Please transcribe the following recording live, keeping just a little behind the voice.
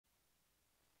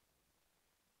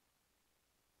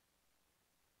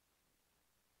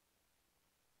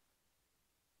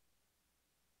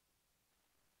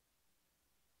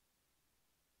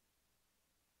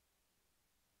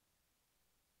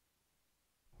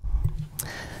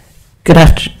Good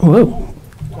Whoa.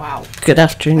 Wow. Good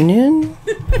afternoon.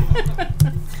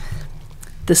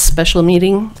 This special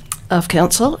meeting of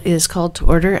council is called to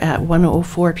order at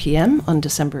 1:04 p.m. on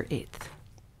December 8th.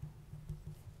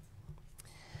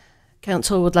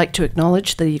 Council would like to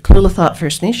acknowledge the Uclueletha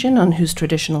First Nation on whose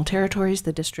traditional territories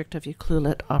the District of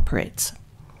Ucluelet operates.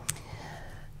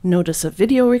 Notice of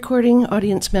video recording.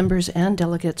 Audience members and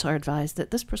delegates are advised that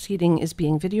this proceeding is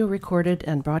being video recorded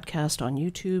and broadcast on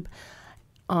YouTube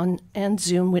and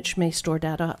Zoom, which may store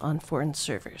data on foreign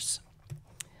servers.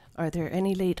 Are there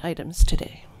any late items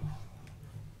today?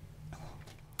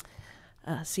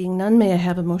 Seeing none, may I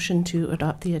have a motion to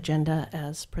adopt the agenda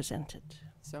as presented?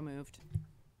 So moved.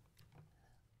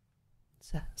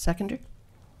 Seconder?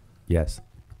 Yes.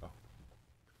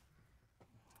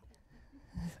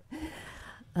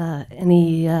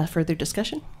 Any further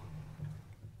discussion?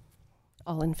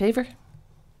 All in favor?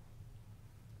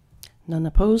 None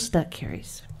opposed? That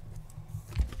carries.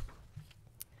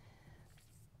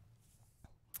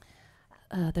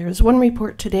 There is one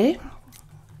report today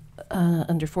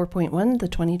under 4.1, the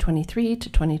 2023 to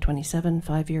 2027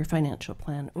 5-year financial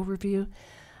plan overview.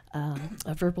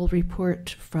 A verbal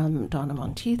report from Donna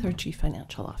Monteith, our Chief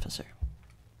Financial Officer.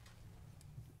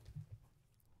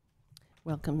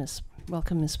 Welcome, Ms.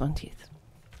 Monteith.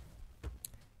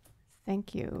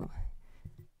 Thank you.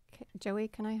 Joey,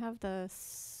 can I have the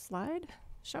slide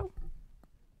show?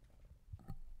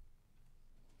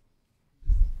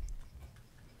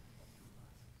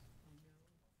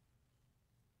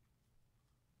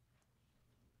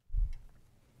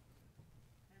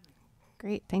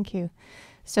 Great, thank you.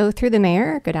 So through the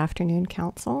mayor, good afternoon,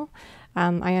 council.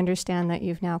 I understand that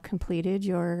you've now completed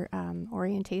your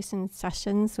orientation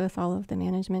sessions with all of the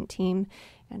management team,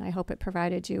 and I hope it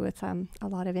provided you with a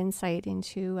lot of insight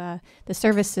into the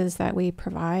services that we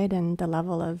provide and the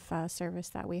level of service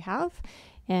that we have,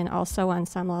 and also on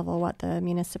some level what the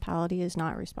municipality is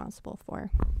not responsible for.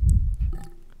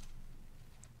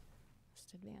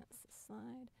 Just advance the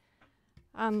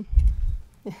slide.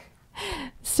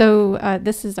 So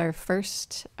this is our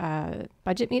first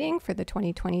budget meeting for the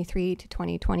 2023 to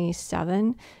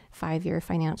 2027 5-year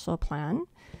financial plan.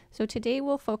 So today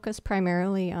we'll focus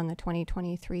primarily on the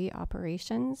 2023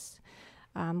 operations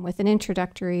with an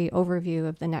introductory overview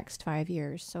of the next 5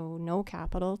 years. So no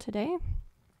capital today.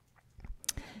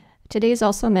 Today is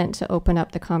also meant to open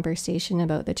up the conversation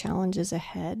about the challenges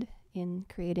ahead in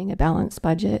creating a balanced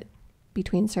budget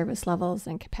between service levels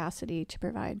and capacity to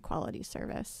provide quality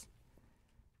service.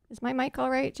 Is my mic all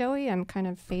right, Joey? I'm kind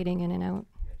of fading in and out.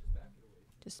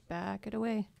 Just back it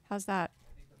away. How's that?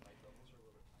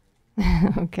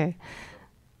 Okay.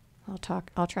 I'll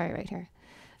try it right here.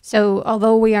 So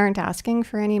although we aren't asking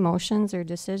for any motions or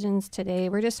decisions today,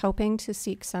 we're just hoping to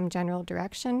seek some general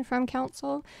direction from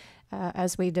council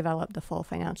as we develop the full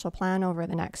financial plan over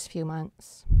the next few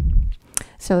months.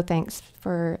 So thanks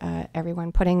for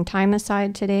everyone putting time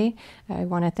aside today. I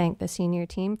want to thank the senior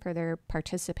team for their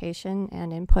participation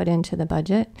and input into the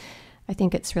budget. I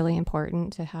think it's really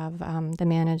important to have the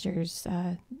managers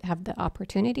have the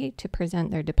opportunity to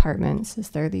present their departments as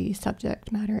they're the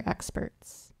subject matter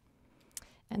experts.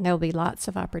 And there'll be lots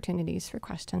of opportunities for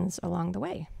questions along the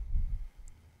way.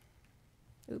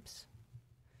 Oops.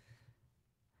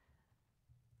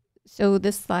 So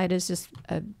this slide is just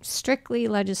strictly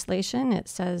legislation. It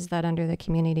says that under the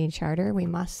community charter, we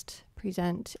must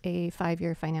present a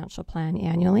 5-year financial plan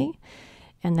annually,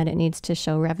 and that it needs to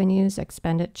show revenues,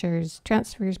 expenditures,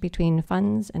 transfers between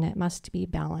funds, and it must be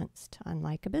balanced,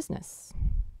 unlike a business.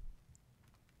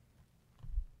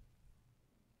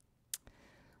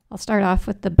 I'll start off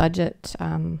with the budget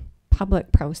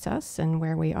public process and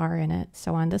where we are in it.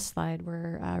 So on this slide,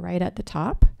 we're right at the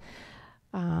top.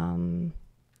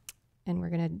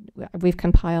 And we've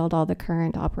compiled all the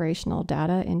current operational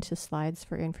data into slides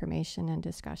for information and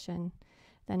discussion.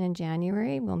 Then in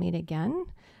January, we'll meet again,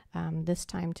 this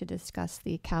time to discuss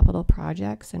the capital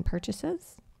projects and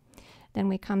purchases. Then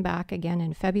we come back again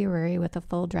in February with a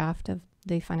full draft of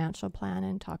the financial plan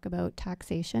and talk about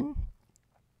taxation.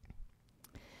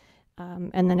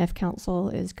 And then if council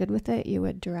is good with it, you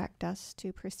would direct us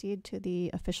to proceed to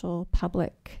the official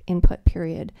public input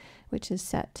period, which is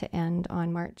set to end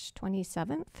on March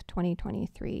 27th,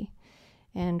 2023.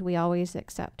 And we always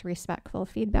accept respectful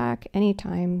feedback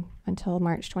anytime until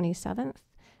March 27th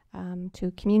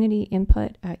to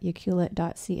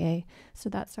communityinput@ucluelet.ca. So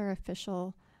that's our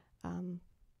official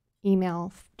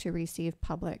email to receive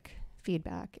public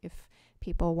feedback if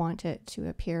people want it to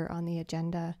appear on the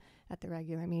agenda at the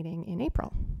regular meeting in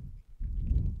April.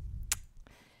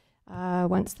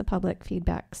 Once the public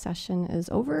feedback session is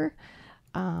over,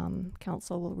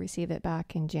 council will receive it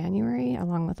back in January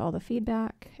along with all the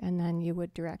feedback, and then you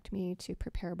would direct me to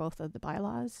prepare both of the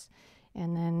bylaws,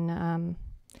 and then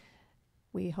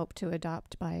we hope to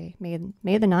adopt by May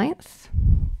the 9th,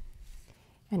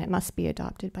 and it must be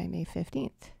adopted by May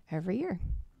 15th every year.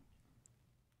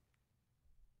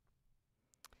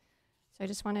 So I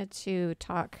just wanted to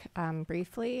talk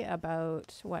briefly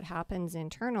about what happens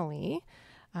internally,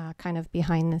 kind of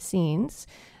behind the scenes.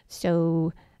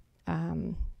 So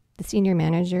the senior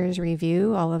managers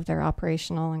review all of their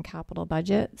operational and capital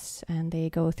budgets, and they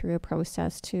go through a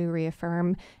process to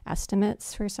reaffirm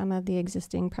estimates for some of the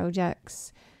existing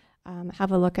projects,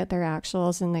 have a look at their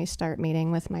actuals, and they start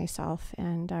meeting with myself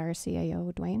and our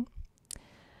CAO, Dwayne.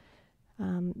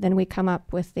 Then we come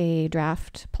up with a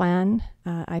draft plan.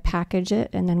 I package it,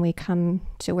 and then we come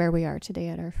to where we are today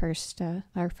at our first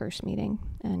meeting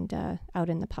and out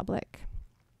in the public.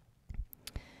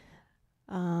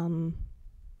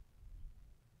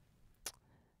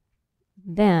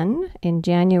 Then in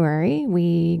January,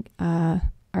 we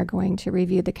are going to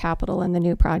review the capital and the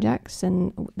new projects,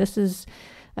 and this is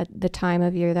the time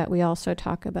of year that we also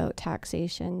talk about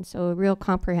taxation. So a real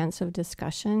comprehensive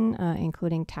discussion,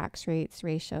 including tax rates,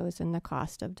 ratios, and the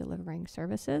cost of delivering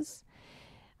services.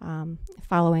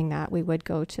 Following that, we would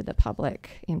go to the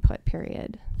public input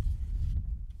period.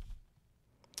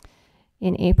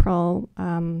 In April,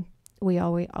 we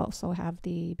also have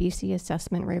the BC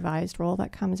Assessment Revised Roll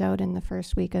that comes out in the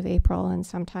first week of April, and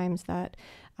sometimes that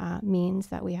means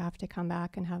that we have to come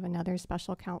back and have another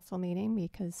special council meeting,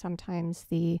 because sometimes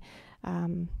the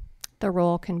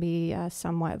roll can be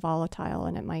somewhat volatile,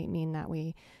 and it might mean that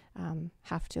we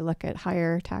have to look at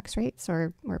higher tax rates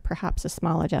or perhaps a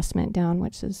small adjustment down,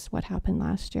 which is what happened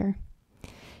last year.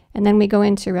 And then we go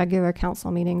into regular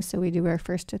council meetings, so we do our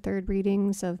first to third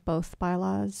readings of both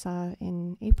bylaws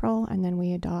in April, and then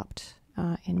we adopt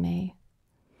in May.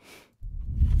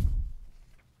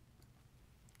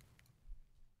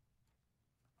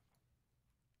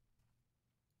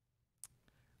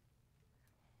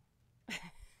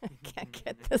 I can't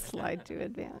get the slide to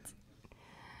advance.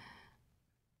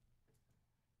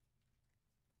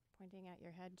 Pointing at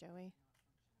your head, Joey.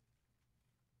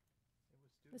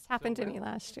 This happened to me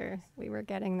last year. We were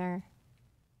getting there.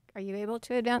 Are you able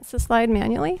to advance the slide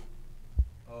manually?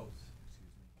 Oh, excuse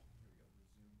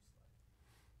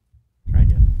me. Here we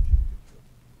go. Try again.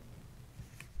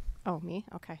 Oh, me?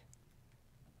 Okay.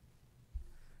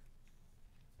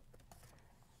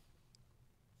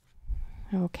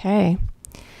 Okay.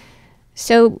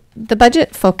 So the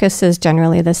budget focus is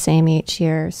generally the same each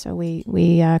year. So we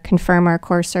confirm our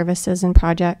core services and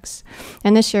projects.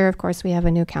 And this year, of course, we have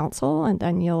a new council, and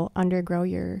then you'll undergo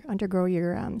your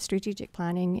strategic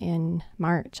planning in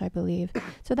March, I believe.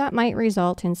 So that might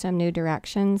result in some new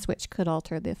directions, which could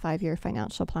alter the 5-year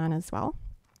financial plan as well.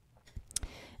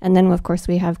 And then, of course,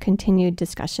 we have continued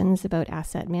discussions about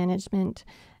asset management,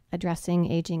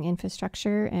 addressing aging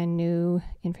infrastructure and new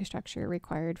infrastructure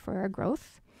required for our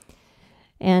growth.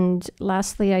 And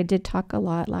lastly, I did talk a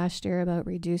lot last year about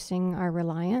reducing our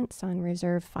reliance on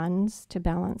reserve funds to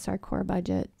balance our core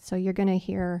budget. So you're going to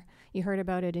hear, you heard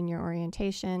about it in your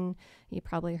orientation, you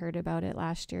probably heard about it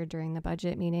last year during the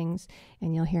budget meetings,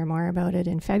 and you'll hear more about it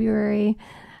in February.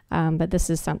 But this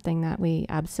is something that we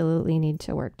absolutely need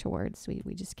to work towards.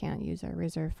 We just can't use our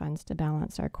reserve funds to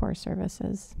balance our core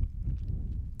services.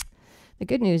 The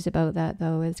good news about that,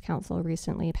 though, is Council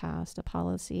recently passed a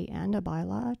policy and a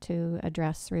bylaw to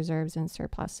address reserves and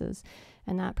surpluses,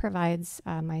 and that provides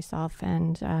myself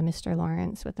and Mr.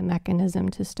 Lawrence with a mechanism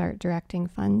to start directing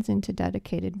funds into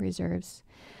dedicated reserves.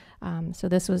 So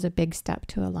this was a big step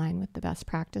to align with the best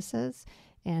practices,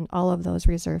 and all of those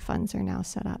reserve funds are now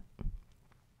set up.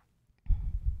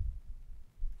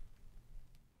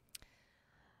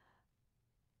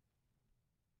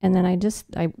 And then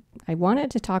I wanted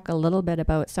to talk a little bit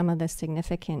about some of the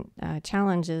significant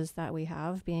challenges that we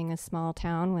have being a small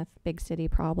town with big city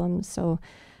problems. So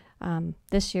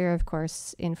this year, of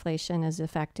course, inflation is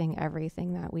affecting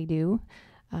everything that we do.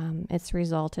 It's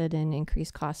resulted in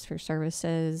increased costs for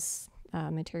services,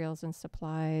 materials and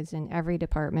supplies in every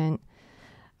department.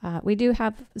 We do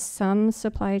have some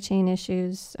supply chain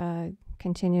issues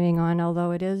continuing on, although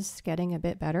it is getting a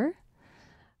bit better.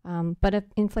 But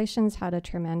inflation's had a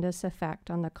tremendous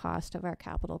effect on the cost of our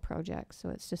capital projects. So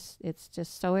it's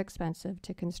just so expensive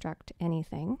to construct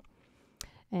anything.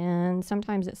 And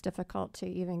sometimes it's difficult to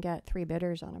even get 3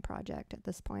 bidders on a project at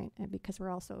this point, because we're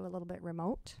also a little bit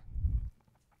remote.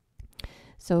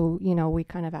 So, you know, we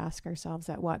kind of ask ourselves,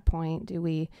 at what point do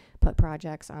we put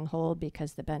projects on hold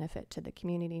because the benefit to the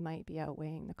community might be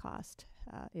outweighing the cost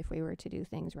if we were to do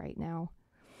things right now.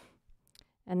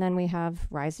 And then we have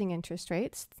rising interest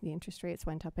rates. The interest rates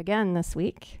went up again this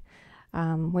week,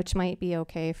 which might be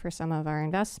okay for some of our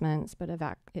investments, but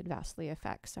it vastly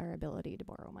affects our ability to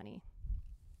borrow money.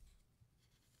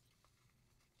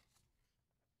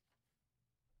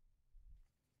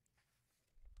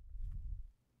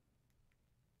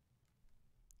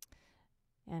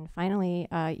 And finally,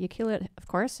 Ucluelet, of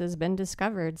course, has been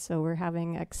discovered, so we're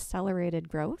having accelerated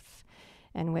growth.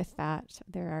 And with that,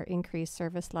 there are increased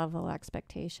service level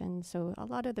expectations. So a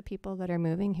lot of the people that are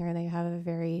moving here, they have a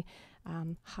very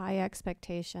high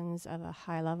expectations of a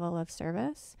high level of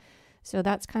service. So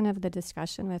that's kind of the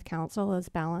discussion with council, is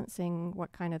balancing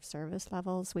what kind of service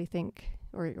levels we think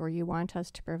or you want us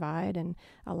to provide, and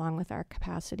along with our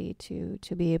capacity to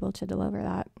be able to deliver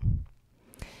that.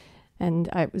 And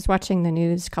I was watching the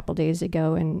news a couple days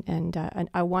ago, and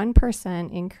a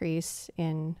 1% increase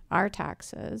in our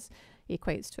taxes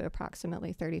equates to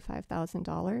approximately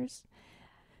 $35,000.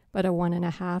 But a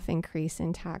 1.5 increase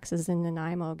in taxes in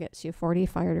Nanaimo gets you 40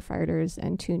 firefighters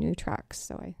and 2 new trucks.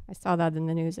 So I saw that in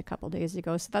the news a couple days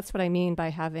ago. So that's what I mean by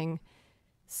having,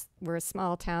 we're a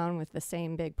small town with the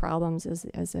same big problems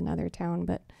as another town,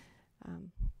 but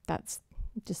that's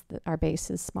just our base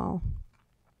is small.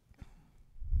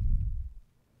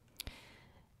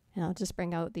 And I'll just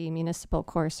bring out the municipal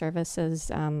core services.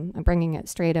 I'm bringing it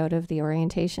straight out of the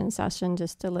orientation session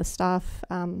just to list off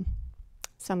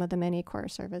some of the many core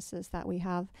services that we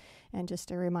have. And just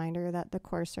a reminder that the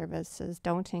core services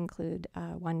don't include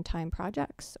one-time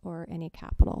projects or any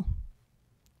capital.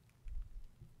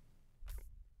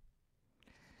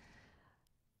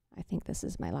 I think this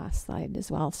is my last slide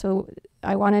as well. So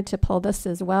I wanted to pull this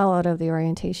as well out of the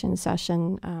orientation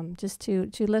session, just to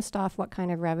list off what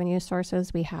kind of revenue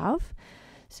sources we have.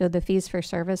 So the fees for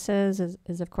services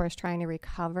is of course trying to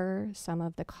recover some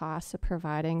of the costs of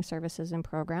providing services and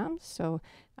programs. So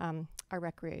our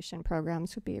recreation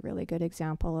programs would be a really good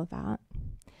example of that.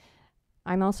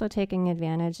 I'm also taking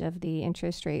advantage of the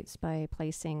interest rates by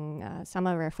placing some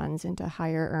of our funds into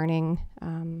higher earning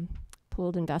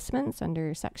pooled investments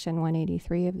under Section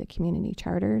 183 of the Community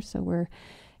Charter. So we're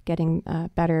getting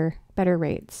better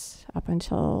rates up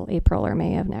until April or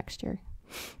May of next year.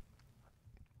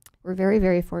 We're very,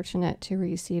 very fortunate to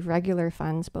receive regular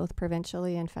funds, both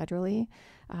provincially and federally,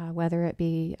 whether it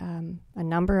be a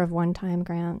number of one-time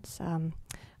grants.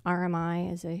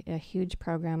 RMI is a huge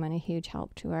program and a huge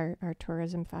help to our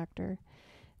tourism factor.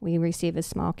 We receive a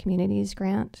Small Communities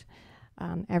grant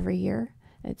every year.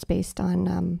 It's based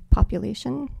on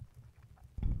population,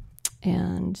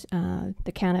 and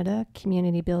the Canada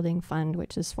Community Building Fund,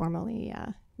 which is formerly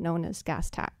known as gas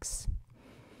tax.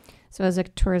 So as a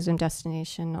tourism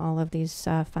destination, all of these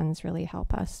funds really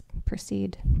help us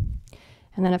proceed.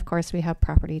 And then of course we have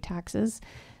property taxes.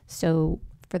 So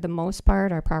for the most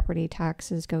part, our property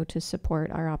taxes go to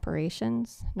support our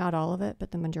operations. Not all of it,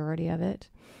 but the majority of it.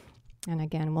 And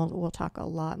again, we'll talk a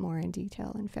lot more in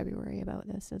detail in February about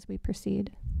this as we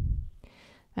proceed.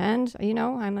 And, you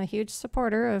know, I'm a huge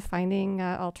supporter of finding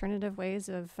alternative ways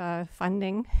of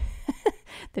funding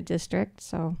the district.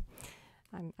 So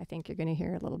I think you're going to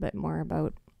hear a little bit more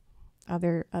about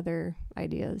other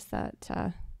ideas that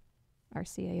our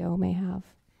CAO may have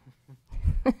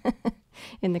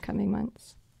in the coming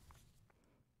months.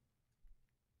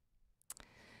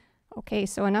 Okay,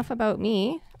 so enough about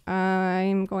me.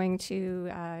 I'm going to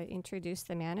introduce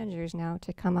the managers now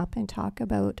to come up and talk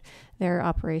about their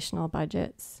operational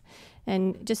budgets.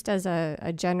 And just as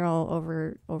a general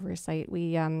oversight,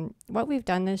 what we've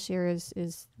done this year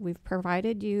is we've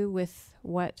provided you with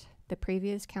what the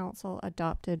previous council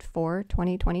adopted for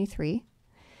 2023,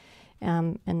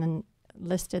 and then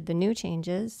listed the new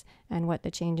changes and what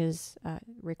the changes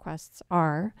requests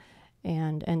are,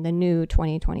 and the new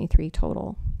 2023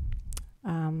 total.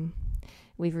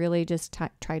 We've really just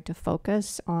tried to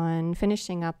focus on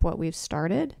finishing up what we've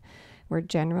started. We're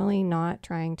generally not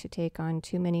trying to take on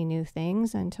too many new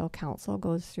things until council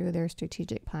goes through their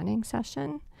strategic planning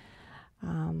session.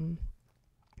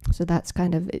 So that's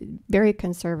kind of very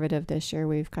conservative this year.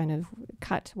 We've kind of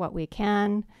cut what we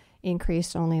can,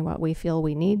 increased only what we feel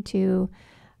we need to,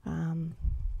 and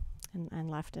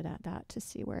left it at that to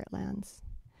see where it lands.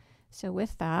 So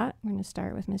with that, we're going to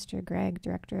start with Mr. Gregg,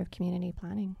 Director of Community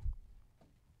Planning.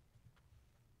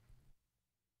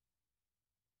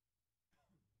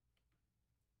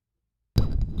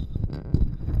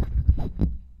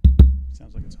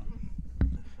 Sounds like it's on.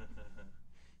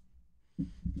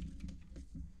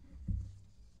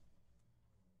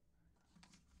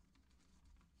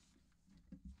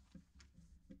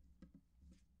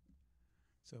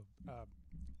 So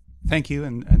Thank you,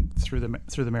 and through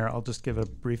the mayor, I'll just give a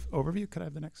brief overview. Could I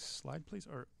have the next slide, please?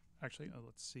 Or actually,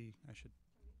 let's see. I should.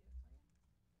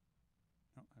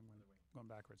 No, I'm going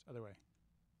backwards. Other way.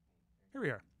 Here we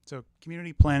are. So,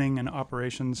 community planning and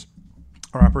operations,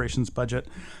 or operations budget.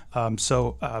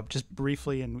 Just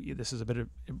briefly, and this is a bit of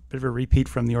a repeat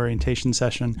from the orientation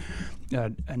session,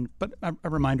 but a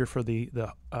reminder for the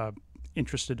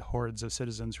interested hordes of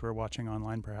citizens who are watching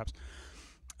online, perhaps.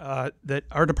 That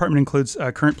our department includes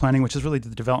current planning, which is really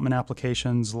the development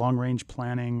applications, long-range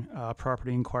planning,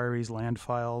 property inquiries, land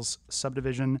files,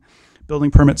 subdivision,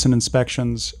 building permits and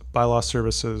inspections, bylaw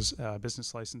services,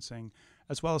 business licensing,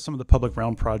 as well as some of the public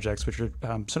realm projects, which are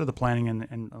sort of the planning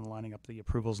and lining up the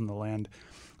approvals in the land,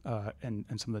 and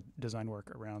some of the design work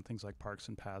around things like parks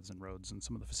and paths and roads and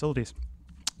some of the facilities.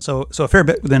 So a fair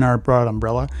bit within our broad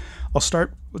umbrella. I'll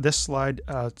start with this slide.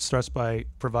 Starts by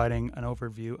providing an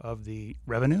overview of the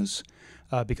revenues,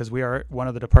 because we are one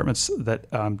of the departments that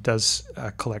does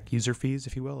collect user fees,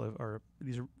 if you will, or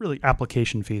these are really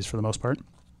application fees for the most part,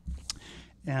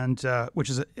 and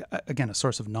which is again a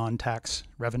source of non-tax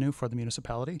revenue for the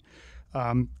municipality.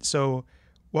 So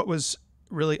what was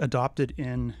really adopted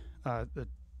in the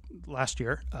last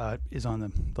year is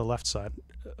on the left side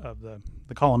of the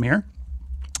column here.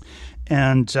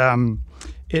 And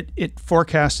it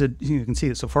forecasted, you can see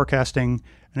it, so forecasting,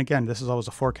 and again, this is always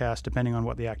a forecast depending on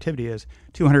what the activity is,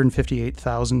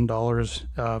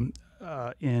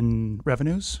 $258,000 in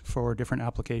revenues for different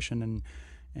application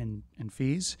and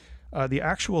fees. The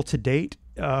actual to date,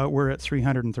 we're at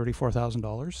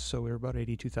 $334,000, so we're about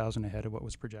 $82,000 ahead of what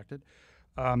was projected.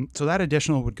 So that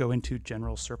additional would go into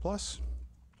general surplus.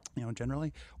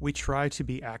 Generally, we try to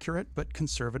be accurate but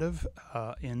conservative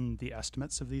in the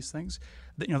estimates of these things.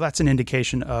 That's an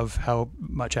indication of how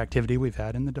much activity we've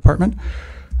had in the department.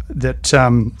 But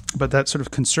that sort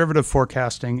of conservative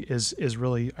forecasting is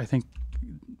really, I think,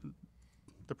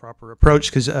 the proper approach,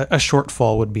 because a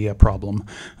shortfall would be a problem.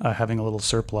 Having a little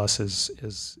surplus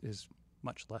is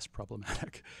much less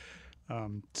problematic.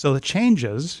 So the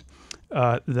changes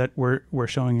that we're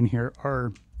showing in here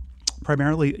are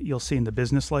primarily, you'll see in the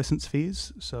business license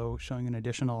fees, so showing an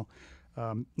additional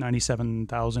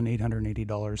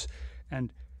 $97,880.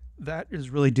 And that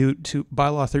is really due to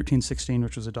Bylaw 1316,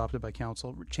 which was adopted by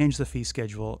council, changed the fee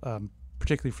schedule,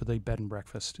 particularly for the bed and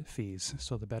breakfast fees.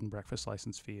 So the bed and breakfast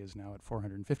license fee is now at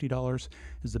 $450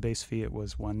 is the base fee. It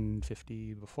was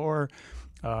 $150 before.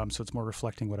 So it's more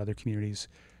reflecting what other communities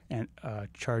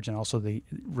charge, and also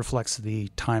reflects the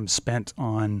time spent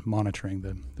on monitoring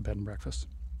the bed and breakfast.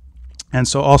 And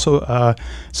so also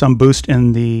some boost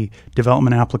in the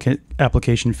development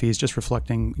application fees, just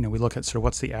reflecting, we look at sort of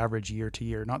what's the average year to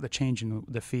year, not the change in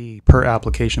the fee per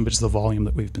application, but just the volume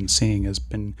that we've been seeing has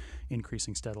been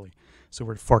increasing steadily. So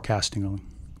we're forecasting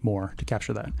more to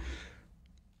capture that.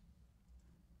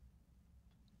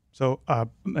 So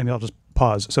maybe I'll just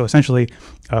pause. So essentially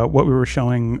what we were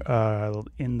showing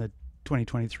in the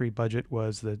 2023 budget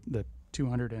was the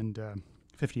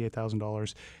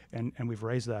 $258,000, and we've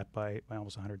raised that by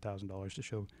almost $100,000 to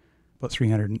show about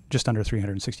just under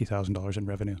 $360,000 in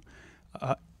revenue.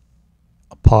 I'll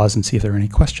pause and see if there are any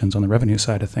questions on the revenue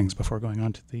side of things before going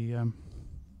on to the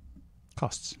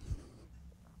costs.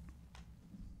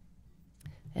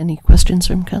 Any questions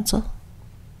from council?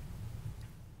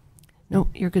 No,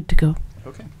 you're good to go.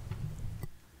 Okay.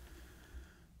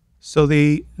 So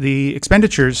the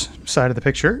expenditures side of the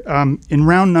picture, in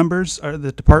round numbers,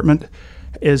 the department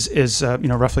is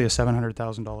roughly a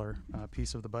 $700,000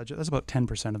 piece of the budget. That's about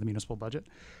 10% of the municipal budget.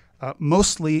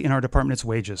 Mostly in our department, it's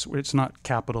wages. It's not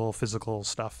capital, physical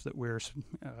stuff that we're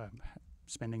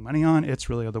spending money on. It's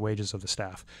really the wages of the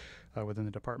staff within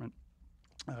the department.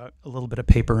 A little bit of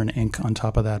paper and ink on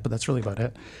top of that, but that's really about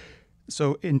it.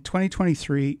 So in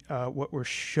 2023, what we're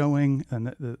showing,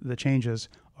 and the changes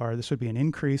are, this would be an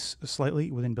increase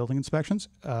slightly within building inspections.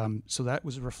 So that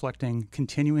was reflecting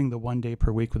continuing the 1 day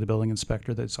per week with the building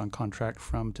inspector that's on contract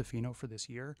from Tofino for this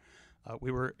year.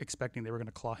 We were expecting they were going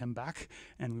to claw him back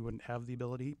and we wouldn't have the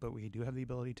ability, but we do have the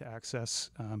ability to access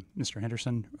Mr.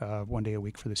 Henderson 1 day a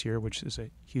week for this year, which is a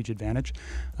huge advantage.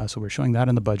 So we're showing that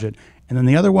in the budget. And then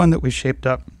the other one that we shaped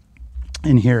up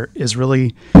in here is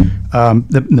really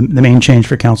the main change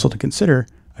for council to consider,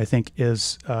 I think,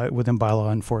 is within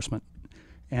bylaw enforcement.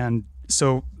 And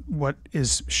so what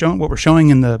we're showing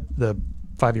in the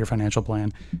 5-year financial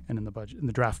plan and in the budget, in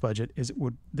the draft budget, is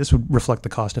this would reflect the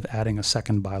cost of adding a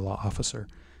second bylaw officer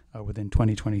within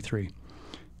 2023.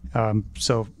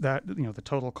 So that the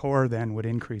total core then would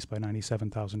increase by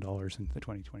 $97,000 in the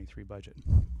 2023 budget.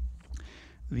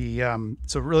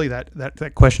 So really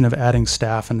that question of adding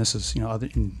staff, and this is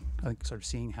in I think sort of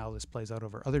seeing how this plays out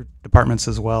over other departments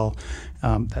as well,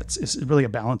 it's really a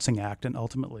balancing act, and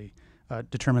ultimately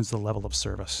determines the level of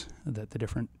service that the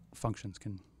different functions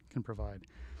can provide.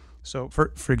 So,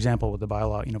 for example, with the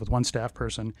bylaw, with one staff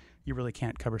person, you really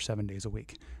can't cover 7 days a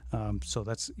week. So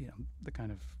that's the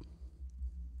kind of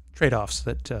trade-offs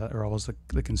that are always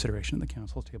the consideration at the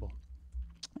council table.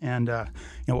 And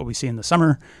what we see in the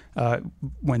summer,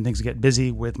 when things get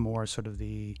busy with more sort of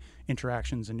the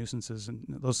interactions and nuisances and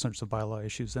those sorts of bylaw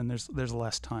issues, then there's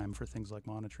less time for things like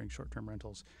monitoring short-term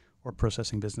rentals or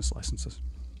processing business licenses.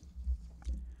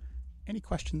 Any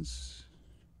questions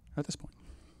at this point?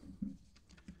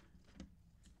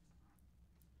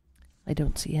 I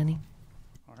don't see any.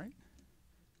 All right.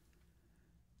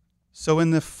 So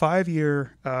in the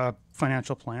 5-year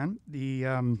financial plan, the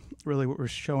really what we're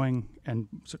showing and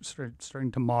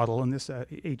starting to model, and this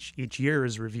each year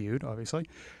is reviewed, obviously,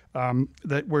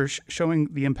 that we're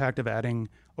showing the impact of adding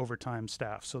overtime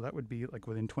staff. So that would be like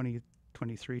within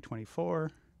 2023,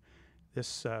 24.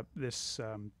 This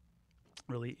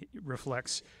really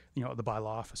reflects, the bylaw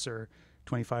officer,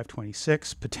 25,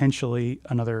 26, potentially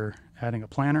another adding a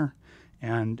planner,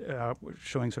 and we're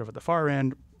showing sort of at the far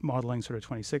end, modeling sort of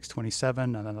 26,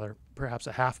 27, and another perhaps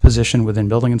a half position within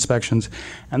building inspections.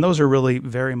 And those are really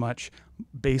very much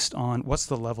based on what's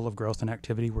the level of growth and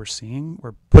activity we're seeing.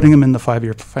 We're putting them in the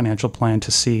 5-year financial plan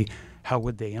to see how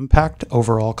would they impact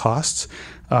overall costs.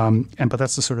 But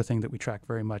that's the sort of thing that we track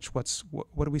very much. What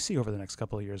do we see over the next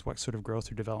couple of years? What sort of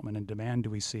growth or development and demand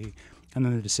do we see? And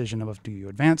then the decision of, do you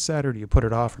advance that or do you put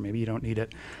it off, or maybe you don't need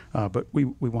it? But we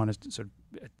want to sort of,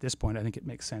 at this point, I think it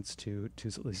makes sense to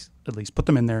at least put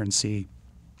them in there and see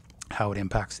how it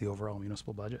impacts the overall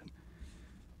municipal budget.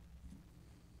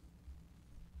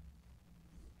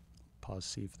 Pause,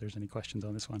 see if there's any questions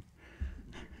on this one.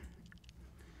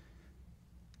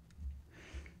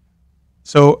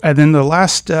 So, and then the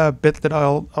last bit that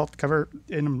I'll cover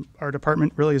in our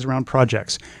department really is around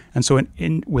projects. And so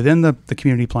within the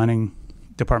community planning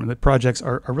department, the projects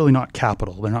are really not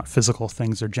capital. They're not physical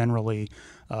things. They're generally,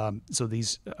 so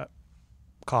these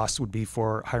costs would be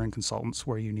for hiring consultants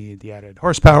where you need the added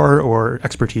horsepower or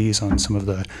expertise on some of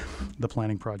the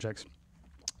planning projects.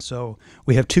 So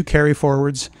we have 2 carry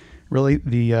forwards, really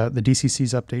the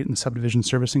DCC's update and the subdivision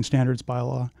servicing standards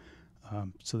bylaw.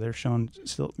 So they're shown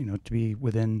still, to be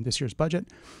within this year's budget.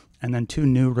 And then 2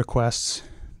 new requests,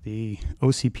 the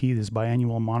OCP, this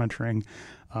biannual monitoring,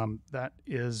 that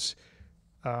is,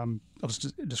 I'll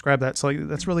just describe that. So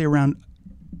that's really around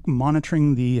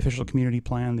monitoring the official community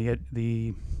plan,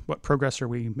 the what progress are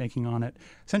we making on it,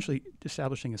 essentially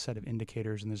establishing a set of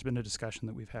indicators. And there's been a discussion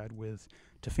that we've had with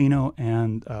Tofino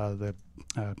and the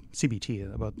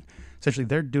CBT about essentially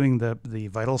they're doing the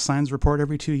vital signs report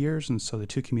every 2 years. And so the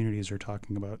 2 communities are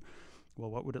talking about, well,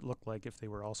 what would it look like if they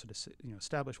were also to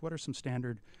establish what are some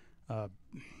standard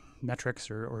metrics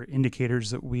or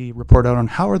indicators that we report out on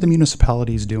how are the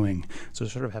municipalities doing. So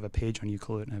sort of have a page on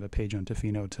Euclid and have a page on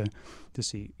Tofino to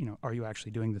see, are you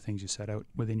actually doing the things you set out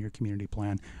within your community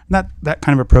plan? And that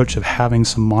kind of approach of having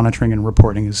some monitoring and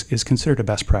reporting is considered a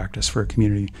best practice for a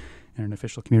community and an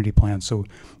official community plan. So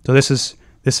this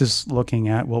is looking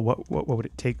at, well, what would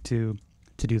it take to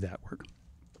do that work?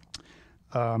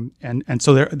 And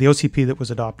so the OCP that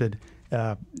was adopted,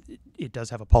 it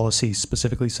does have a policy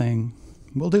specifically saying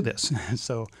we'll do this.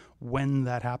 So when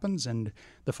that happens, and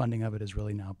the funding of it is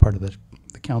really now part of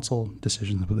the council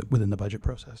decisions within the budget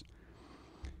process.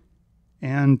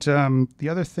 And the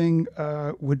other thing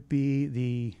would be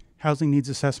the housing needs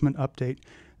assessment update.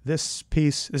 This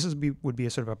piece, would be a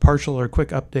sort of a partial or quick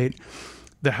update.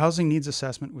 The housing needs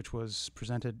assessment, which was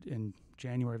presented in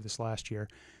January of this last year,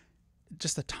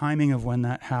 just the timing of when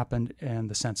that happened and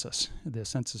the census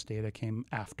data came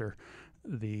after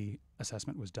the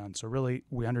assessment was done. So really,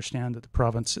 we understand that the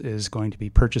province is going to be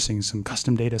purchasing some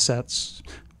custom data sets.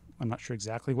 I'm not sure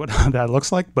exactly what that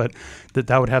looks like, but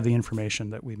that would have the information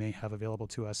that we may have available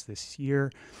to us this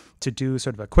year to do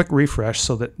sort of a quick refresh,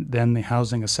 so that then the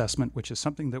housing assessment, which is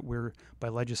something that we're by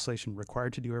legislation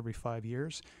required to do every 5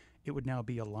 years, it would now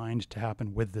be aligned to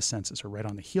happen with the census or right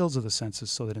on the heels of the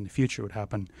census, so that in the future it would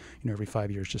happen every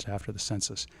 5 years just after the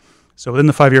census. So within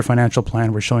the 5-year financial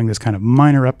plan, we're showing this kind of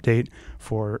minor update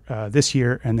for this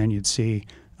year, and then you'd see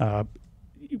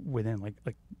within like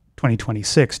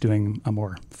 2026 doing a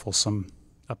more fulsome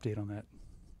update on that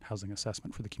housing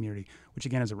assessment for the community, which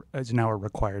again is now a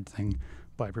required thing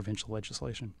by provincial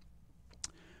legislation.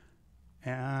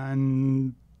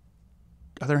 And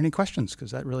are there any questions?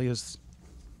 Because that really is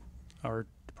our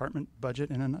department budget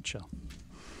in a nutshell.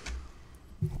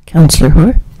 Councillor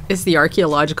Hoare? Is the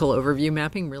archaeological overview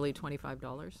mapping really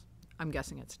 $25? I'm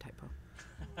guessing it's a typo.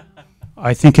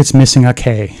 I think it's missing a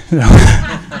K.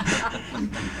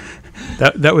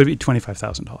 That would be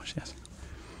 $25,000, yes.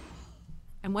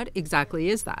 And what exactly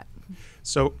is that?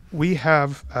 So we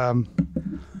have,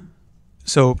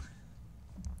 so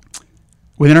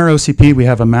within our OCP, we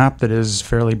have a map that is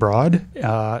fairly broad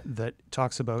that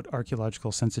talks about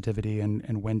archaeological sensitivity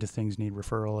and when do things need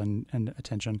referral and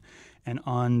attention. And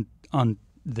on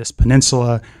this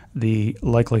peninsula, the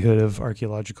likelihood of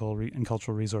archaeological and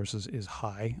cultural resources is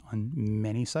high on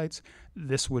many sites.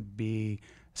 This would be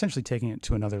essentially taking it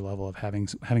to another level of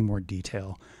having more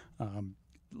detail,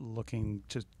 looking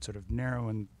to sort of narrow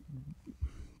and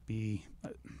be,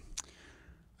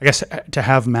 I guess, to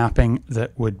have mapping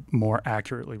that would more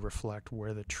accurately reflect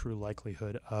where the true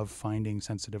likelihood of finding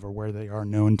sensitive or where they are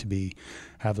known to be,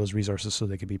 have those resources so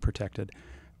they could be protected.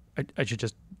 I should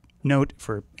just note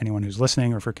for anyone who's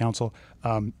listening or for council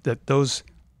that those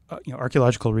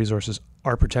archaeological resources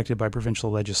are protected by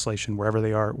provincial legislation wherever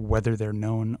they are, whether they're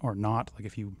known or not. Like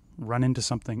if you run into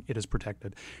something, it is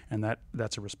protected, and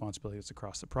that's a responsibility that's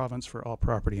across the province for all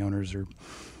property owners or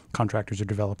contractors or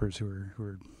developers who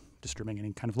are disturbing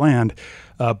any kind of land.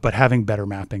 But having better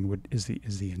mapping is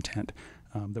the intent.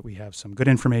 That we have some good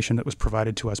information that was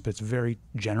provided to us, but it's very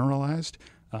generalized.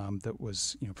 That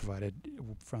was provided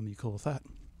from the Ucluelethat.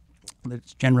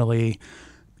 It's generally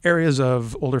areas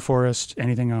of older forest,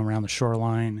 anything around the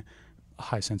shoreline,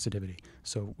 high sensitivity.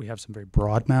 So we have some very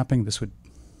broad mapping. This would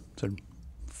sort of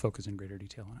focus in greater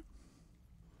detail on it.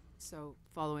 So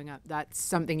following up, that's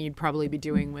something you'd probably be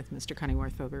doing with Mr.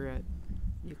 Cunningworth over at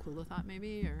Ucluelethat,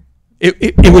 maybe, or?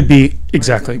 It would be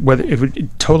exactly whether it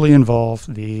would totally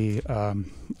involve the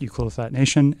Ucluelethat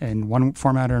Nation in one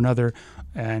format or another,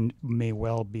 and may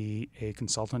well be a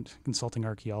consulting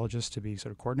archaeologist to be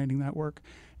sort of coordinating that work.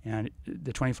 And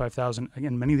the 25,000,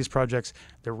 again, many of these projects,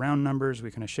 they're round numbers.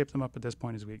 We kind of shape them up at this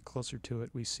point. As we get closer to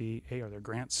it, we see, hey, are there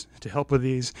grants to help with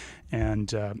these,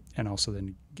 and also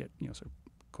then get sort of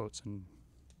quotes and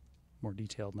more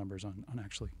detailed numbers on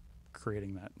actually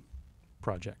creating that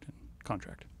project and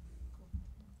contract.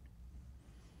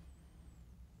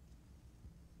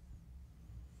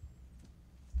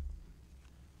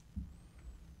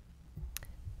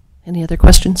 Any other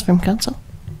questions from council?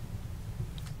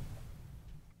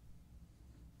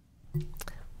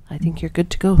 I think you're good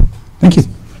to go. Thank you.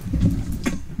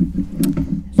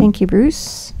 Thank you,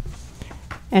 Bruce.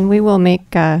 And we will make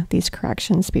these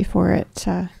corrections before it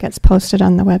gets posted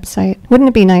on the website. Wouldn't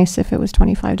it be nice if it was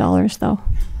 $25 though?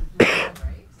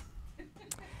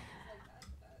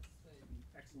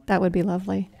 That would be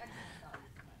lovely.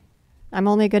 I'm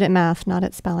only good at math, not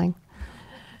at spelling.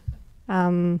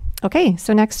 Okay,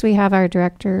 so next we have our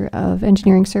Director of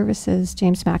Engineering Services,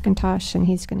 James McIntosh, and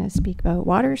he's going to speak about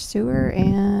water, sewer,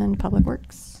 and public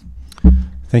works.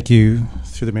 Thank you,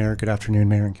 through the mayor. Good afternoon,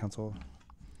 Mayor and Council.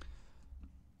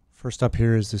 First up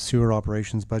here is the sewer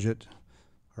operations budget.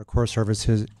 Our core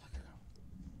services.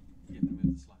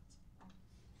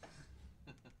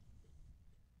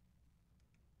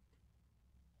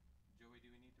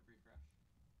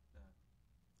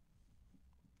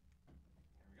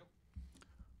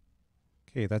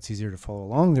 Okay, that's easier to follow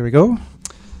along. There we go.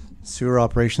 Sewer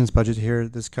operations budget here.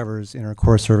 This covers in our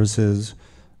core services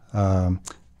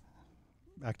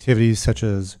activities such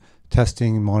as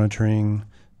testing, monitoring,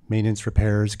 maintenance,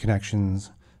 repairs,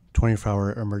 connections,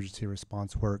 24-hour emergency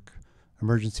response work,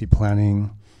 emergency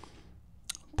planning,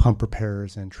 pump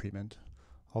repairs, and treatment.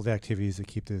 All the activities that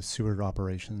keep the sewer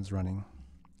operations running.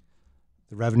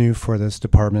 The revenue for this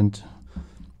department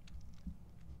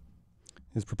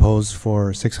is proposed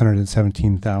for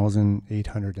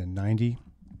 $617,890.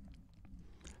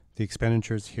 The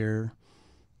expenditures here,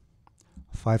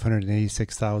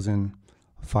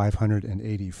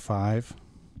 $586,585.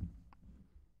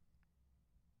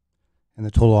 And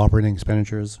the total operating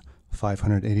expenditures,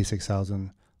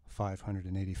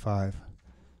 $586,585.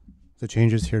 The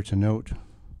changes here to note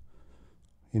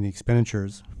in the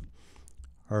expenditures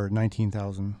are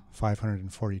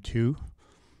 $19,542,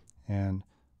 and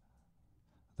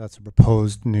that's a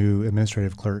proposed new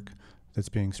administrative clerk that's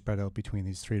being spread out between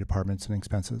these three departments and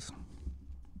expenses.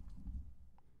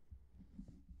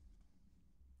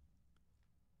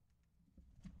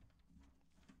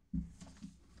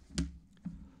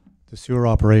 The sewer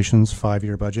operations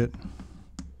 5-year budget.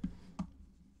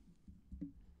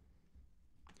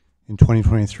 In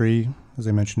 2023, as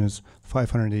I mentioned, is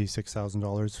 $586,000,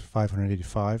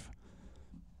 $585.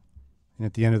 And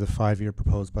at the end of the 5-year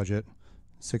proposed budget,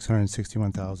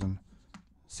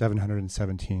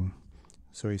 $661,717.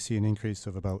 So you see an increase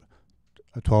of about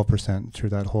 12% through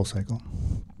that whole cycle.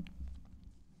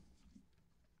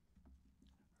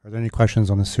 Are there any questions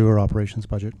on the sewer operations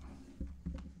budget?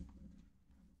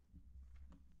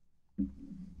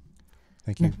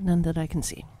 Thank you. None that I can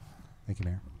see. Thank you,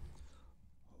 Mayor.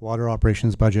 Water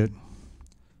operations budget.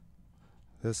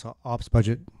 This ops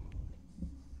budget.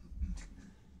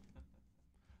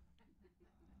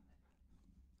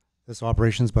 This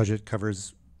operations budget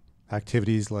covers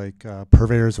activities like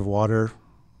purveyors of water.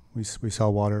 We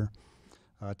sell water,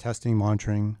 testing,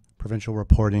 monitoring, provincial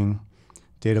reporting,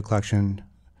 data collection,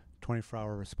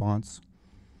 24-hour response,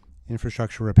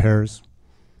 infrastructure repairs,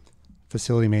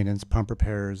 facility maintenance, pump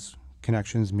repairs,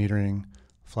 connections, metering,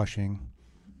 flushing.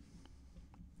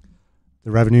 The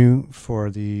revenue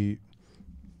for the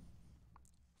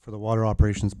water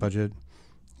operations budget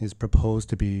is proposed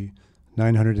to be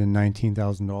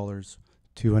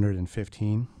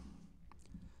 $919,215.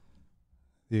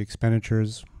 The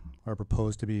expenditures are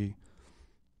proposed to be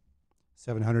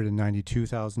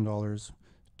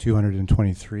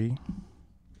 $792,223.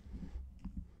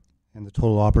 And the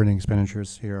total operating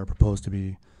expenditures here are proposed to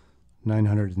be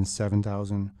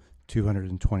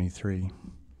 $907,223.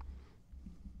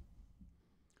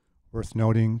 Worth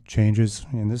noting, changes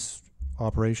in this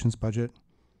operations budget,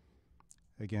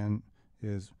 again,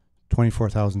 is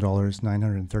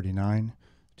 $24,939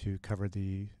 to cover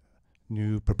the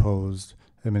new proposed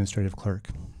administrative clerk.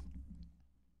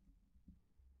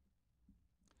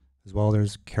 As well,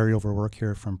 there's carryover work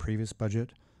here from previous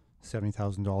budget,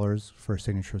 $70,000 for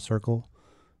Signature Circle.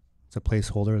 It's a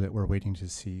placeholder that we're waiting to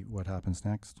see what happens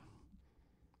next.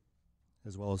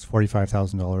 As well as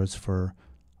 $45,000 for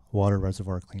water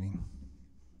reservoir cleaning.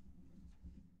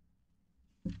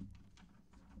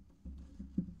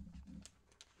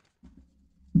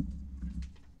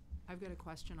 I've got a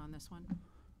question on this one.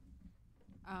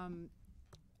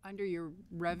 Under your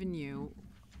revenue,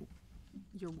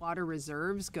 your water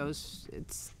reserves goes,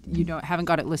 haven't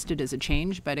got it listed as a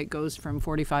change, but it goes from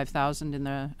 45,000 in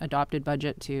the adopted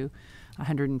budget to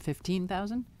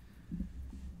 115,000.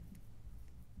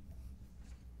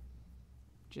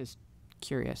 Just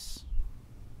curious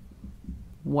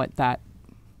what that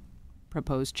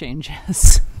proposed change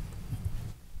is.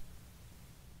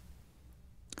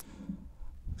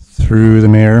 Through the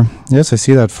mayor. Yes, I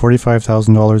see that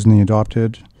 $45,000 in the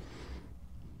adopted.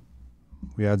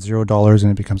 We add $0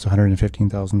 and it becomes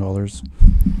 $115,000.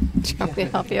 Do you want me to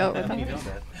help you out with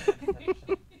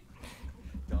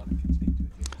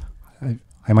that?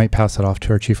 I might pass that off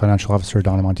to our Chief Financial Officer,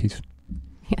 Donna Monteith.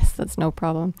 Yes, that's no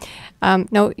problem.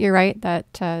 No, you're right that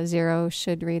zero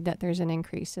should read that there's an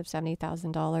increase of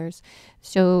 $70,000.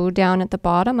 So down at the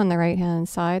bottom on the right-hand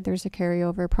side, there's a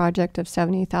carryover project of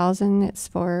 $70,000. It's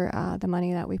for the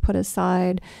money that we put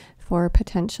aside for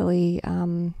potentially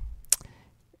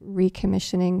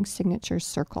recommissioning Signature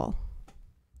Circle.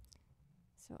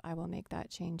 So I will make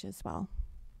that change as well.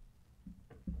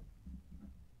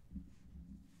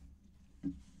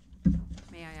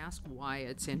 May I ask why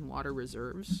it's in water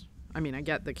reserves? I mean, I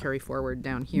get the carry forward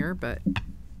down here, but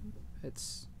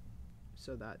it's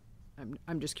so that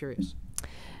I'm just curious.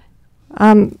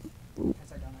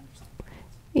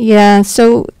 Yeah,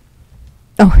 so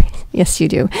yes, you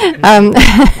do.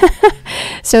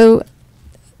 So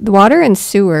the water and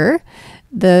sewer,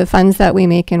 the funds that we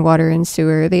make in water and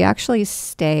sewer, they actually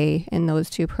stay in those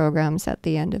two programs at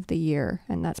the end of the year.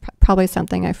 And that's probably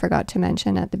something I forgot to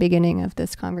mention at the beginning of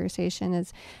this conversation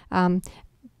is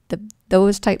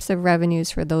those types of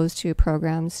revenues for those two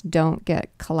programs don't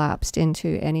get collapsed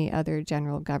into any other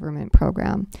general government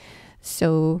program.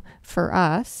 So for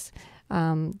us,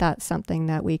 that's something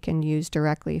that we can use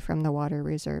directly from the water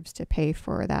reserves to pay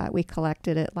for that. We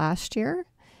collected it last year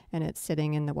and it's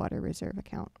sitting in the water reserve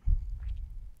account.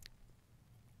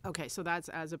 Okay, so that's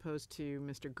as opposed to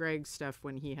Mr. Gregg's stuff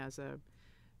when he has a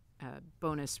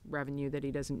bonus revenue that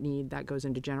he doesn't need, that goes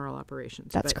into general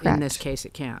operations. That's but correct. In this case,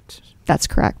 it can't. That's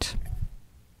correct.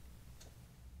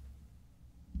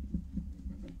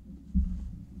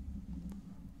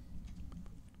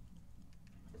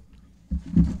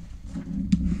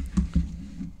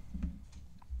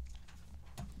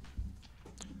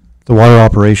 The water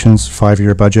operations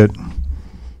 5-year budget.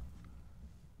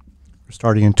 We're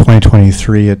starting in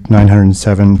 2023 at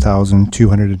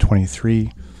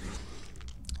 $907,223.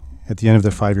 At the end of the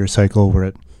 5-year cycle, we're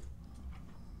at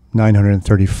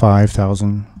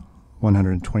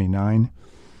 $935,129.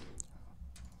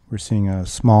 We're seeing a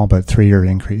small but 3-year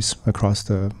increase across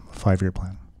the 5-year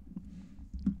plan.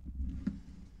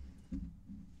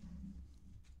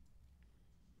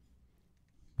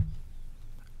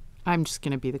 I'm just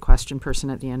going to be the question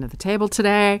person at the end of the table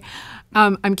today.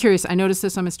 I'm curious. I noticed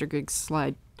this on Mr. Gregg's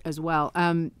slide as well.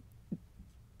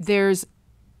 There's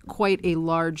quite a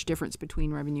large difference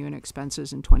between revenue and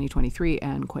expenses in 2023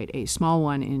 and quite a small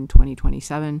one in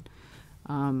 2027.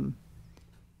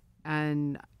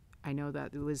 And I know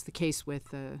that it was the case with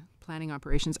the planning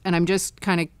operations. And I'm just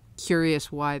kind of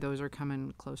curious why those are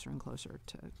coming closer and closer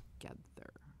together.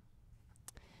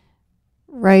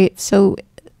 Right. So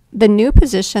the new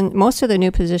position, most of the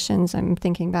new positions, I'm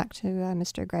thinking back to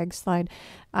Mr. Gregg's slide,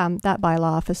 that bylaw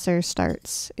officer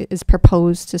is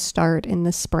proposed to start in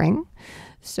the spring.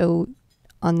 So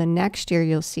on the next year,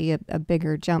 you'll see a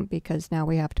bigger jump because now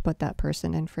we have to put that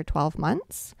person in for 12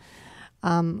 months.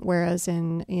 Whereas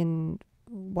in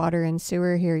water and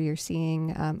sewer here, you're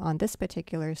seeing on this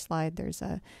particular slide,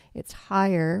 it's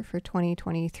higher for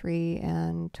 2023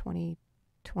 and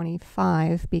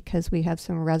 2025 because we have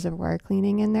some reservoir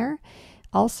cleaning in there.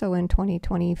 Also in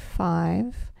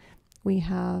 2025, we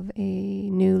have a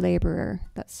new laborer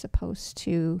that's proposed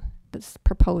to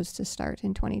start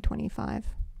in 2025.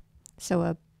 So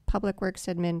a public works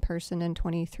admin person in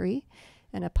 23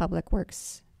 and a public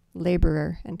works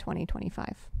laborer in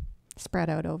 2025, spread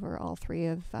out over all three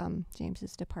of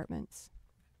James's departments.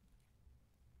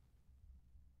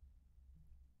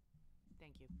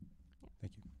 Thank you.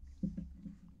 Thank you.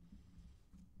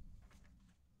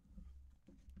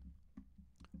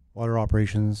 Water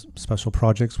operations, special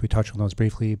projects, we touched on those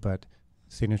briefly, but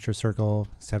Signature Circle,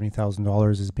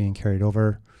 $70,000 is being carried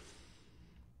over,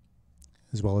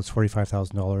 as well as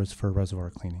 $45,000 for reservoir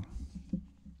cleaning.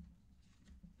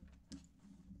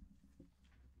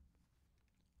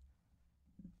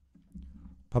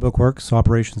 Public Works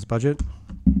operations budget.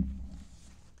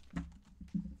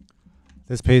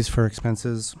 This pays for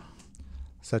expenses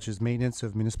such as maintenance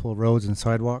of municipal roads and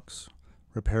sidewalks,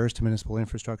 repairs to municipal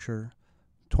infrastructure,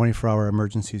 24-hour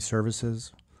emergency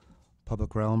services,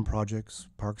 public realm projects,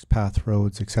 parks, path,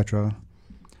 roads, etc.,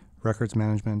 records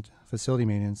management, facility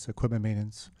maintenance, equipment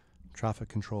maintenance, traffic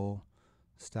control,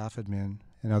 staff admin,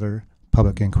 and other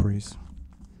public inquiries.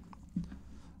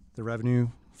 The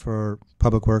revenue for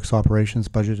Public Works operations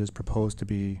budget is proposed to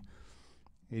be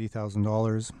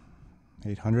 $80,000,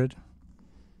 $800.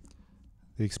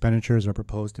 The expenditures are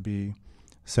proposed to be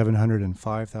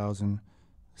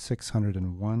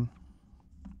 $705,601,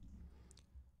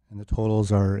 and the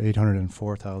totals are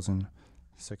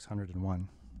 $804,601.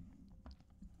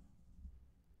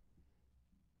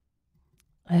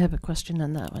 I have a question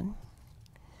on that one.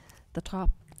 The top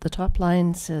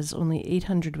line says only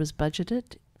 800 was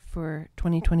budgeted for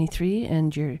 2023,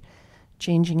 and you're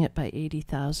changing it by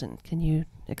 80,000. Can you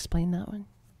explain that one,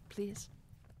 please?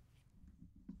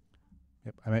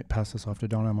 Yep, I might pass this off to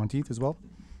Donna Monteith as well.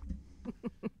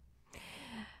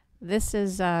 This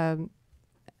is a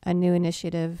new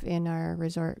initiative in our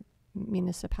resort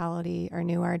municipality, our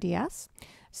new RDS.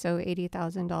 So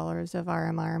 $80,000 of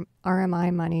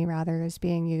RMI money rather is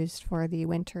being used for the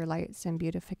winter lights and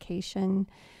beautification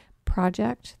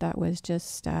project that was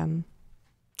just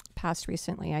passed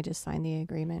recently. I just signed the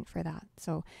agreement for that.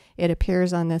 So it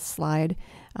appears on this slide,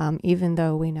 even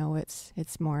though we know it's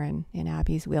more in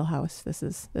Abby's wheelhouse. This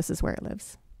is where it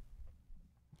lives.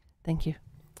 Thank you.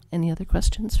 Any other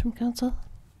questions from council?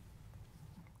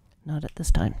 Not at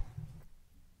this time.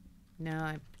 No,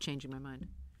 I'm changing my mind.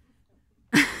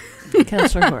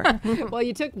 Councillor Hoare. Well,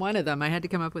 you took one of them. I had to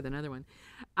come up with another one.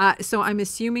 So I'm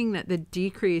assuming that the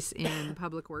decrease in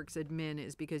Public Works admin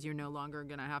is because you're no longer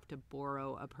going to have to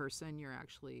borrow a person. You're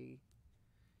actually,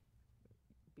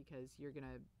 because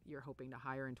you're hoping to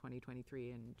hire in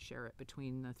 2023 and share it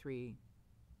between the three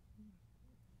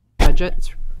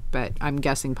budgets. But I'm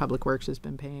guessing Public Works has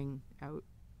been paying out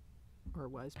or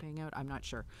was paying out. I'm not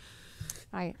sure.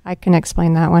 I can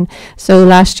explain that one. So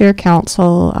last year,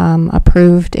 council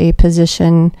approved a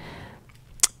position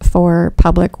for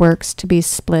Public Works to be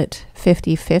split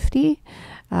 50-50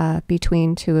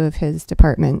 between two of his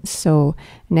departments. So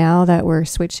now that we're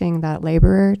switching that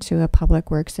laborer to a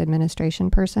Public Works administration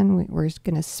person, we're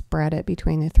going to spread it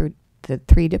between the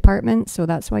three departments. So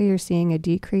that's why you're seeing a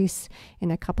decrease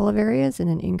in a couple of areas and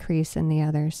an increase in the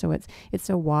other. So it's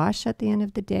a wash at the end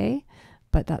of the day,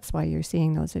 but that's why you're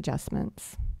seeing those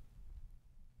adjustments.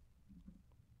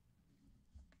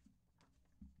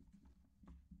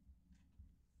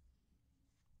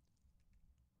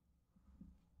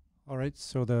 All right,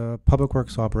 so the Public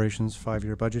Works operations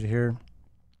 5-year budget here.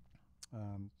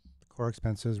 Core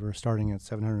expenses, we're starting at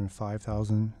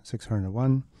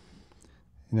 $705,601.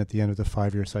 And at the end of the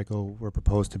 5-year cycle, we're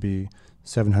proposed to be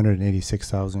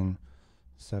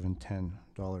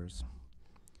 $786,710.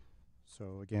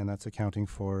 So again, that's accounting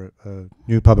for a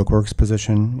new Public Works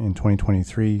position in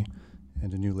 2023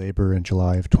 and a new labor in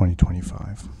July of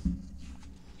 2025.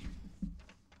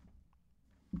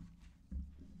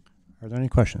 Are there any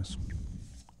questions?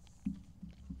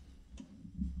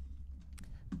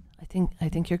 I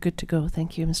think you're good to go.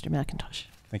 Thank you, Mr. McIntosh.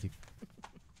 Thank you.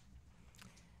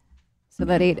 So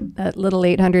that little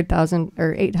 800,000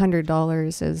 or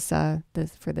 $800 is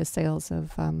for the sales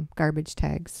of garbage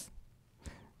tags.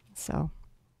 So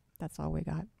that's all we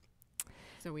got.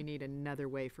 So we need another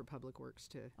way for Public Works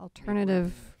to make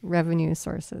Alternative revenue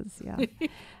sources, yeah.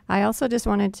 I also just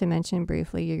wanted to mention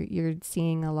briefly, you're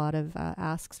seeing a lot of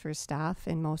asks for staff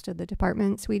in most of the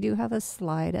departments. We do have a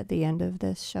slide at the end of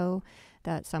this show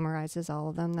that summarizes all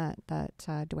of them that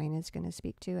Dwayne is going to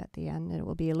speak to at the end. It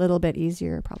will be a little bit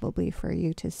easier probably for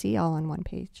you to see all on one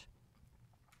page.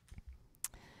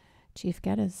 Chief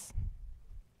Geddes.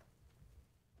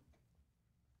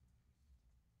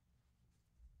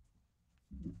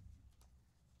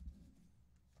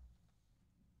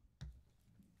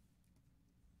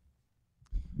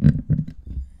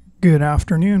 Good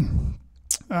afternoon.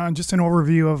 Just an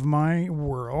overview of my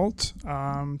world.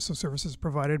 So services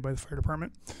provided by the fire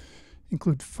department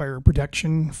include fire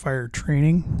protection, fire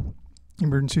training,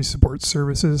 emergency support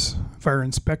services, fire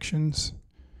inspections,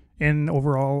 and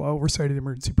overall oversight of the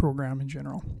emergency program in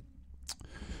general.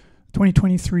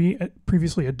 2023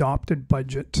 previously adopted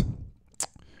budget.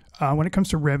 When it comes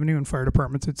to revenue in fire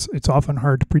departments, it's often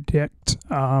hard to predict.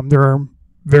 There are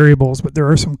variables, but there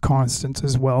are some constants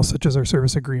as well, such as our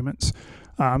service agreements.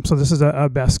 So this is a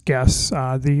best guess.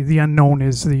 The unknown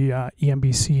is the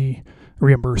EMBC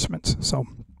reimbursements.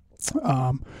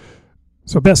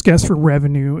 So best guess for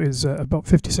revenue is about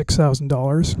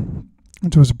 $56,000,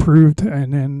 which was approved,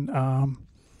 and then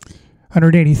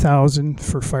 $180,000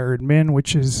 for fire admin,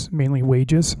 which is mainly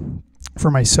wages for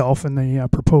myself and the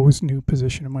proposed new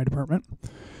position in my department.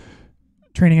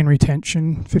 Training and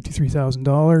retention,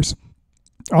 $53,000.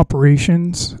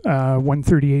 Operations,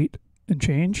 $138 and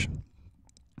change.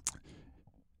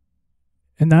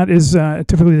 And that is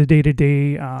typically the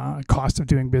day-to-day cost of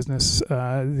doing business,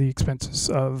 the expenses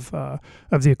of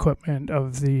the equipment,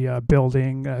 of the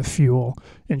building, fuel,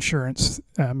 insurance,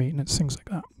 maintenance, things like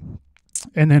that.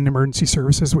 And then emergency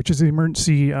services, which is the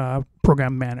emergency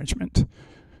program management.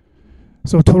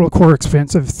 So total core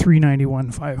expense of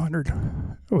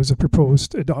 $391,500 was a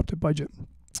proposed adopted budget.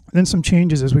 Then some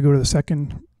changes as we go to the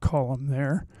second column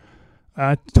there.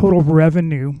 Total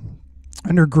revenue.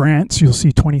 Under grants, you'll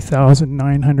see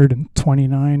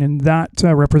 $20,929, and that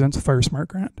represents a Fire Smart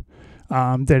grant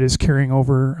that is carrying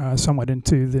over somewhat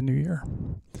into the new year.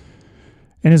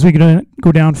 And as we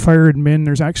go down fire admin,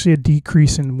 there's actually a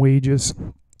decrease in wages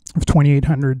of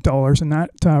 $2,800, and that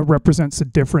represents the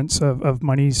difference of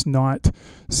monies not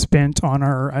spent on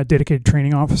our dedicated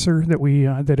training officer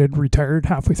that had retired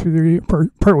partway through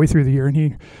the year, and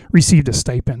he received a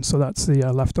stipend. So that's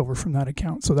the leftover from that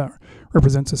account. So that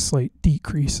represents a slight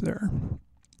decrease there.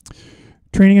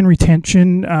 Training and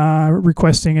retention,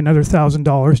 requesting another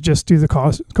 $1,000 just due to the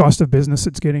cost of business.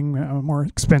 It's getting more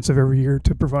expensive every year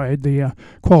to provide the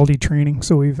quality training.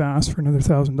 So we've asked for another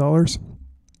 $1,000.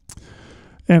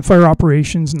 And fire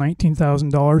operations,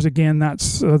 $19,000. Again,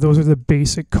 those are the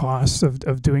basic costs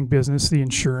of doing business: the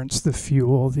insurance, the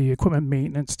fuel, the equipment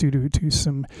maintenance due to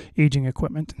some aging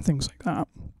equipment and things like that.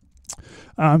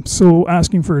 So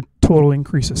asking for a total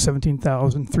increase of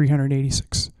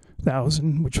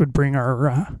 $17,386,000, which would bring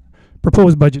our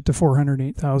proposed budget to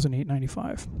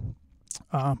 $408,895.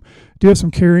 Do have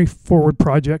some carry forward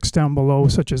projects down below,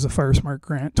 such as the Fire Smart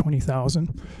grant,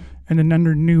 $20,000. And then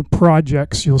under new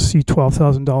projects, you'll see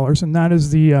 $12,000, and that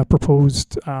is the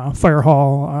proposed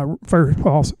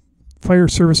fire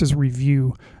services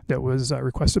review that was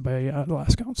requested by the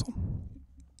last council.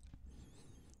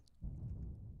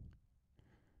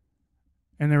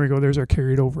 And there we go. There's our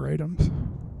carried over items,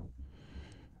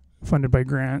 funded by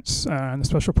grants and the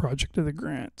special project of the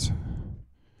grant.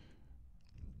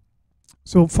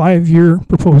 So 5-year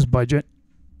proposed budget.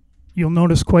 You'll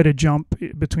notice quite a jump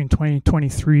between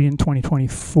 2023 and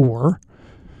 2024,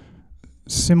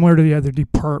 similar to the other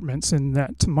departments in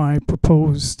that my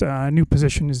proposed new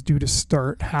position is due to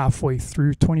start halfway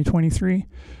through 2023,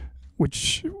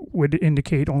 which would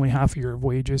indicate only half a year of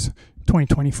wages.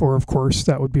 2024, of course,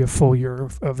 that would be a full year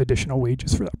of additional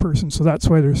wages for that person. So that's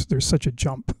why there's such a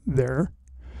jump there.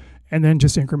 And then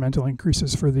just incremental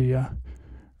increases for the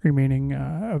remaining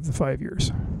of the 5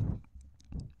 years.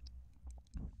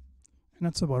 And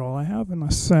that's about all I have,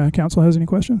 unless council has any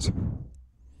questions.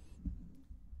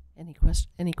 Any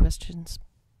questions?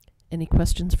 Any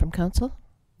questions from council?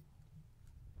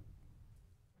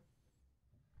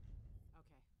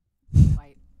 Okay.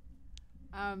 Right.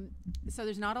 So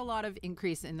there's not a lot of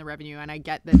increase in the revenue, and I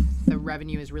get that the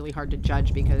revenue is really hard to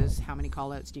judge because how many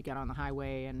call-outs do you get on the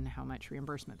highway and how much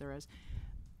reimbursement there is.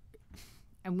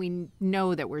 And we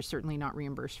know that we're certainly not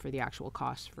reimbursed for the actual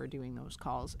costs for doing those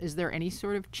calls. Is there any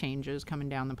sort of changes coming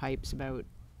down the pipes about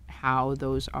how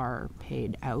those are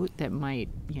paid out that might,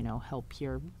 you know, help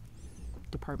your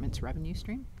department's revenue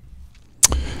stream?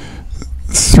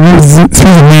 Through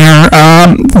the mayor,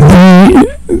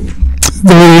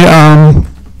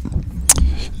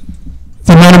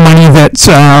 the amount of money that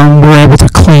we're able to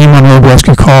claim on road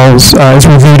rescue calls is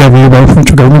reviewed every year by the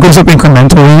provincial government. It goes up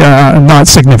incrementally, not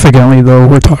significantly, though.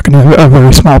 We're talking a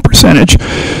very small percentage.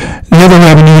 The other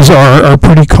revenues are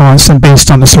pretty constant based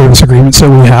on the service agreements that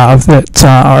we have that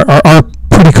are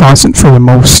pretty constant for the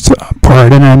most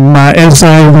part. And then as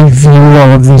I review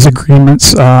all of these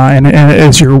agreements, and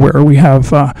as you're aware, we have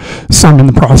some in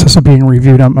the process of being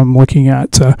reviewed. I'm looking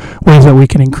at ways that we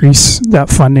can increase that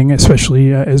funding,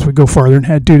 especially as we go farther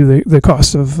ahead due to the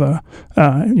cost of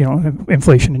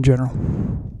inflation in general.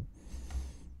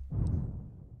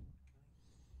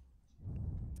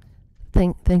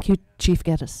 Thank you, Chief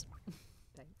Geddes.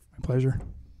 My pleasure.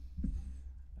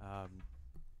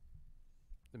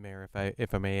 The mayor,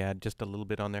 if I may add just a little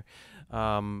bit on there,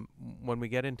 when we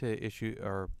get into issue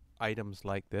or items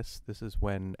like this is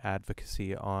when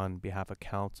advocacy on behalf of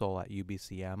council at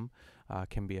UBCM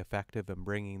can be effective in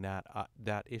bringing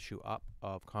that issue up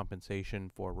of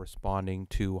compensation for responding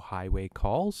to highway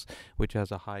calls, which has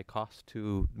a high cost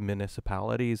to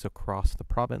municipalities across the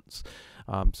province.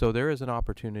 So there is an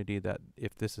opportunity that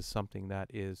if this is something that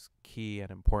is key and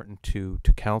important to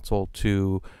council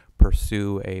to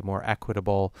pursue a more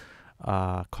equitable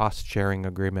cost-sharing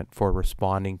agreement for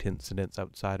responding to incidents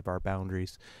outside of our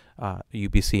boundaries,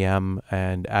 UBCM,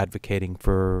 and advocating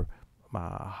for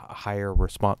higher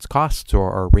response costs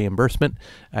or reimbursement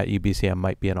at UBCM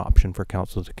might be an option for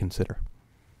council to consider.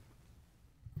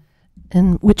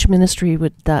 And which ministry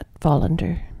would that fall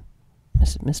under,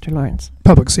 Mr. Lawrence?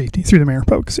 Public safety, through the mayor,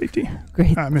 public safety.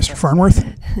 Great. Mr. Farnworth.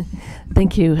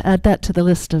 Thank you. Add that to the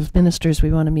list of ministers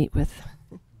we want to meet with.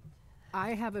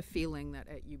 I have a feeling that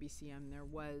at UBCM there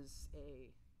was a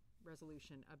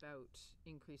resolution about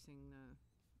increasing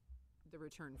the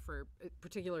return for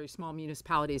particularly small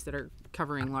municipalities that are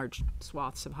covering large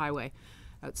swaths of highway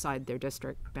outside their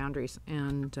district boundaries,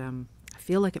 and I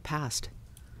feel like it passed.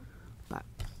 But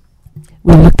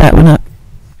we'll look that one up.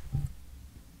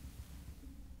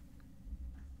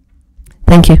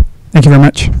 Thank you. Thank you very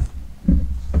much.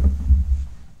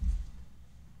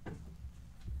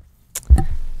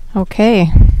 Okay.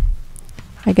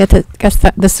 I guess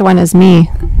that this one is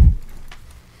me.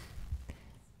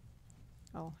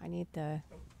 Oh, I need the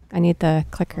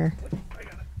clicker.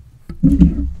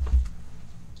 Thank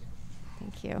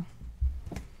you.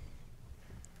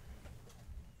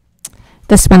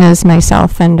 This one is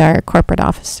myself and our corporate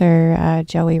officer,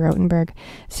 Joey Rotenberg.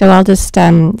 So I'll just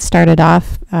start it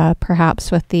off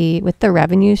perhaps with the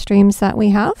revenue streams that we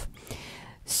have.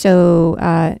 So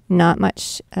not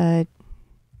much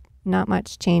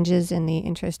changes in the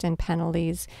interest and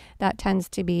penalties. That tends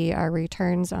to be our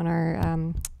returns on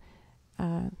our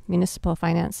Municipal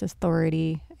Finance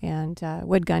Authority and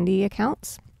Wood Gundy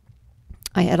accounts.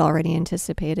 I had already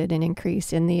anticipated an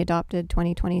increase in the adopted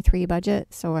 2023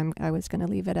 budget, so I was going to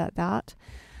leave it at that.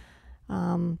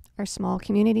 Our Small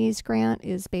Communities grant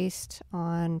is based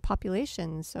on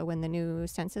population. So when the new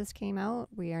census came out,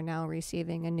 we are now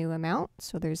receiving a new amount.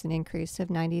 So there's an increase of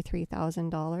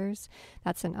 $93,000.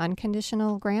 That's an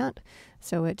unconditional grant.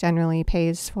 So it generally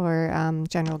pays for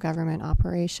general government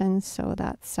operations. So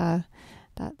that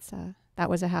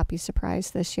was a happy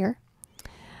surprise this year.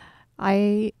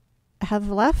 I have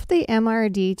left the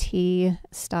MRDT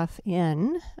stuff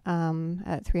in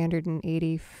at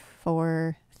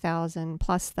 $384,000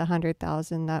 plus the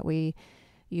 $100,000 that we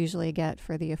usually get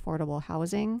for the affordable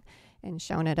housing, and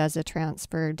shown it as a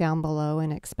transfer down below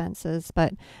in expenses.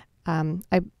 But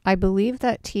I believe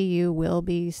that TU will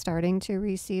be starting to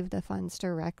receive the funds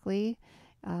directly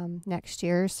next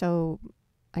year. So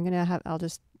I'll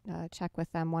just check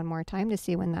with them one more time to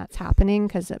see when that's happening,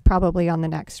 because probably on the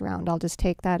next round I'll just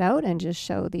take that out and just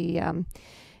show the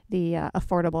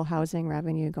affordable housing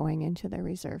revenue going into the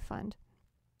reserve fund.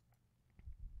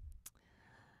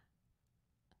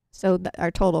 So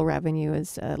our total revenue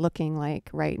is looking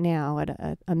like right now at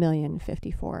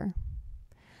 $1,054,000.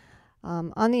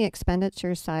 On the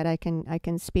expenditure side, I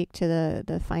can speak to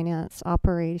the finance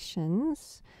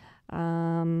operations.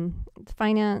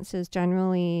 Finance is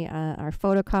generally our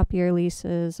photocopier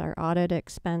leases, our audit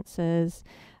expenses,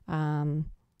 our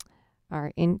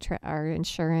our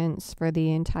insurance for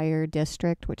the entire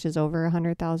district, which is over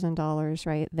 $100,000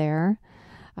 right there.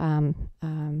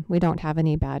 We don't have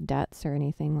any bad debts or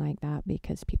anything like that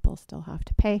because people still have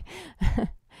to pay.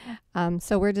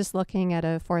 So we're just looking at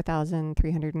a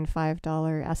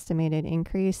 $4,305 estimated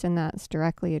increase, and that's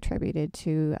directly attributed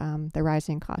to the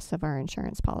rising costs of our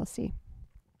insurance policy.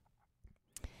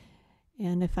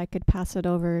 And if I could pass it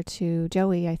over to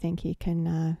Joey, I think he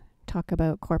can talk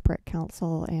about corporate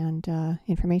counsel and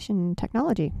information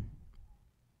technology.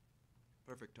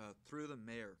 Perfect. Through the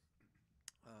mayor,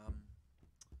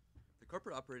 the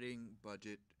corporate operating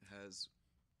budget has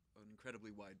an incredibly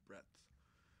wide breadth.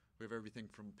 We have everything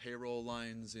from payroll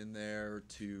lines in there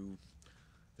to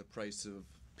the price of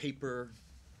paper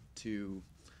to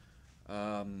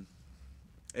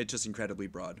it's just incredibly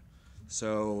broad.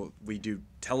 So we do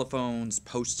telephones,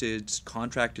 postage,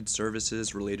 contracted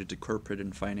services related to corporate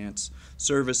and finance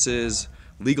services,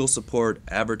 legal support,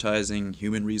 advertising,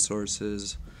 human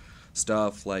resources,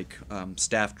 stuff like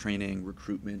staff training,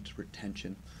 recruitment,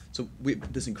 retention. So we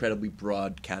have this incredibly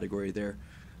broad category there.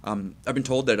 I've been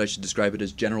told that I should describe it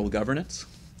as general governance.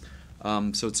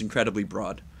 So it's incredibly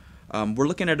broad. We're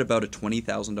looking at about a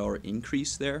 $20,000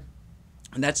 increase there.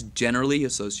 And that's generally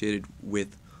associated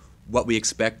with what we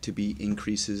expect to be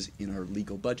increases in our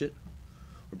legal budget.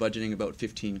 We're budgeting about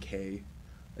 $15K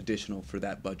additional for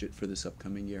that budget for this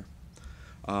upcoming year.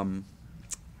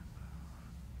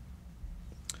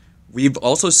 We've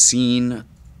also seen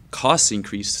costs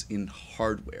increase in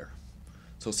hardware.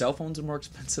 So cell phones are more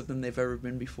expensive than they've ever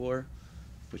been before,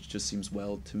 which just seems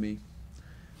wild to me.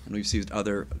 And we've seen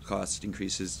other cost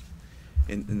increases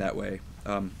in that way.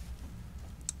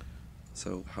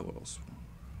 So how else?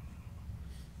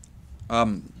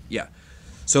 Yeah.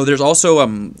 So there's also a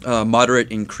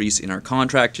moderate increase in our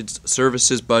contracted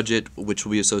services budget, which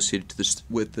will be associated to this,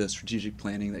 with the strategic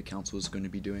planning that council is going to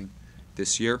be doing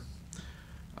this year.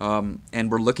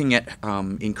 And we're looking at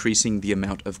increasing the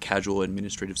amount of casual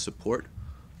administrative support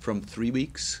from 3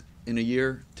 weeks in a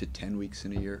year to 10 weeks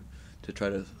in a year to try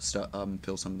to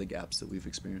fill some of the gaps that we've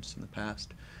experienced in the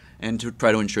past, and to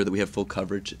try to ensure that we have full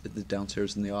coverage at the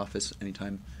downstairs in the office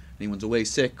anytime anyone's away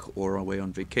sick or away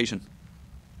on vacation.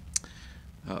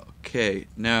 Okay,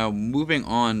 now moving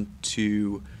on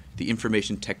to the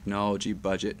information technology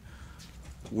budget.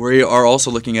 We are also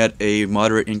looking at a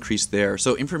moderate increase there.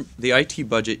 So the IT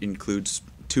budget includes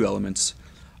two elements.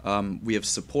 We have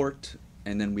support,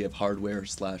 and then we have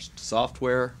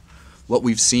hardware/software. What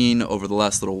we've seen over the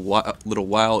last little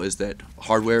while is that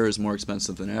hardware is more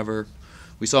expensive than ever.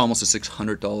 We saw almost a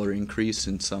 $600 increase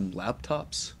in some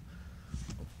laptops.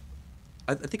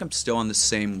 I think I'm still on the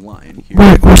same line here.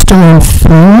 We're still on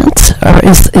phones?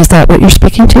 Is that what you're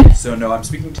speaking to? So no, I'm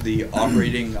speaking to the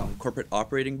operating corporate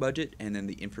operating budget, and then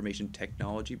the information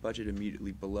technology budget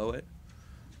immediately below it.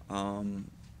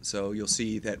 So you'll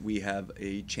see that we have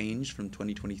a change from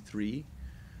 2023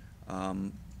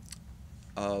 of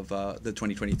the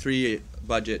 2023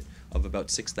 budget of about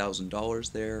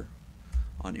 $6,000 there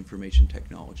on information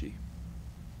technology.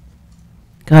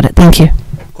 Got it. Thank you.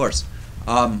 Of course.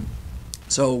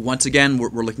 So once again,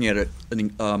 we're looking at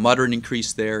a moderate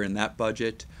increase there in that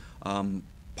budget.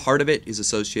 Part of it is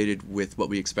associated with what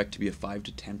we expect to be a 5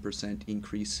 to 10%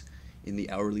 increase in the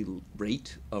hourly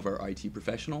rate of our IT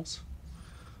professionals.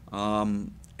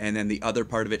 And then the other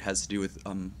part of it has to do with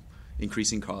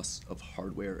increasing costs of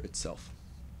hardware itself.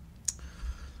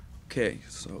 Okay,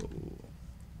 so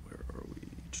where are we?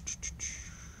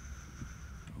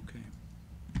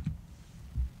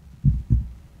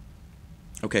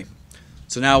 Okay,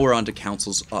 so now we're on to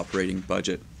council's operating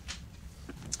budget.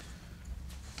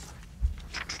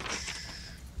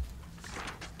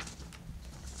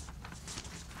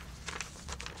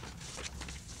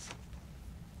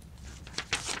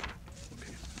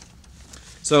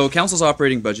 So council's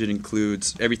operating budget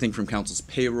includes everything from council's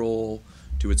payroll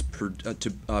to its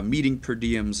meeting per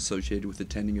diems associated with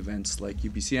attending events like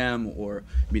UPCM or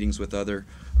meetings with other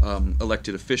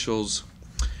elected officials.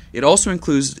 It also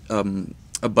includes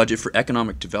a budget for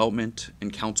economic development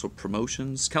and council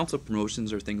promotions. Council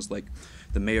promotions are things like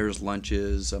the mayor's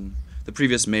lunches. The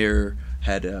previous mayor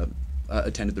had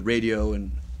attended the radio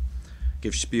and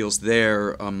give spiels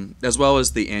there, as well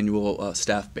as the annual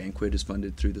staff banquet is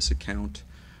funded through this account.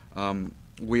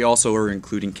 We also are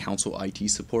including council IT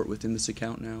support within this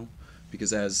account now,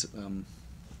 because as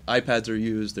iPads are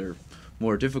used, there are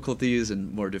more difficulties,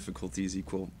 and more difficulties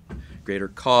equal greater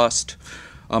cost.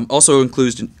 Also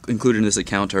included in this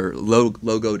account are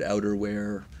logoed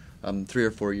outerwear. 3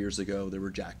 or 4 years ago, there were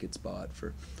jackets bought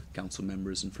for council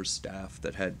members and for staff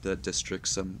that had the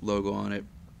district's logo on it.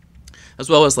 as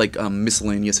well as like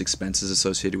miscellaneous expenses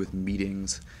associated with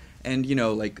meetings, and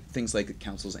like things like the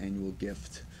council's annual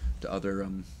gift to other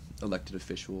elected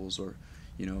officials, or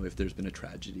if there's been a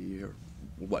tragedy or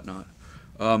whatnot.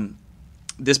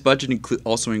 This budget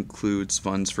also includes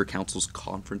funds for council's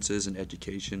conferences and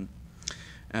education,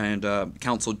 and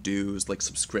council dues, like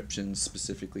subscriptions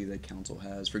specifically that council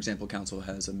has. For example, council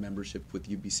has a membership with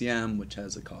UBCM, which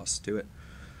has a cost to it.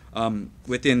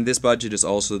 Within this budget is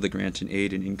also the grant and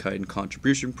aid and in-kind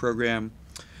contribution program,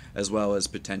 as well as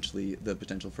the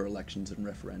potential for elections and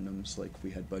referendums like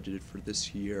we had budgeted for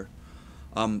this year.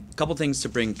 A couple things to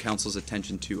bring council's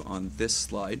attention to on this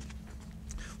slide.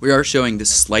 We are showing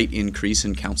this slight increase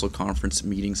in council conference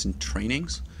meetings and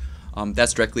trainings.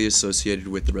 That's directly associated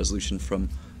with the resolution from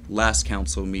last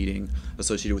council meeting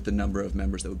associated with the number of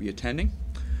members that would be attending.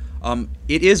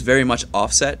 It is very much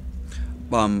offset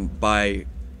by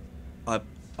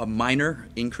a minor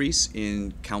increase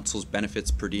in council's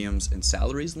benefits, per diems, and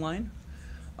salaries line.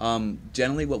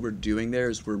 Generally what we're doing there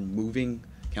is we're moving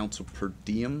council per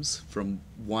diems from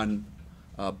one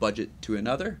budget to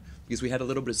another, because we had a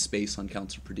little bit of space on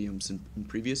council per diems in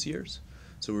previous years.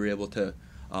 So we were able to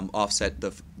offset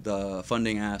the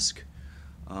funding ask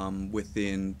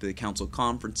within the council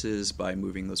conferences by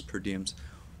moving those per diems.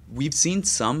 We've seen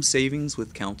some savings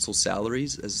with council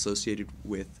salaries as associated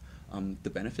with the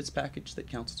benefits package that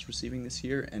council's receiving this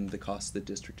year and the cost of the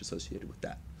district associated with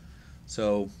that.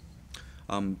 So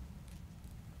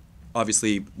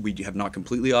obviously we have not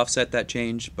completely offset that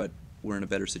change, but we're in a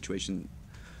better situation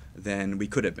than we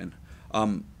could have been.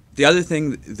 The other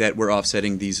thing that we're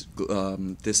offsetting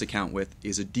this account with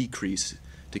is a decrease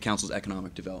to council's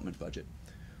economic development budget.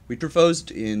 We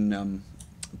proposed in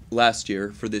last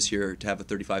year for this year to have a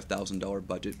 $35,000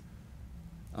 budget,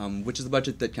 which is the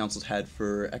budget that council's had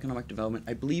for economic development,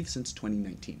 I believe, since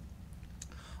 2019.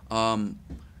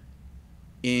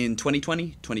 In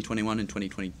 2020, 2021, and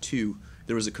 2022,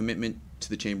 there was a commitment to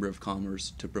the Chamber of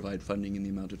Commerce to provide funding in the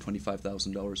amount of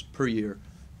 $25,000 per year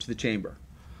to the Chamber.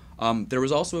 There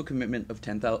was also a commitment of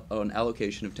an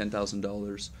allocation of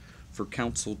 $10,000 for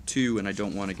Council 2, and I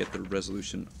don't want to get the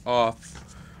resolution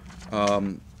off,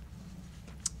 to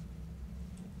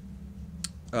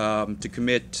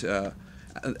commit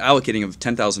allocating of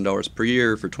 $10,000 per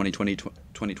year for 2020,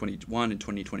 2021, and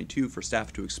 2022 for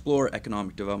staff to explore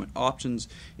economic development options,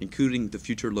 including the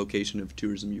future location of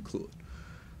Tourism Ucluelet.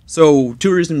 So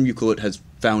Tourism Ucluelet has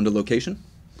found a location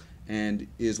and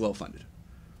is well funded.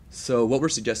 So what we're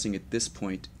suggesting at this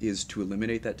point is to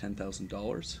eliminate that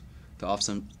 $10,000 to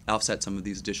offset some of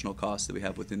these additional costs that we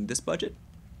have within this budget.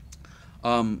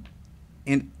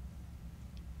 And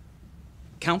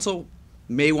council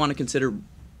may want to consider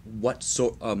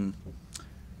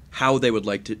how they would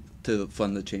like to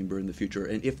fund the chamber in the future,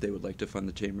 and if they would like to fund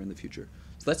the chamber in the future.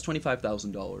 So that's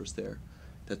 $25,000 there.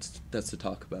 That's to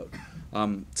talk about.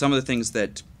 Some of the things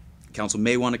that council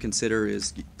may want to consider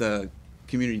is the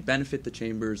community benefit the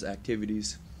chamber's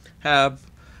activities have,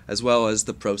 as well as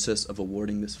the process of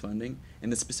awarding this funding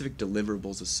and the specific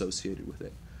deliverables associated with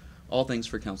it. All things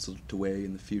for council to weigh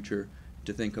in the future,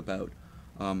 to think about.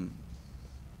 Do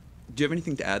you have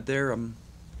anything to add there,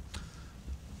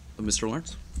 Mr.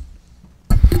 Lawrence?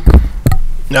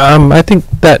 I think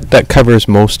that covers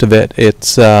most of it.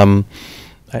 It's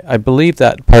I believe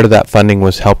that part of that funding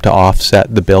was helped to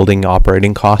offset the building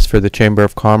operating costs for the Chamber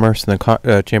of Commerce, and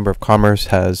the Chamber of Commerce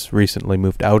has recently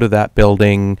moved out of that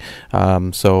building,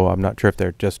 so I'm not sure if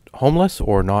they're just homeless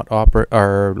or not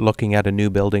or looking at a new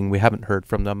building. We haven't heard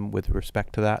from them with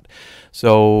respect to that.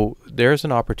 So there's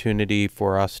an opportunity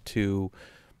for us to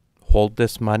hold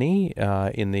this money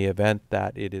in the event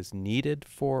that it is needed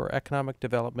for economic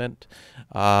development,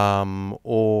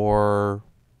 or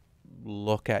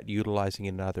look at utilizing it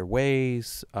in other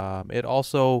ways. It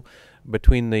also,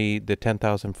 between the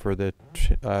 $10,000 for the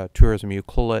Tourism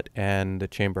Ucluelet and the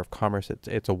Chamber of Commerce,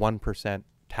 it's a 1%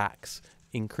 tax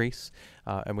increase,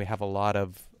 and we have a lot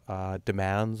of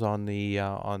demands on the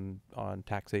on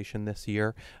taxation this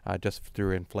year, just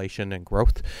through inflation and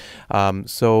growth.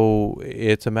 So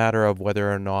it's a matter of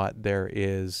whether or not there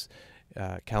is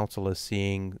council is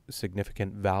seeing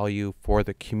significant value for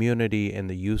the community in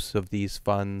the use of these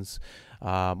funds,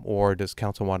 or does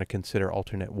council want to consider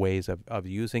alternate ways of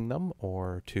using them,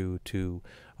 or to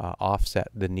offset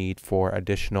the need for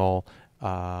additional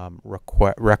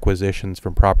requisitions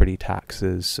from property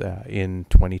taxes in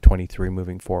 2023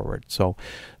 moving forward. So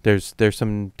there's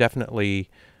definitely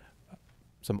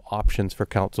some options for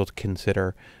council to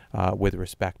consider with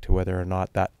respect to whether or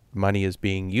not that money is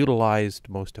being utilized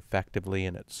most effectively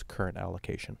in its current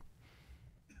allocation.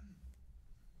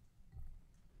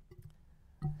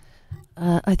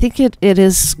 I think it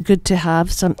is good to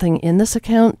have something in this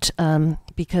account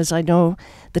because I know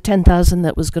the 10,000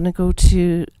 that was going to go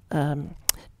to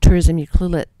Tourism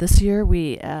Ucluelet this year,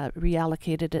 we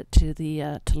reallocated it to the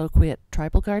Taloquit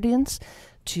Tribal Guardians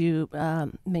to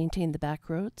maintain the back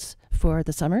roads for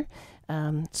the summer.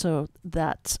 So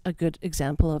that's a good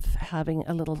example of having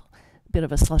a little bit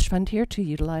of a slush fund here to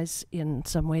utilize in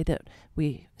some way that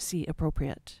we see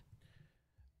appropriate.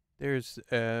 There's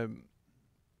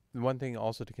one thing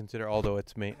also to consider, although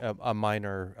it's a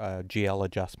minor GL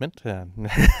adjustment,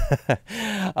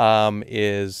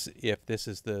 is if this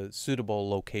is the suitable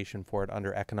location for it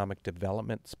under economic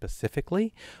development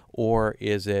specifically, or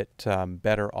is it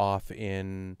better off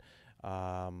in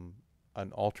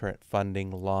an alternate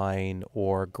funding line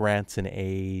or grants and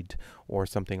aid or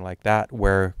something like that,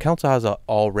 where council has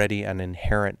already an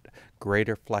inherent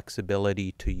greater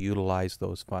flexibility to utilize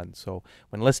those funds. So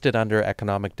when listed under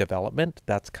economic development,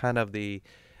 that's kind of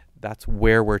that's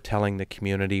where we're telling the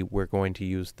community we're going to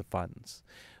use the funds.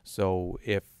 So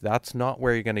if that's not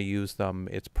where you're going to use them,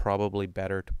 it's probably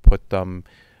better to put them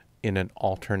in an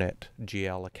alternate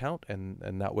GL account, and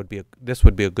that would be this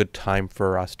would be a good time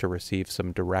for us to receive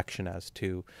some direction as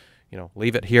to,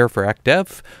 leave it here for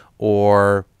ECDEV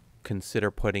or consider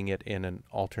putting it in an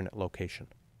alternate location.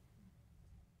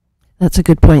 That's a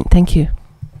good point. Thank you.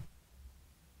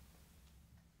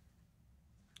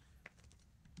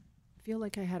 I feel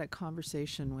like I had a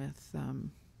conversation with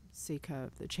Sika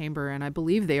of the Chamber, and I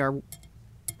believe they are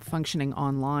functioning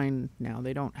online now.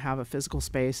 They don't have a physical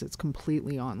space. It's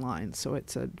completely online. So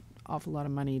it's an awful lot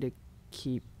of money to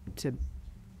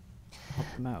help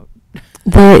them out.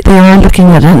 They are looking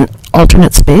at an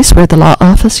alternate space where the law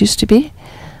office used to be.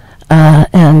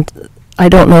 And I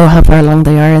don't know how far along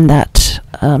they are in that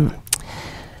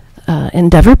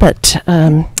endeavor, but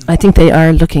I think they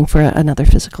are looking for another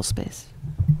physical space.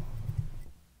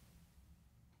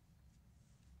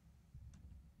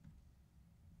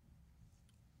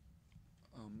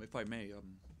 If I may,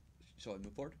 shall I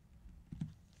move forward?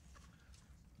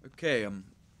 Okay,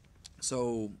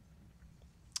 so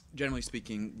generally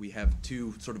speaking, we have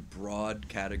two sort of broad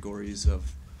categories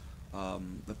of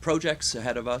the projects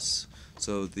ahead of us.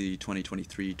 So the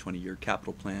 2023 20-year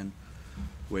capital plan,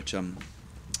 which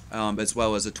as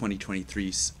well as a 2023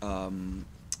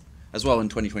 as well in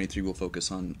 2023 we'll focus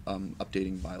on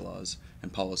updating bylaws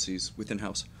and policies within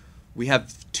house. We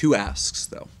have two asks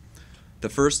though. The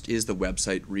first is the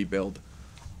website rebuild.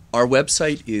 Our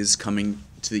website is coming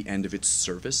to the end of its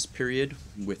service period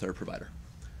with our provider.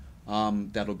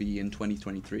 That'll be in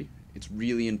 2023. It's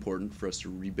really important for us to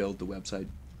rebuild the website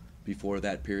before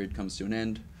that period comes to an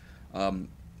end.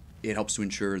 It helps to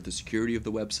ensure the security of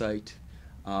the website,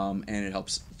 and it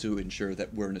helps to ensure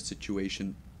that we're in a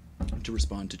situation to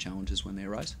respond to challenges when they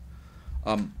arise.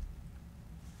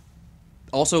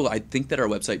 Also, I think that our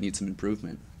website needs some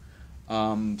improvement.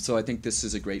 So I think this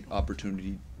is a great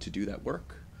opportunity to do that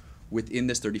work. Within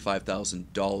this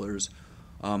 $35,000,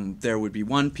 there would be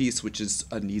one piece which is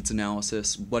a needs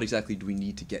analysis. What exactly do we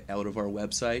need to get out of our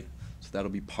website? So that'll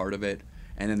be part of it.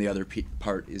 And then the other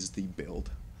part is the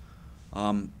build.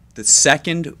 The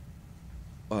second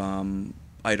item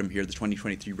here, the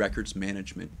 2023 records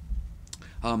management.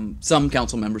 Some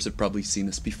council members have probably seen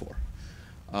this before.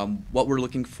 What we're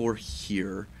looking for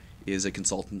here is a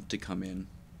consultant to come in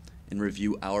and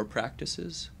review our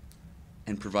practices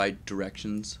and provide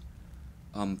directions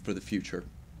for the future.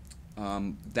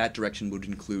 That direction would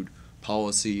include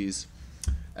policies,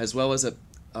 as well as it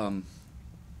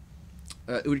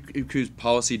would include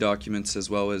policy documents, as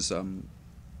well as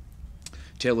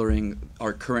tailoring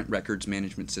our current records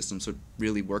management system so it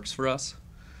really works for us.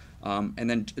 And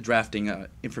then drafting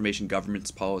information governance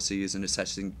policies and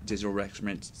assessing digital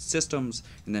record systems,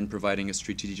 and then providing a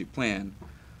strategic plan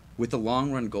with the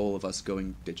long run goal of us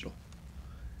going digital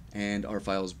and our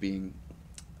files being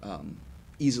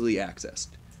easily accessed.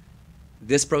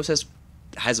 This process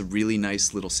has a really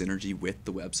nice little synergy with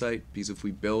the website, because if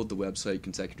we build the website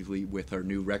consecutively with our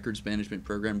new records management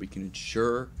program, we can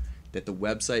ensure that the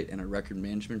website and our record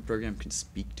management program can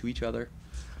speak to each other.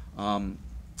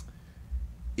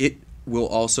 It will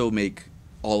also make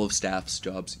all of staff's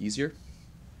jobs easier,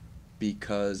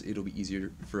 because it'll be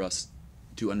easier for us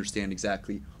to understand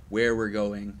exactly where we're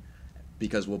going,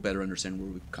 because we'll better understand where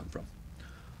we've come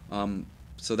from.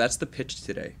 So that's the pitch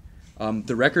today.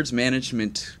 The records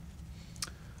management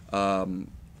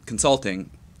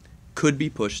consulting could be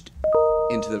pushed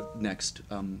into the next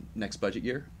budget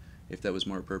year, if that was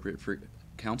more appropriate for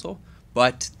council,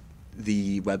 but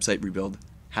the website rebuild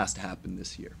has to happen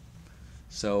this year.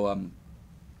 So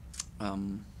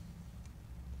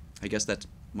I guess that's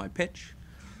my pitch.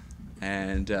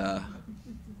 And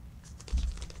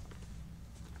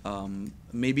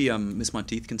maybe Ms.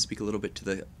 Monteith can speak a little bit to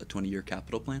the 20-year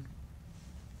capital plan.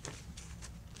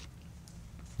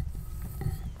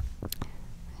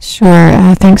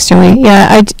 Sure. Thanks, Joey.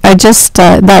 Yeah, I just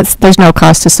there's no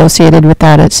cost associated with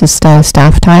that. It's just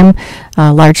staff time,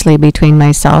 largely between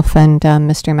myself and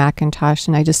Mr. McIntosh,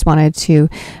 and I just wanted to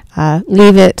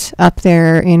leave it up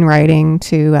there in writing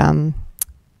to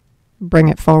bring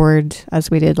it forward as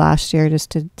we did last year,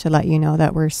 just to let you know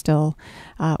that we're still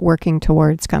working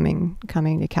towards coming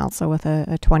to council with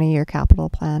a 20-year capital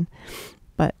plan.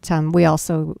 But we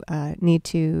also need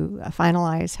to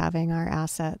finalize having our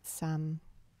assets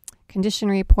condition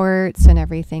reports and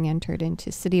everything entered into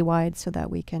citywide so that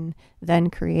we can then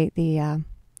create the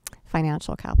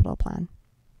financial capital plan.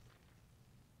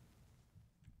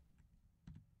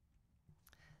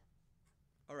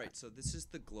 All right, so this is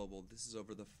the global. This is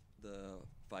over the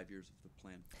 5 years of the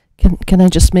plan. Can I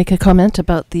just make a comment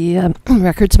about the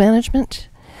records management?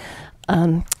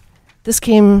 This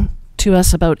came to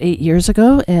us about 8 years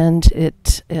ago, and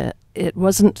it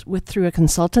wasn't through a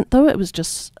consultant, though. It was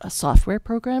just a software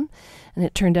program, and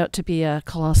it turned out to be a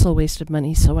colossal waste of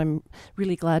money. So I'm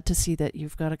really glad to see that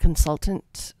you've got a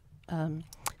consultant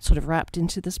sort of wrapped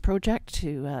into this project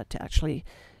to actually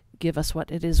give us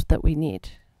what it is that we need.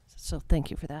 So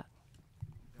thank you for that.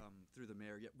 Through the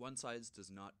mayor, one size does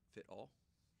not fit all,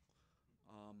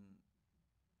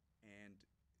 and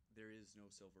there is no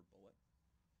silver bullet.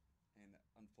 And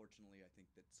unfortunately, I think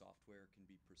that software can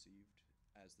be perceived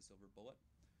as the silver bullet,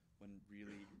 when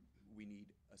really we need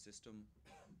a system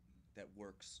that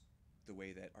works the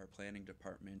way that our planning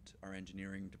department, our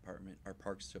engineering department, our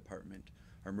parks department,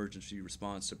 our emergency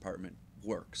response department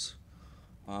works.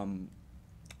 I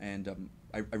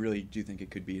really do think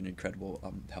it could be an incredible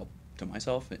help to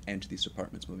myself and to these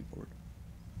departments moving forward.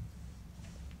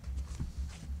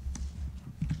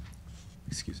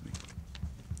 Excuse me.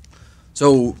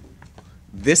 So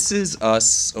this is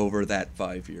us over that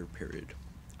 5-year period.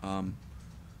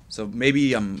 So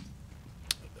maybe,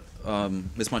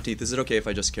 Ms. Monteith, is it okay if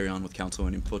I just carry on with council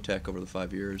and Infotech over the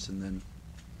 5 years and then?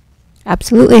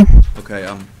 Absolutely. Okay.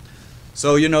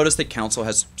 So you notice that council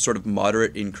has sort of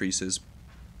moderate increases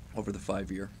over the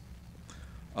 5-year.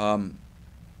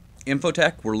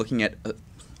 Infotech, we're looking at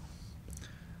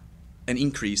an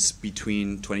increase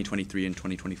between 2023 and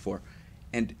 2024.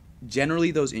 And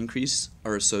generally those increases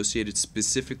are associated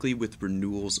specifically with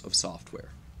renewals of software.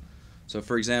 So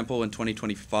for example, in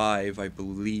 2025, I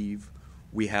believe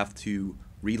we have to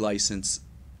relicense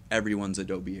everyone's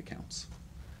Adobe accounts.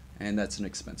 And that's an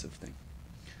expensive thing.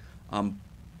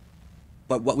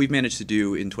 But what we've managed to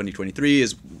do in 2023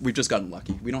 is we've just gotten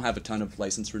lucky. We don't have a ton of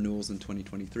license renewals in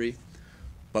 2023,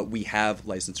 but we have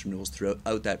license renewals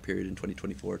throughout that period in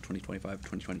 2024, 2025,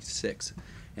 2026,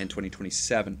 and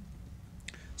 2027.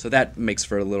 So that makes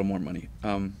for a little more money.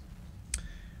 The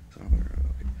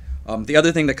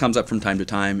other thing that comes up from time to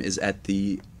time is at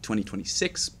the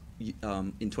 2026,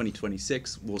 in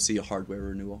 2026, we'll see a hardware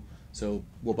renewal. So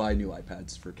we'll buy new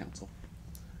iPads for council.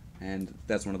 And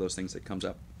that's one of those things that comes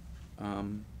up.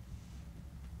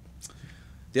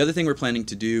 The other thing we're planning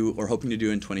to do, or hoping to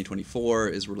do in 2024,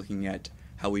 is we're looking at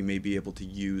how we may be able to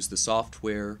use the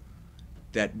software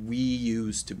that we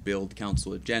use to build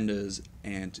council agendas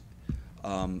and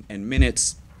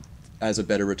minutes as a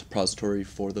better repository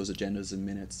for those agendas and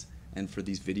minutes and for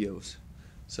these videos.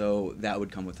 So that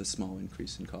would come with a small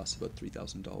increase in cost, about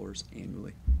 $3,000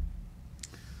 annually.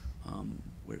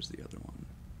 Where's the other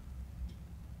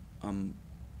one?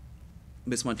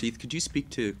 Ms. Monteith, could you speak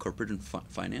to corporate and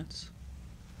finance?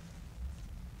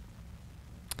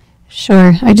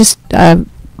 Sure. I just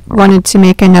wanted to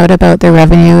make a note about the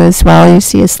revenue as well. You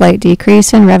see a slight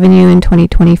decrease in revenue in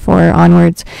 2024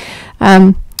 onwards.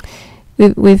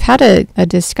 We've had a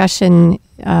discussion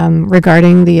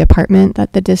regarding the apartment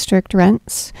that the district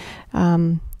rents.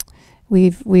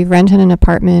 We've rented an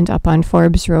apartment up on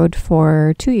Forbes Road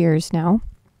for 2 years now,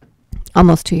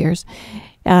 almost 2 years.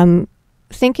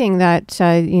 Thinking that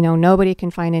nobody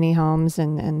can find any homes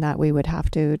and that we would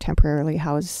have to temporarily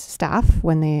house staff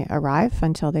when they arrive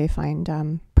until they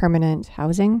find permanent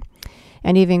housing,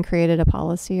 and even created a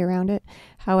policy around it.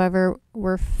 However,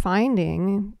 we're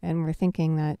finding and we're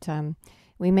thinking that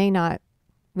we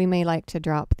may like to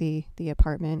drop the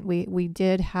apartment. We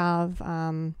did have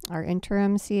our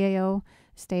interim CAO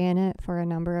stay in it for a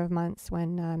number of months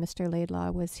when Mr.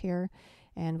 Laidlaw was here.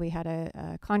 And we had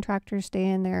a contractor stay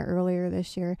in there earlier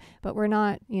this year, but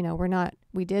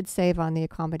we did save on the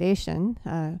accommodation,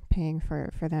 paying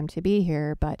for them to be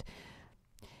here, but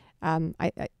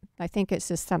I think it's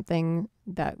just something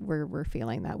that we're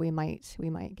feeling that we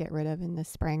might get rid of in the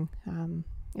spring.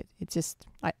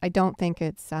 I don't think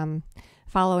it's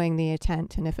following the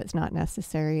intent, and if it's not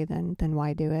necessary, then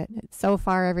why do it? So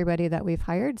far, everybody that we've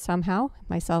hired, somehow,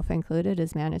 myself included,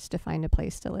 has managed to find a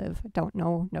place to live. Don't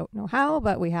know how,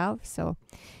 but we have. So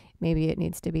maybe it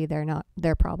needs to be not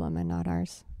their problem and not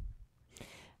ours.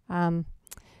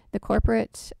 The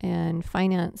corporate and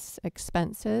finance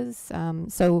expenses.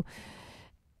 So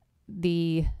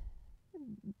the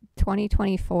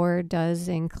 2024 does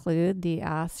include the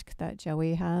ask that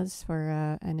Joey has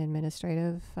for an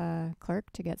administrative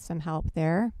clerk to get some help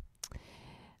there.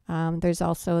 There's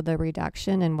also the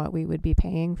reduction in what we would be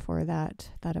paying for that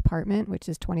apartment, which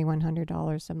is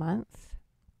 $2,100 a month.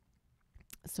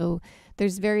 So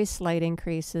there's very slight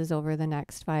increases over the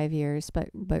next 5 years, but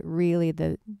really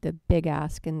the big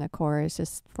ask in the core is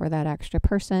just for that extra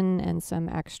person and some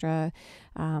extra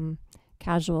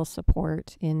casual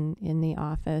support in the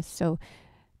office. So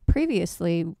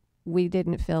previously we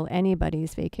didn't fill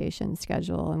anybody's vacation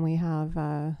schedule, and we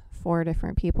have 4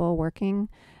 different people working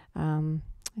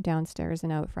downstairs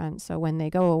and out front. So when they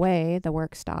go away, the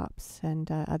work stops, and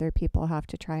other people have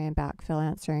to try and backfill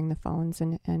answering the phones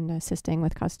and assisting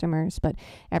with customers. But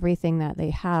everything that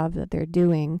they have that they're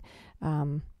doing,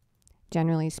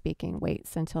 generally speaking,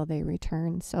 waits until they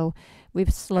return. So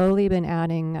we've slowly been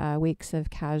adding weeks of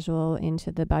casual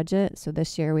into the budget. So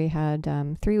this year we had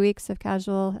 3 weeks of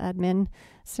casual admin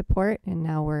support, and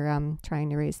now we're trying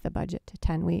to raise the budget to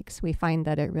 10 weeks. We find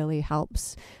that it really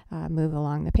helps move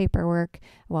along the paperwork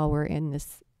while we're in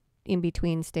this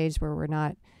in-between stage where we're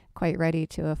not quite ready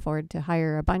to afford to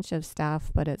hire a bunch of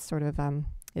staff, but it's sort of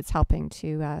it's helping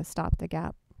to stop the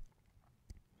gap.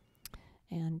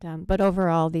 And but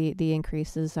overall, the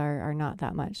increases are not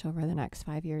that much over the next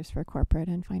 5 years for corporate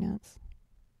and finance.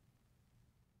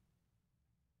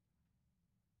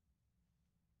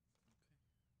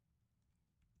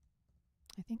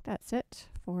 I think that's it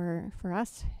for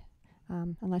us,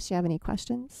 unless you have any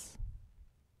questions.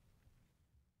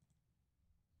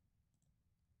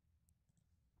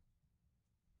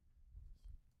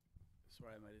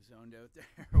 Sorry, I might have zoned out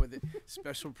there with the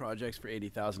special projects for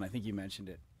 80,000. I think you mentioned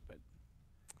it, but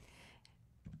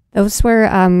those were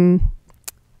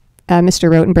Mr.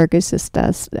 Rotenberg is just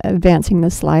advancing the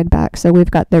slide back. So we've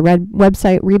got the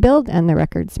website rebuild and the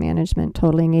records management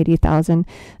totaling 80,000.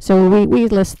 So we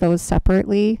list those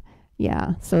separately,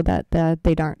 yeah, so that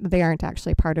they aren't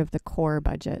actually part of the core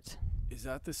budget. is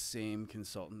that the same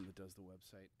consultant that does the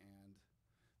website and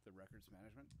the records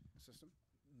management system?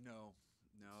 No,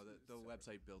 the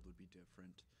website build would be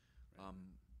different. Right.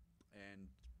 And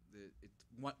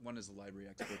one is a library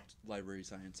expert, library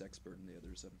science expert, and the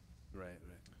other is a Right.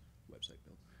 website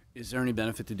build. Is there any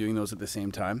benefit to doing those at the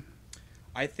same time?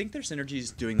 I think there's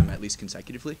synergies doing them at least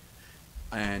consecutively,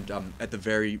 and at the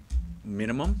very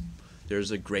minimum,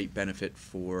 there's a great benefit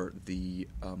for the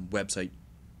website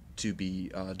to be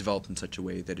developed in such a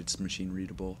way that it's machine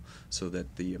readable, so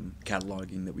that the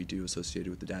cataloging that we do associated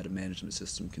with the data management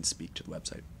system can speak to the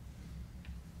website.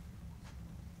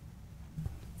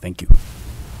 Thank you.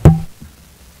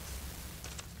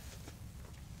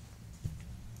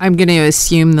 I'm going to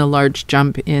assume the large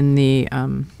jump in the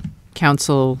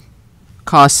council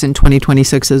costs in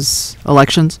 2026 is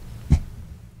elections.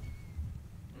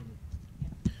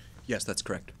 Yes, that's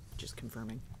correct. Just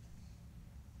confirming.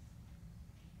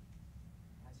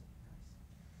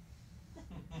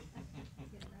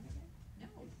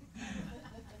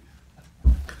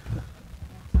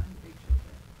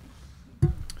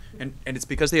 And it's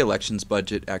because the elections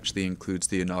budget actually includes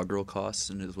the inaugural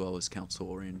costs and as well as council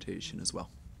orientation as well.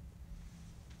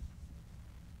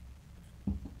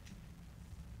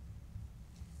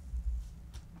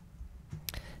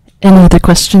 Any other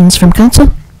questions from council?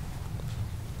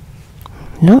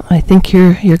 No, I think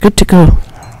you're good to go.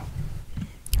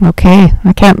 Okay,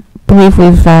 I can't believe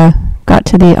we've got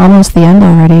to almost the end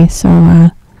already. So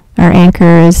our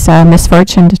anchor is Miss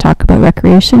Fortune to talk about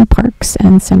recreation, parks,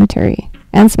 and cemetery,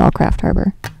 and Smallcraft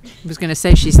Harbor. I was going to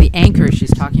say she's the anchor.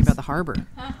 She's talking about the harbor.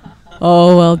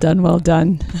 Oh, well done, well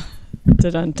done.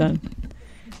 Done.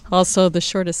 Also the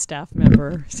shortest staff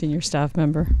member, senior staff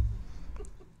member.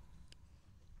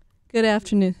 Good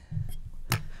afternoon.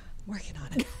 Working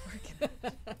on it.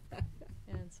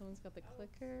 And someone's got the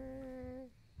clicker.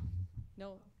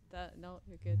 No,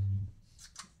 you're good.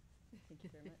 Thank you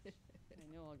very much.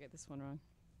 I know I'll get this one wrong.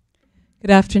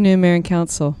 Good afternoon, Mayor and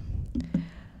Council.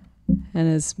 And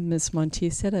as Ms.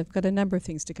 Monteith said, I've got a number of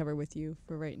things to cover with you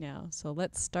for right now. So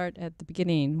let's start at the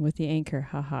beginning with the anchor,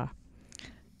 haha.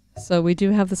 So we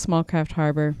do have the Smallcraft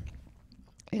Harbor.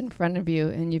 in front of you,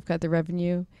 and you've got the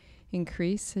revenue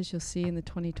increase, as you'll see in the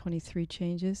 2023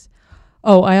 changes.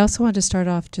 Oh, I also want to start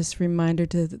off just a reminder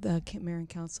to the Mayor and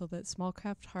Council that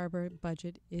Smallcraft Harbor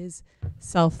budget is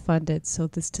self-funded, so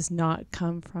this does not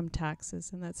come from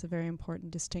taxes, and that's a very important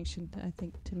distinction, I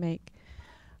think, to make.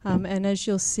 And as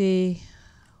you'll see,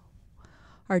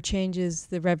 our changes,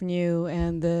 the revenue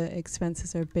and the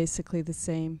expenses are basically the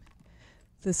same.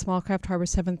 The Smallcraft Harbor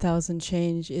 7,000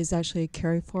 change is actually a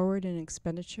carry forward in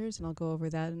expenditures, and I'll go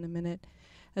over that in a minute,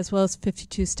 as well as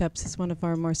 52 Steps is one of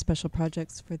our more special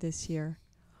projects for this year.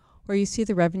 Where you see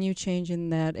the revenue change in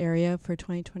that area for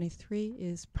 2023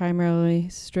 is primarily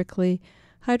strictly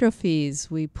hydro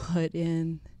fees. We put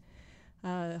in,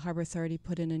 Harbor Authority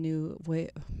put in a new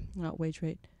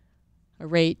a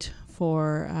rate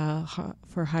for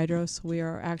hydro, so we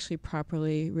are actually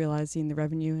properly realizing the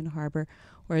revenue in Harbor,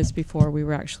 whereas before we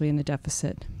were actually in a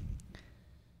deficit.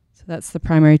 So that's the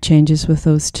primary changes with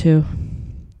those two.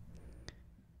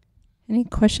 Any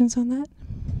questions on that?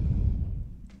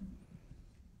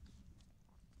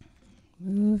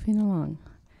 Moving along.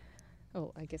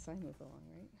 Oh, I guess I move along,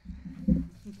 right?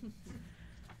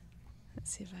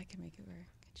 Let's see if I can make it work.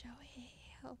 Joey,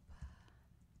 help.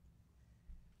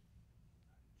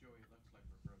 Joey, it looks like we're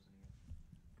frozen again.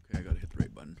 Okay, I gotta hit the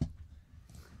right button.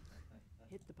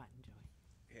 Hit the button, Joey.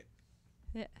 Hit.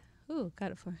 Yeah. Ooh,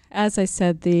 got it for. As I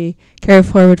said, the carry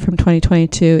forward from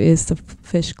 2022 is the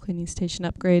fish cleaning station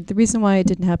upgrade. The reason why it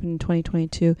didn't happen in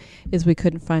 2022 is we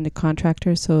couldn't find a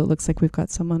contractor, so it looks like we've got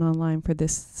someone online for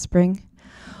this spring.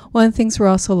 One of the things we're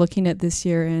also looking at this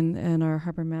year, and our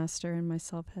harbor master and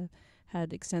myself have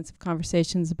had extensive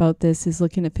conversations about this, is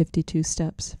looking at 52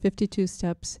 Steps. 52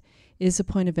 Steps is a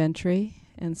point of entry,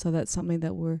 and so that's something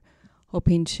that we're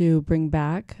hoping to bring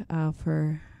back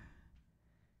for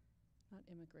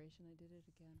immigration. I did it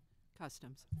again.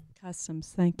 Customs.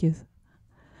 Customs, thank you.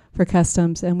 For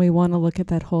customs, and we want to look at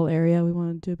that whole area. We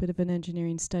want to do a bit of an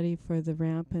engineering study for the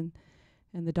ramp and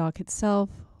the dock itself,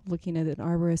 looking at an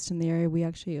arborist in the area. We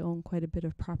actually own quite a bit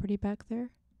of property back there,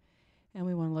 and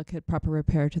we want to look at proper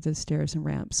repair to the stairs and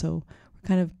ramp. So we're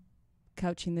kind of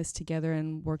couching this together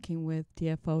and working with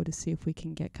DFO to see if we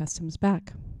can get customs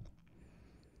back.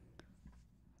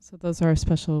 So those are our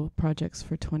special projects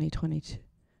for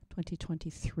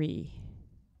 2023.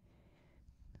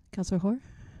 Councillor Hoare?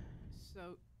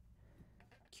 So,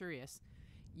 curious.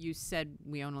 You said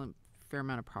we own a fair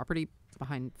amount of property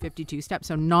behind 52 Steps,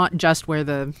 so not just where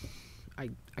the, I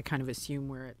kind of assume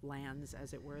where it lands,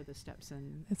 as it were, the steps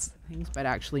and things, but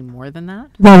actually more than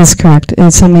that? That is correct.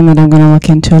 It's something that I'm going to look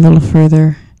into a little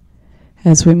further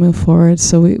as we move forward.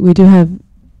 So we do have,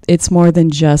 it's more than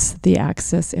just the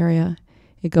access area.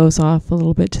 It goes off a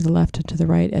little bit to the left and to the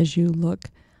right as you look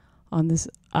on this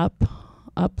up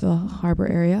the harbor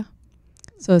area.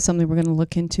 So it's something we're going to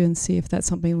look into and see if that's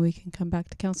something we can come back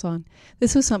to council on.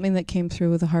 This was something that came through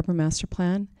with the harbor master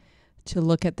plan to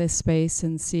look at this space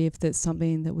and see if that's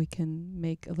something that we can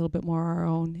make a little bit more our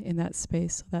own in that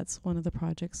space. So that's one of the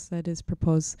projects that is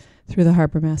proposed through the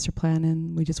harbor master plan,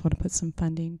 and we just want to put some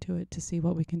funding to it to see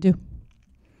what we can do.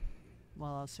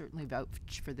 Well, I'll certainly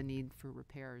vouch for the need for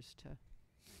repairs to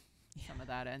some of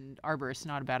that, and arborist,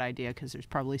 not a bad idea, because there's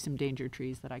probably some danger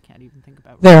trees that I can't even think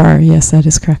about. There are, yes, that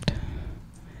is correct.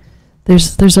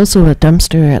 There's also a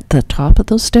dumpster at the top of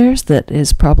those stairs that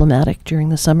is problematic during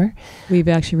the summer. We've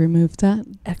actually removed that.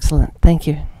 Excellent, thank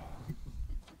you.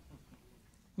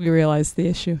 We realized the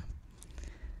issue.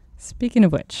 Speaking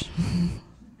of which.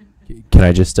 Can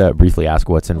I just briefly ask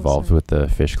what's involved with the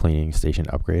fish cleaning station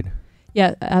upgrade?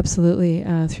 Yeah, absolutely.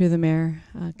 Through the mayor,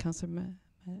 Councillor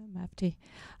Mafty,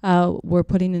 we're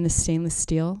putting in a stainless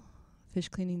steel fish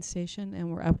cleaning station,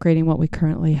 and we're upgrading what we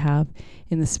currently have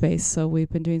in the space. So we've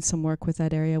been doing some work with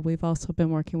that area. We've also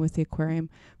been working with the aquarium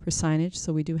for signage.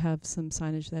 So we do have some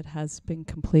signage that has been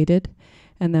completed,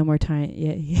 and then we're tying.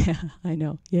 Yeah, I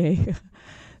know. Yay!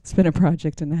 It's been a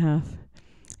project and a half.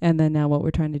 And then now what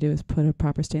we're trying to do is put a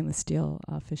proper stainless steel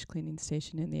fish cleaning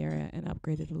station in the area and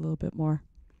upgrade it a little bit more.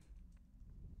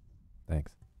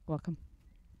 Thanks. Welcome.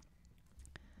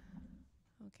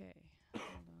 Okay. Hold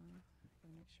on.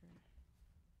 Gotta make sure.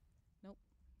 Nope.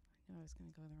 I knew I was going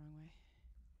to go the wrong way.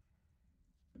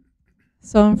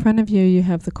 So in front of you, you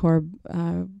have the core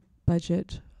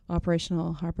budget,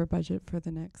 operational harbor budget for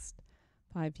the next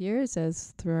 5 years.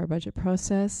 As through our budget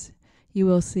process, you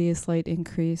will see a slight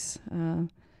increase.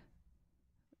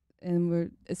 And we're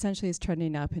essentially is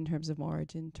trending up in terms of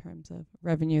moorage, in terms of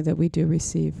revenue that we do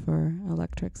receive for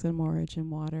electrics and moorage and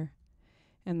water,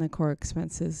 and the core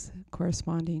expenses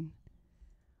corresponding.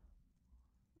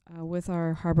 With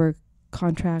our harbor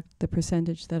contract, the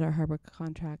percentage that our harbor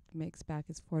contract makes back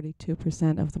is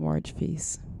 42% of the mortgage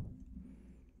fees.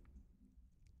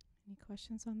 Any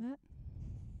questions on that?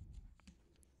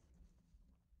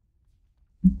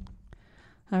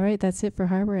 All right, that's it for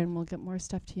harbor, and we'll get more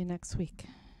stuff to you next week.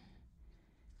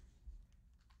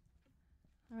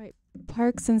 All right,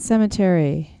 parks and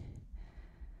cemetery.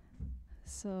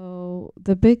 So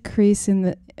the big increase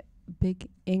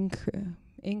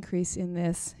in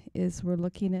this is we're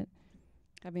looking at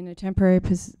having a temporary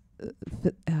sorry. Let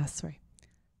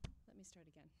me start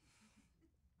again.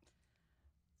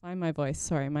 Find my voice.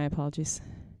 Sorry, my apologies.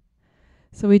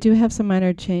 So we do have some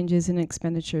minor changes in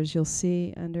expenditures. You'll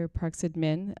see under Parks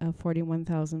Admin of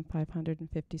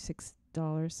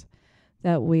 $41,556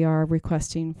 that we are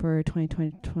requesting for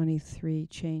 2023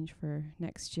 change for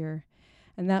next year.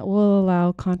 And that will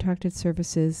allow contracted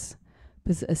services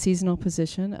a seasonal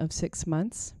position of 6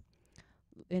 months.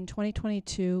 In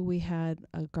 2022, we had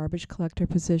a garbage collector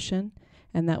position,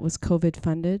 and that was COVID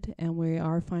funded, and we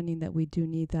are finding that we do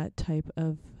need that type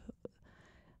of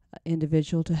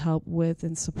individual to help with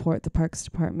and support the Parks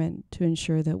Department to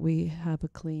ensure that we have a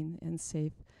clean and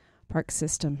safe park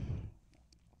system.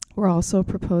 We're also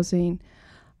proposing,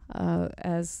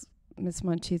 as Ms.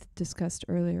 Monteith discussed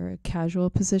earlier, a casual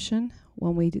position.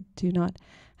 When we do not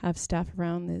have staff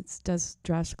around, it does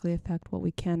drastically affect what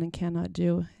we can and cannot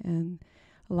do and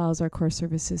allows our core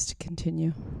services to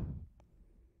continue.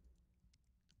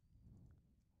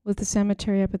 With the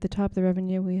cemetery up at the top of the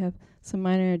revenue, we have some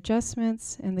minor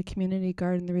adjustments, and the community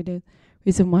garden, the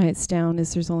reason why it's down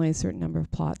is there's only a certain number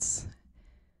of plots.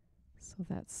 So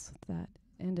that's that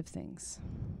end of things.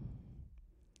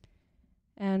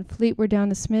 And fleet, we're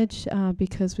down a smidge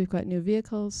because we've got new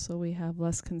vehicles, so we have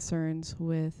less concerns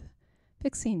with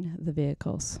fixing the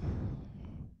vehicles.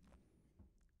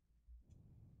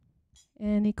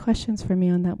 Any questions for me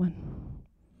on that one?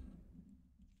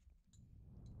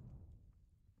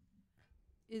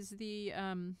 Is the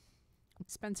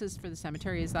expenses for the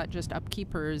cemetery, is that just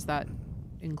upkeep, or is that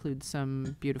include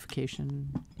some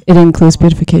beautification? It includes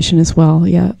beautification as well,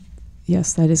 yeah.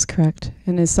 Yes, that is correct.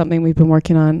 And it's something we've been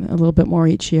working on a little bit more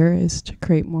each year, is to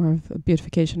create more of a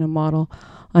beautification and model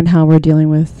on how we're dealing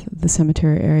with the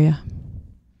cemetery area.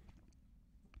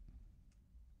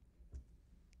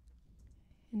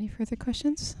 Any further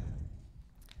questions?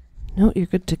 No, you're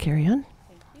good to carry on.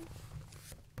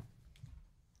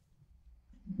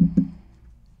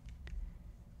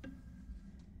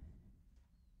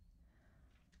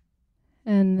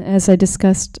 And as I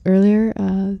discussed earlier,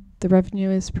 the revenue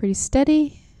is pretty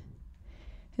steady,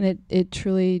 and it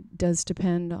truly does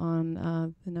depend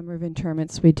on the number of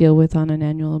interments we deal with on an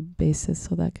annual basis,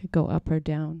 so that could go up or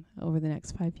down over the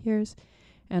next 5 years.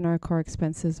 And our core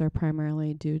expenses are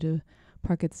primarily due to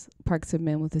Parks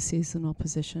Admin with a seasonal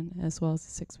position, as well as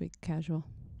a 6-week casual.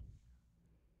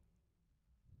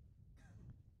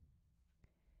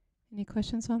 Any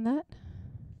questions on that?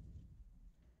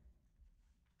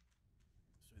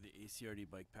 So the ACRD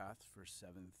bike path for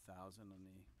 7,000 on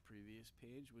the previous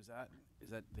page, is that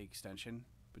the extension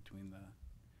between the?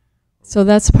 So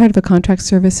that's part of the contract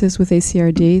services with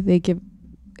ACRD.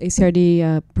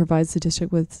 ACRD provides the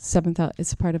district with $7,000.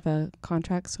 It's a part of a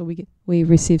contract, so we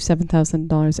receive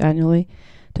 $7,000 annually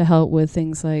to help with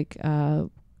things like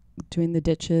doing the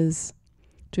ditches,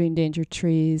 doing endangered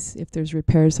trees, if there's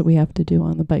repairs that we have to do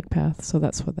on the bike path. So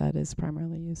that's what that is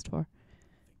primarily used for.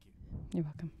 Thank you. You're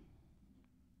welcome.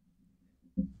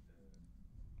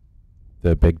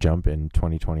 The big jump in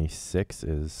 2026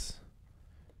 is,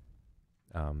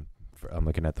 I'm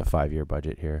looking at the 5-year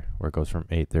budget here, where it goes from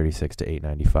 836 to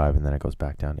 895, and then it goes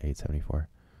back down to 874.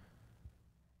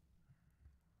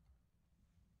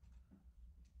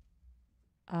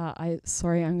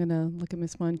 Sorry, I'm gonna look at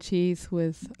Ms. Monteith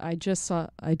with. I just saw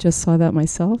that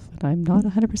myself, and I'm not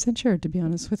 100% sure, to be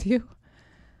honest with you.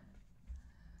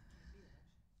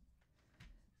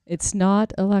 It's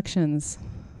not elections.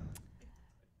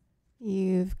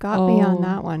 You've got me on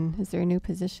that one. Is there a new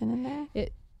position in there?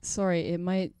 Sorry, it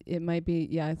might be.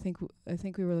 Yeah, I think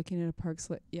we were looking at a Parks.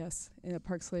 Yes, in a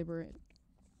Parks labor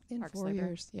in Parks 4 labor.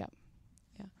 years. Yeah.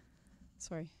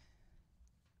 Sorry.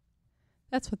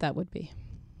 That's what that would be.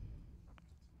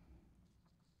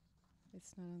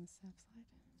 It's not on the staff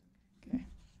slide.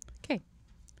 Okay.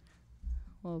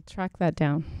 We'll track that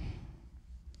down.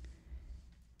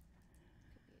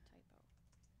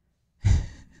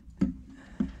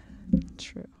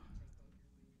 True.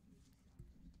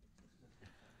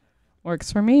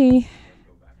 Works for me.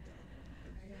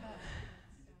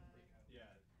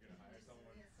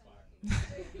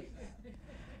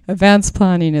 Advanced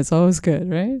planning is always good,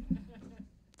 right?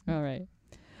 All right.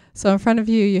 So in front of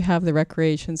you, you have the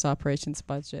recreations operations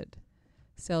budget,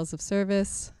 sales of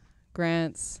service,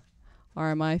 grants,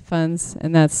 RMI funds,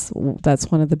 and that's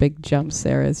one of the big jumps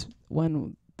there. Is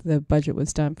when the budget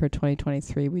was done for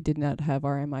 2023, we did not have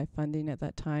RMI funding at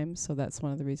that time, so that's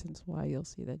one of the reasons why you'll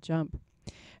see that jump.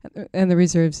 And the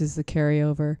reserves is the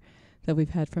carryover that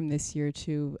we've had from this year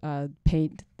to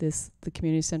paint the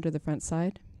community center, the front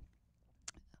side,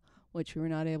 which we were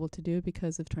not able to do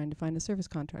because of trying to find a service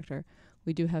contractor.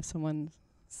 We do have someone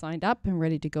signed up and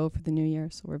ready to go for the new year,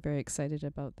 so we're very excited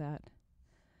about that.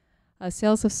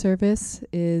 Sales of service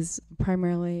is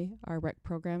primarily our rec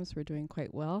programs. We're doing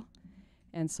quite well.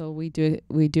 And so we do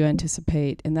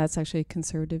anticipate, and that's actually a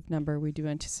conservative number, we do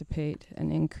anticipate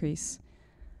an increase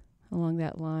along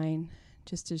that line,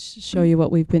 just to show you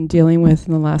what we've been dealing with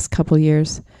in the last couple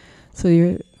years. So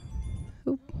it's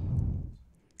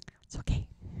okay.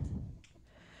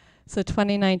 So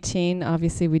 2019,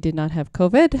 obviously we did not have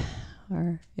COVID,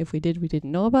 or if we did, we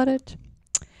didn't know about it.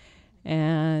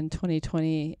 And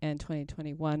 2020 and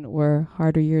 2021 were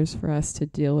harder years for us to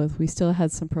deal with. We still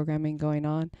had some programming going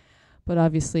on, but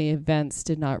obviously events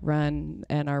did not run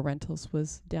and our rentals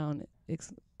was down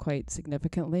quite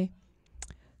significantly.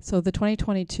 So the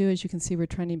 2022, as you can see, we're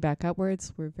trending back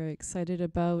upwards. We're very excited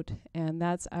about, and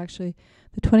that's actually,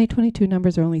 the 2022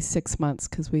 numbers are only 6 months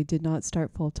because we did not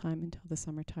start full time until the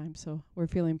summertime. So we're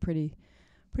feeling pretty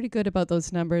good about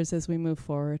those numbers as we move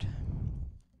forward.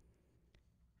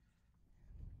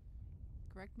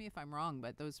 Correct me if I'm wrong,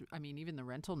 but those, I mean, even the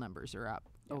rental numbers are up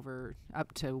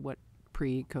up to what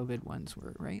pre-COVID ones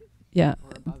were, right? Yeah,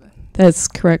 or above it. That's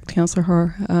correct, Councillor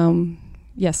Hoare.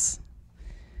 Yes.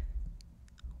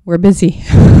 We're busy.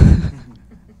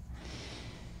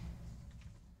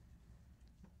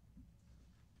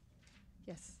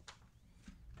 Yes.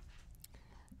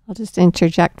 I'll just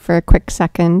interject for a quick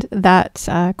second. That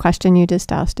question you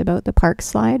just asked about the park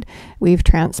slide, we've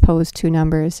transposed two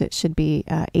numbers. It should be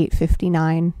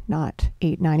 859, not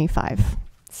 895.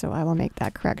 So I will make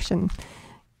that correction.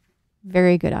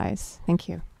 Very good eyes. Thank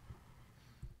you.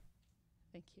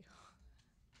 Thank you.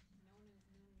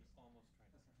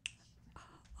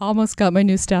 Almost got my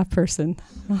new staff person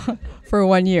for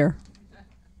 1 year.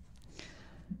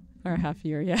 Or a half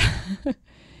year, yeah.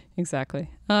 Exactly.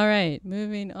 All right,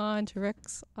 moving on to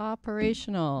Rex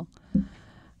operational.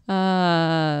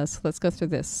 So let's go through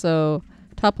this. So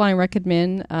top line rec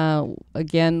admin,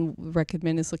 again, rec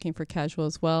admin is looking for casual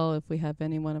as well. If we have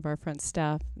any one of our front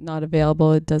staff not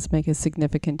available, it does make a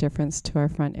significant difference to our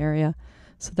front area.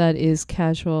 So that is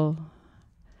casual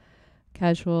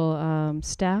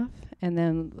staff. And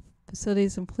then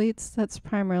facilities and fleets, that's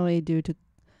primarily due to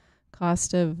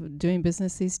cost of doing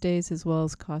business these days as well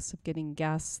as cost of getting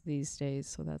gas these days.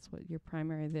 So that's what your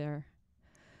primary there.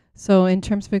 So in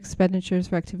terms of expenditures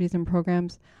for activities and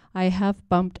programs, I have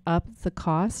bumped up the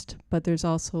cost, but there's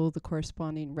also the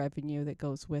corresponding revenue that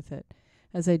goes with it.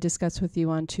 As I discussed with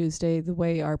you on Tuesday, the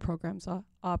way our programs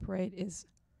operate is,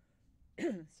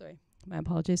 sorry, my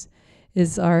apologies,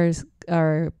 is our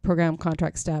program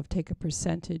contract staff take a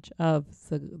percentage of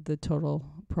the total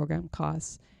program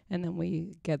costs, and then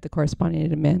we get the corresponding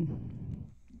admin.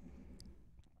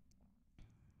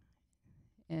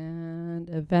 And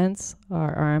events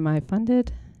are RMI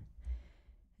funded.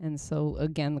 And so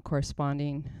again, the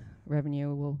corresponding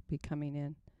revenue will be coming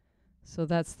in. So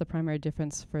that's the primary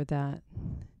difference for that.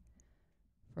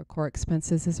 For core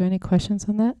expenses, is there any questions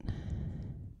on that?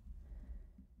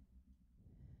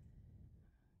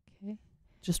 Okay.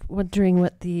 Just wondering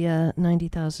what the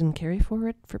 90,000 carry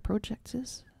forward for projects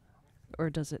is? Or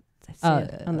does it say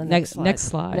it on the next slide? Next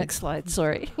slide. Next slide,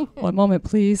 sorry. 1 moment,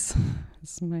 please,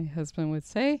 as my husband would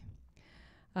say.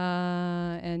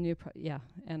 And you,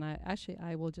 and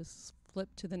I will just flip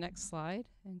to the next slide.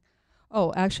 And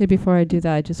actually, before I do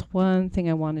that, just one thing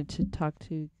I wanted to talk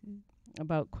to you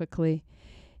about quickly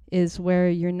is where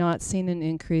you're not seeing an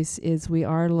increase is we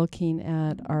are looking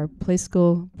at our play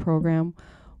school program,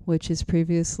 which is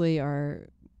previously our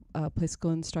play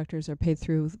school instructors are paid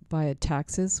through via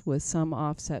taxes with some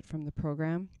offset from the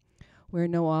program. We're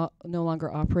no longer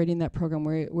operating that program.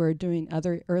 We're doing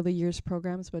other early years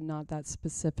programs, but not that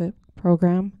specific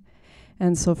program.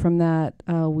 And so from that,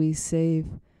 we save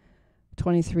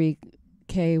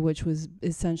 $23K, which was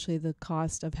essentially the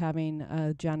cost of having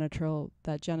that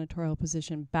janitorial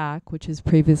position back, which has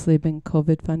previously been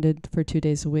COVID funded for 2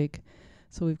 days a week.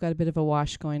 So we've got a bit of a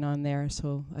wash going on there.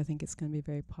 So I think it's going to be a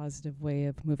very positive way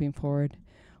of moving forward.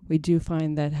 We do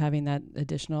find that having that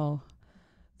additional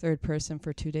third person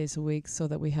for 2 days a week so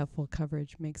that we have full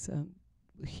coverage makes a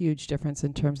huge difference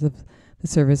in terms of the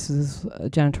services,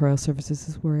 janitorial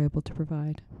services we're able to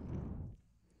provide.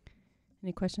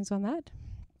 Any questions on that?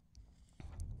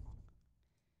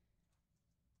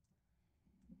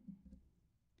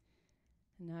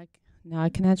 Now I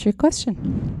can answer your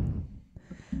question.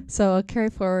 So I'll carry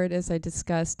forward as I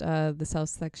discussed the south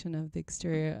section of the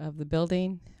exterior of the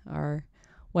building, our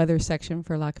weather section,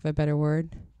 for lack of a better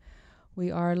word.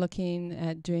 We are looking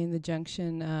at doing the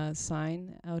junction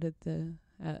sign out of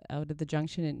the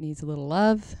junction. It needs a little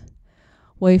love.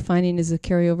 Wayfinding is a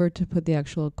carryover to put the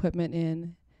actual equipment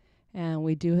in, and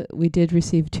we did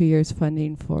receive 2 years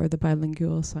funding for the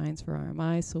bilingual signs for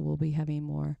RMI, so we'll be having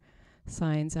more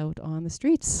signs out on the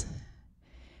streets.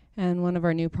 And one of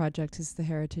our new projects is the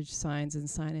heritage signs and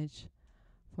signage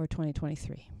for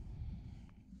 2023.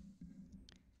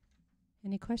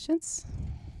 Any questions?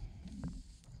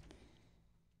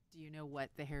 Do you know what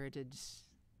the heritage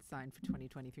sign for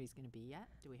 2023 is going to be yet?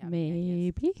 Do we have any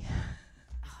ideas? Maybe.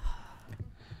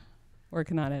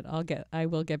 Working on it. I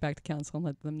will get back to council and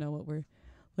let them know what we're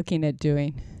looking at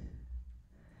doing.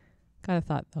 Got a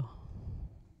thought though.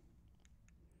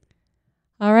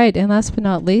 All right, and last but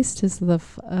not least is the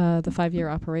 5-year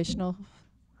operational.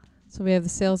 So we have the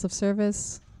sales of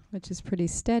service, which is pretty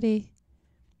steady.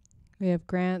 We have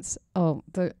grants.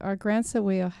 Our grants that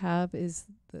we have is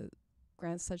the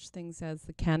grants such things as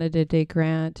the Canada Day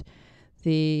grant,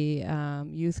 the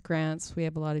youth grants. We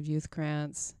have a lot of youth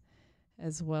grants,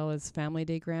 as well as Family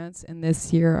Day grants. And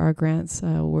this year our grants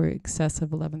were excess of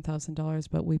 $11,000,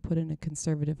 but we put in a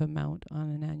conservative amount on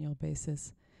an annual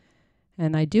basis.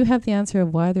 And I do have the answer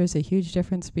of why there's a huge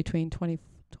difference between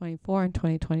 2024 and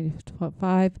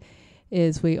 2025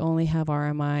 is we only have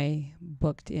RMI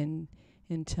booked in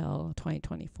until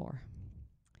 2024,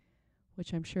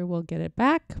 which I'm sure we'll get it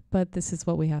back, but this is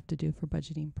what we have to do for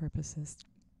budgeting purposes.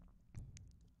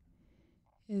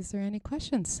 Is there any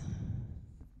questions?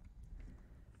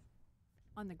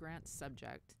 On the grants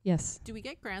subject, Yes. do we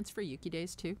get grants for Yuki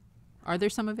Days too? Are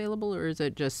there some available, or is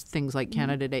it just things like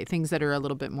Canada Day, things that are a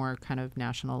little bit more kind of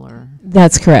national? Or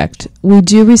That's correct. We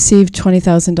do receive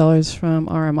 $20,000 from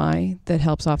RMI that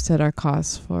helps offset our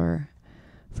costs for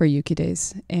Yuki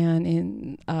Days. And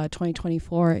in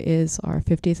 2024 is our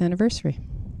 50th anniversary.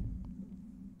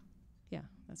 Yeah,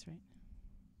 that's right.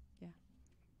 Yeah.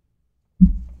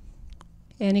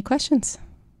 Any questions?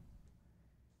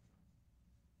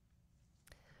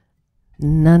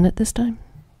 None at this time.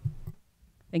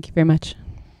 Thank you very much.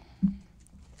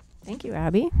 Thank you,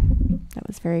 Abby. That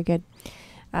was very good.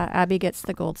 Abby gets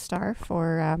the gold star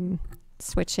for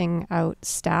switching out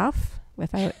staff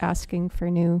without asking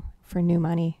for new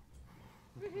money.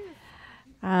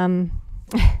 Well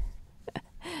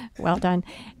done.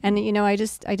 And you know, I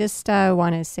just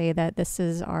want to say that this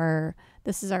is our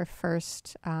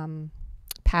first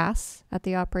pass at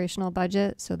the operational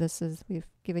budget. So we've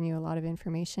given you a lot of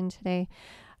information today.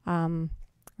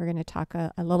 We're going to talk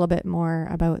a little bit more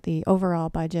about the overall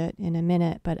budget in a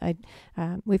minute, but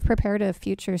we've prepared a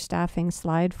future staffing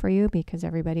slide for you because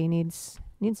everybody needs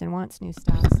and wants new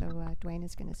staff. So Dwayne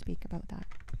is going to speak about that.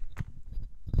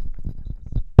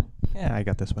 Yeah, I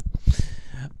got this one.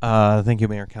 Thank you,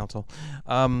 Mayor Council.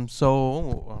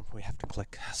 So we have to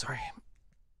click. Sorry.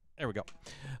 There we go.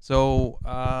 So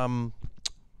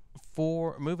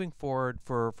for moving forward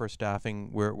for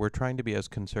staffing, we're trying to be as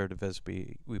conservative as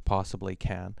we possibly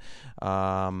can.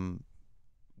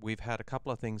 We've had a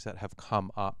couple of things that have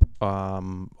come up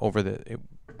from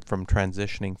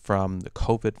transitioning from the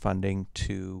COVID funding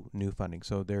to new funding.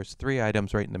 So there's 3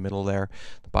 items right in the middle there: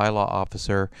 the bylaw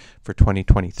officer for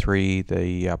 2023,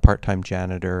 the part-time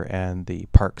janitor, and the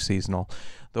park seasonal.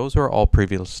 Those were all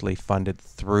previously funded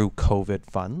through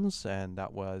COVID funds, and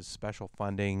that was special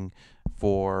funding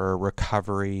for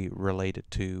recovery related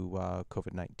to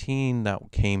COVID-19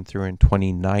 that came through in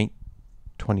 2020,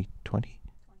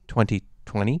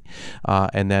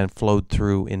 and then flowed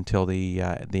through until the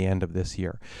end of this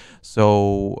year.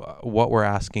 So what we're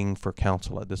asking for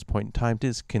council at this point in time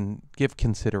is give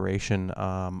consideration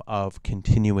of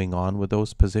continuing on with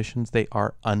those positions. They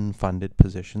are unfunded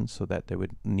positions, so that they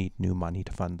would need new money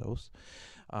to fund those.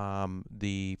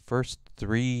 The first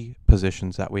 3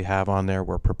 positions that we have on there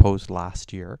were proposed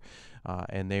last year,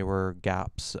 and they were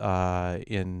gaps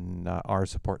in our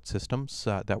support systems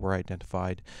that were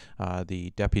identified.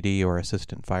 The deputy or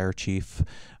assistant fire chief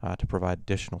to provide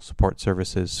additional support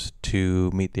services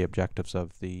to meet the objectives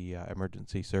of the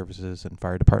emergency services and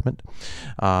fire department.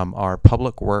 Our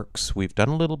public works, we've done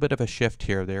a little bit of a shift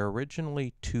here. There were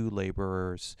originally 2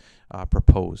 laborers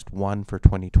proposed, one for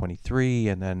 2023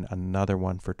 and then another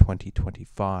one for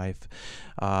 2025.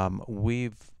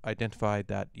 We've identified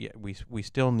that we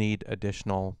still need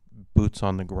additional boots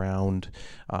on the ground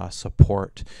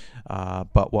support,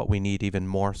 but what we need even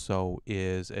more so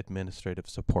is administrative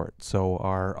support. So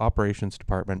our operations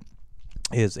department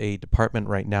is a department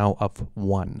right now of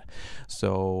 1.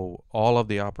 So all of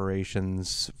the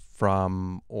operations,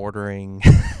 from ordering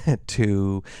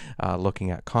to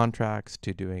looking at contracts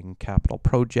to doing capital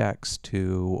projects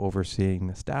to overseeing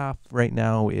the staff right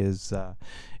now is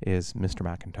Mr.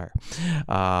 McIntyre.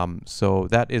 So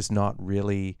that is not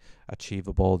really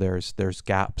achievable. There's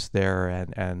gaps there,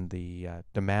 and the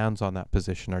demands on that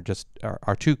position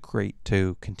are too great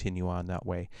to continue on that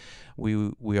way.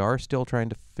 We are still trying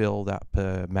to fill that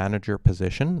manager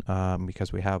position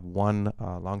because we have one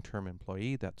long-term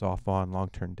employee that's off on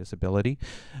long-term disability.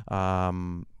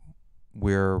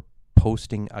 We're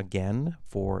posting again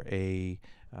for a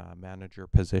manager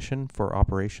position for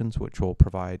operations, which will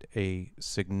provide a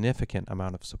significant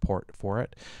amount of support for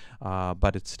it,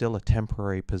 but it's still a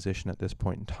temporary position at this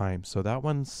point in time. So that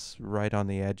one's right on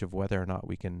the edge of whether or not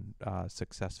we can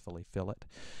successfully fill it,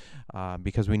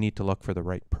 because we need to look for the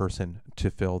right person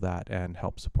to fill that and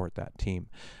help support that team.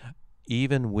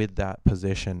 Even with that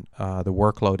position, the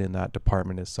workload in that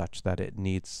department is such that it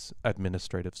needs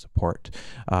administrative support.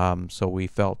 So we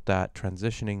felt that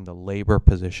transitioning the labor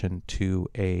position to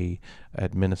a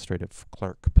administrative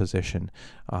clerk position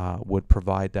would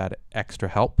provide that extra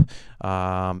help,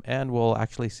 and we'll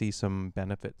actually see some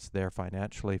benefits there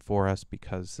financially for us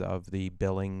because of the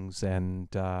billings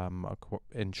and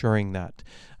ensuring that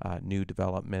new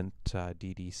development,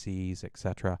 DDCs,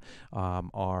 etc.,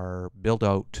 are billed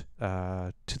out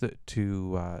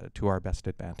to our best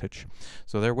advantage.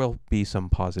 So there will be some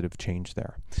positive change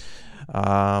there.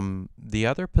 The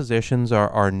other positions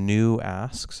are new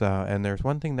asks, and there's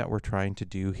one thing that we're trying to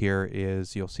do here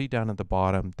is, you'll see down at the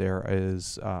bottom there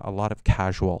is a lot of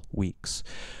casual weeks.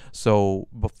 So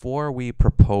before we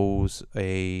propose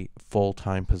a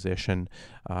full-time position,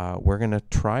 we're going to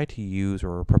try to use,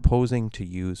 or we're proposing to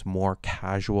use, more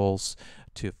casuals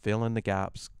to fill in the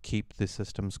gaps, keep the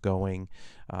systems going.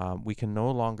 We can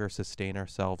no longer sustain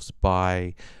ourselves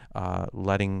by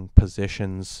letting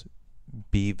positions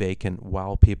be vacant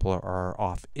while people are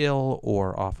off ill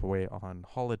or off away on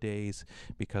holidays,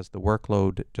 because the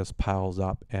workload just piles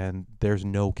up and there's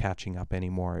no catching up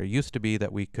anymore. It used to be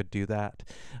that we could do that.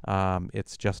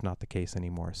 It's just not the case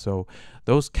anymore. So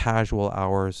those casual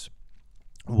hours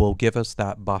will give us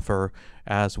that buffer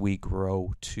as we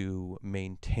grow to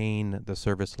maintain the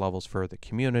service levels for the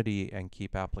community and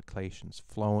keep applications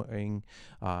flowing,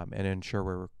 and ensure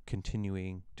we're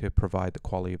continuing to provide the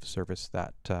quality of service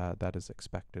that that is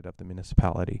expected of the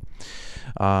municipality.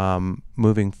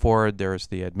 Moving forward, there's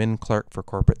the admin clerk for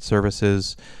corporate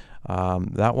services.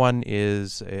 That one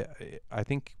is, I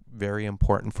think, very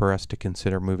important for us to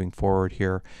consider moving forward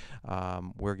here.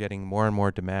 We're getting more and more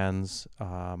demands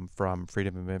from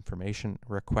Freedom of Information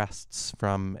requests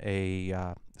from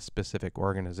a specific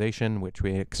organization, which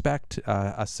we expect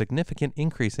a significant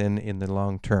increase in the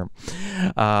long term,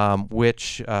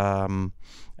 which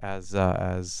as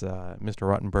Mr.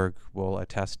 Rottenberg will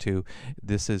attest to,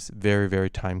 this is very, very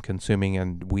time consuming,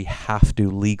 and we have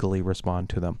to legally respond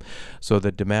to them. So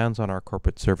the demands on our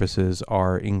corporate services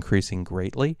are increasing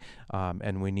greatly,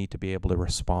 and we need to be able to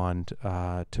respond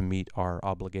to meet our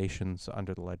obligations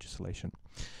under the legislation.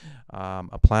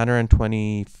 A planner in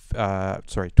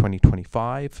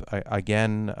 2025.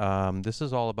 Again, this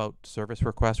is all about service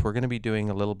requests. We're going to be doing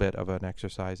a little bit of an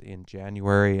exercise in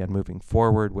January and moving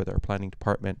forward with our planning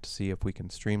department to see if we can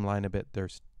streamline a bit.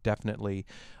 There's definitely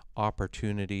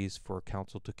opportunities for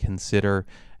council to consider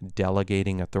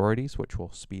delegating authorities, which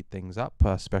will speed things up,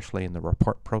 especially in the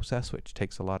report process, which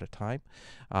takes a lot of time.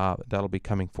 That'll be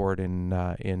coming forward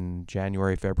in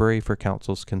January, February for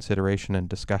council's consideration and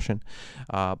discussion.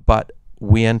 But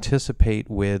we anticipate,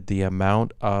 with the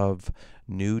amount of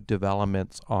new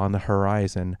developments on the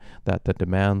horizon, that the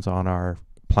demands on our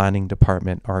planning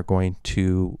department are going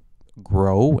to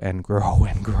grow and grow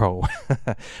and grow,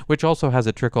 which also has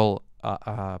a trickle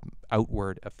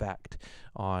outward effect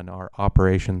on our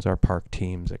operations, our park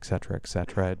teams,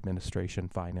 etc., administration,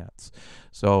 finance.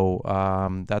 So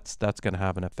that's going to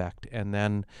have an effect. And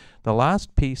then the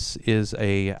last piece is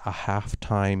a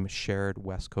half-time shared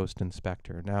West Coast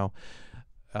inspector. Now,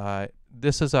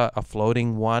 this is a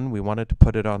floating one. We wanted to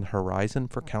put it on the horizon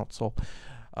for council,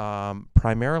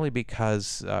 primarily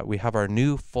because we have our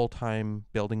new full-time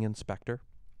building inspector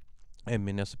and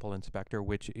municipal inspector,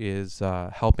 which is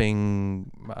helping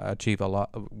achieve a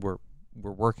lot. We're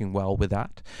working well with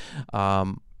that.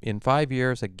 in 5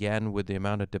 years, again, with the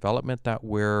amount of development that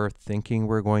we're thinking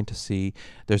we're going to see,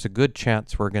 there's a good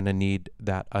chance we're going to need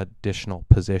that additional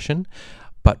position,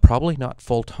 but probably not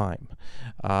full time.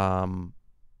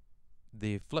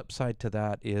 The flip side to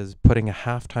that is putting a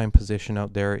half-time position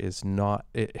out there is not,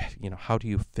 how do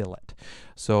you fill it?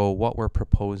 So what we're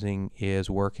proposing is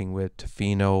working with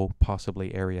Tofino,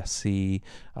 possibly Area C,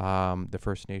 the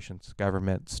First Nations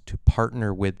governments, to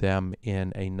partner with them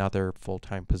in another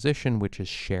full-time position, which is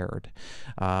shared.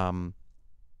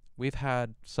 We've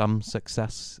had some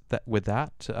success with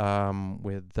that,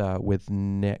 with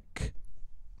Nick.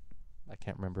 I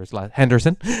can't remember his last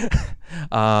Henderson.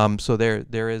 So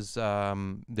there is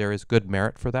good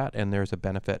merit for that, and there's a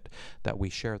benefit that we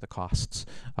share the costs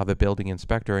of a building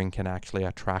inspector and can actually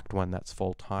attract one that's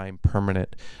full-time,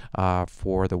 permanent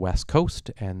for the West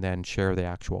Coast, and then share the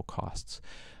actual costs.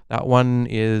 That one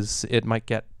it might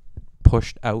get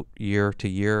pushed out year to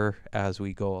year as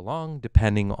we go along,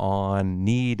 depending on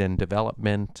need and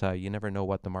development. You never know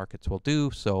what the markets will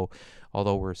do. So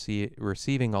although we're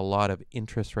receiving a lot of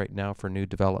interest right now for new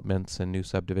developments and new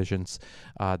subdivisions,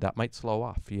 that might slow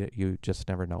off. You just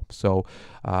never know. So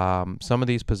some of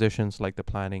these positions, like the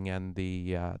planning and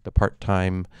the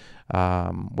part-time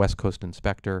West Coast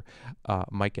inspector,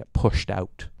 might get pushed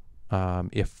out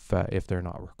if they're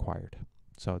not required.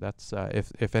 So that's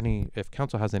if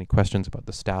council has any questions about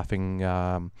the staffing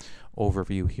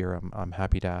overview here, I'm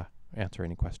happy to answer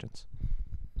any questions.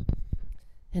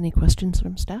 Any questions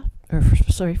from staff, or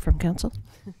from council?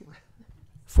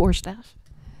 For staff?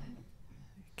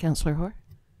 Councillor Hoare?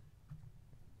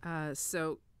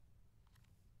 So,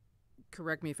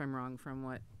 correct me if I'm wrong from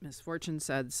what Ms. Fortune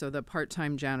said. So the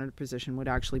part-time janitor position would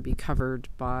actually be covered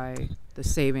by the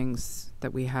savings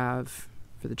that we have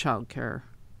for the childcare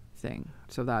thing.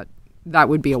 So that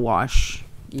would be a wash.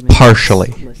 Even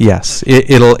partially, yes.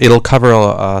 It'll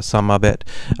cover some of it.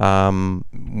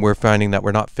 We're finding that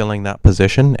we're not filling that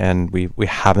position, and we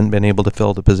haven't been able to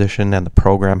fill the position, and the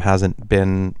program hasn't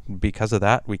been, because of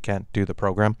that, we can't do the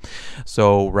program.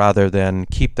 So rather than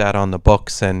keep that on the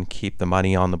books and keep the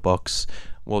money on the books,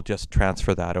 we'll just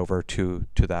transfer that over to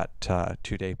that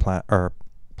 2-day or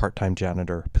part-time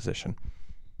janitor position.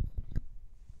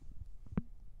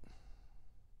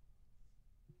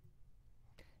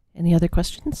 Any other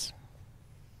questions?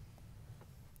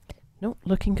 No,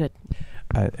 looking good.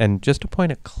 And just a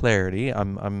point of clarity,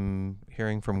 I'm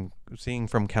seeing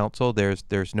from council,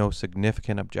 there's no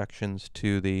significant objections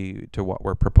to what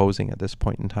we're proposing at this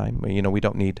point in time. We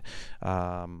don't need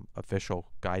official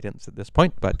guidance at this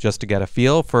point, but just to get a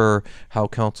feel for how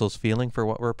council's feeling for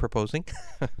what we're proposing.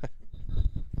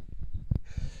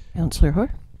 Councillor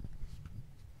Hoare?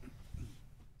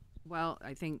 Well,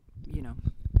 I think,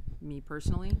 me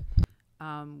personally,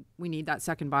 we need that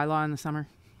second bylaw in the summer,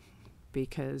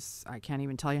 because I can't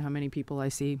even tell you how many people I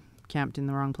see camped in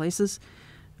the wrong places.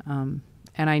 And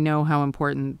I know how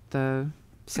important the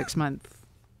 6-month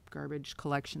garbage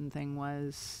collection thing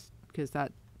was, because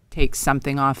that takes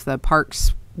something off the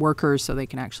parks workers so they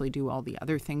can actually do all the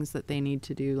other things that they need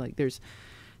to do. Like, there's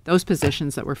those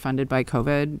positions that were funded by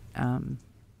COVID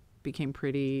became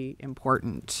pretty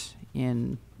important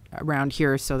around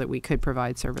here so that we could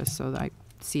provide service. So I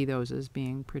see those as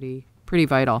being pretty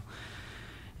vital.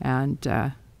 And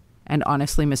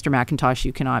honestly, Mr. McIntosh,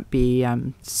 you cannot be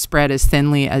spread as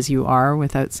thinly as you are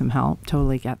without some help.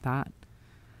 Totally get that.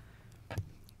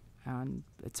 And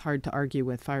it's hard to argue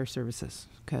with fire services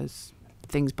because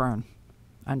things burn,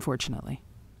 unfortunately.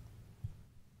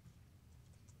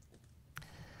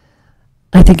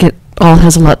 I think it all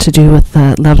has a lot to do with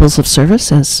levels of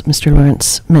service, as Mr.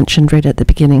 Lawrence mentioned right at the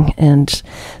beginning. And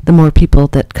the more people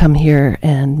that come here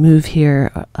and move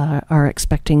here are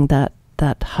expecting that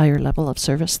higher level of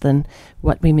service than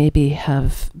what we maybe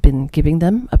have been giving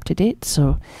them up to date.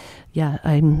 So, yeah,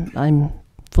 I'm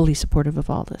fully supportive of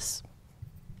all this.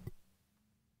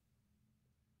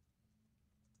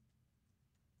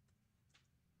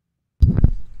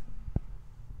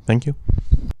 Thank you.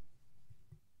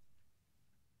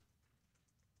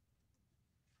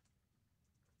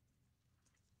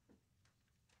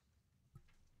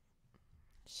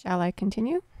 Shall I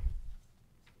continue?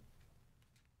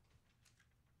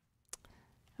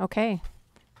 Okay,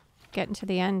 getting to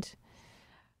the end.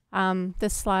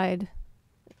 This slide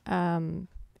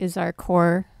is our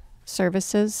core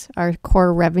services, our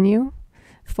core revenue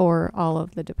for all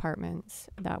of the departments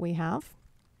that we have.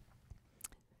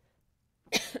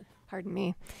 Pardon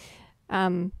me.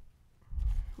 Where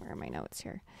are my notes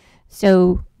here?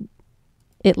 So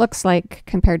it looks like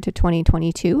compared to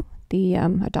 2022, the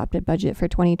adopted budget for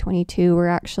 2022, we're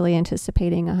actually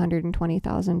anticipating a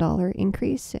 $120,000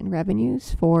 increase in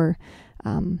revenues for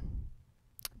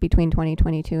between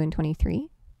 2022 and 23.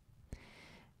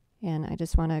 And I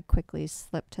just want to quickly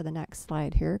slip to the next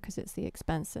slide here because it's the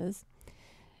expenses.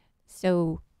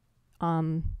 So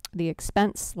the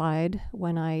expense slide,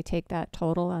 when I take that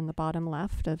total on the bottom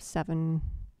left of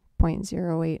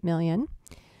 7.08 million,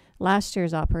 last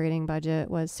year's operating budget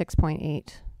was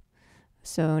 6.8.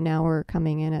 So now we're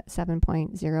coming in at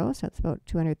 7.0, so that's about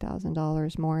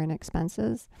 $200,000 more in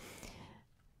expenses.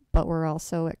 But we're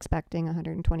also expecting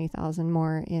 120,000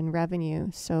 more in revenue.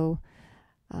 So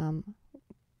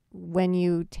when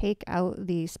you take out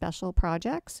the special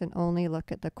projects and only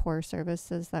look at the core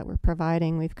services that we're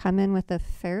providing, we've come in with a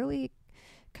fairly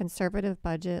conservative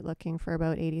budget, looking for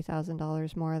about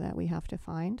 $80,000 more that we have to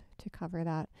find to cover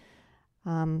that.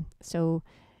 So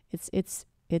it's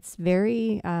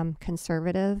very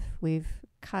conservative. We've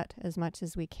cut as much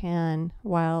as we can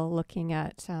while looking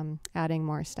at adding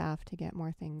more staff to get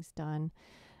more things done.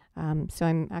 So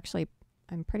I'm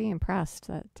pretty impressed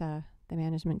that the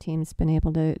management team's been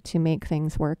able to make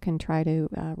things work and try to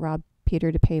rob Peter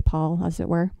to pay Paul, as it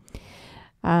were.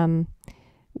 And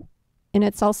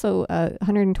it's also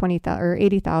 120,000 or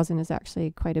 80,000 is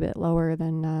actually quite a bit lower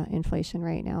than inflation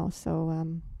right now.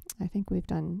 So I think we've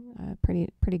done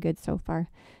pretty good so far.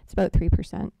 It's about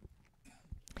 3%.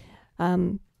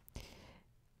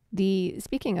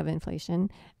 Speaking of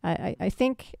inflation, I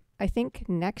think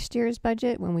next year's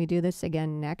budget, when we do this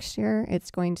again next year,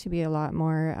 it's going to be a lot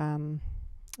more.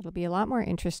 It'll be a lot more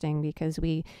interesting because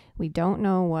we don't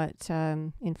know what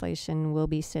inflation will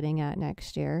be sitting at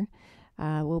next year.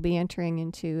 We'll be entering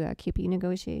into QP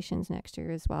negotiations next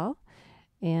year as well,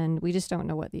 and we just don't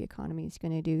know what the economy is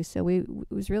going to do. So it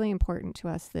was really important to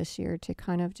us this year to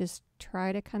kind of just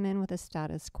try to come in with a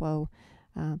status quo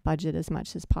budget as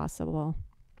much as possible.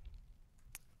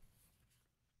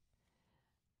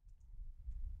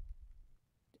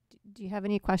 Do you have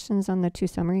any questions on the two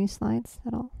summary slides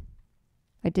at all?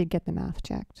 I did get the math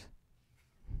checked.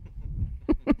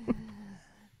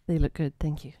 They look good.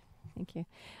 Thank you. Thank you.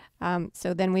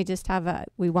 So then we just have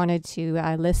we wanted to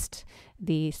list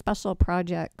the special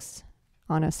projects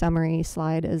on a summary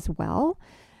slide as well.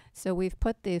 So we've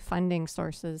put the funding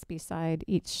sources beside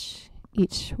each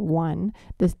one.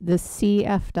 The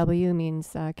CFW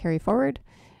means carry forward,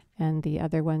 and the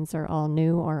other ones are all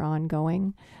new or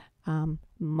ongoing.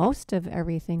 Most of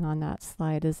everything on that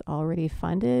slide is already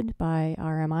funded by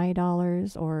RMI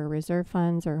dollars or reserve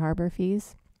funds or harbor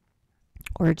fees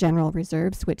or general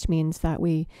reserves, which means that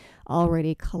we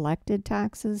already collected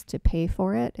taxes to pay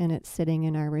for it, and it's sitting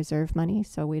in our reserve money,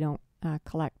 so we don't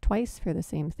collect twice for the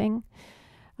same thing.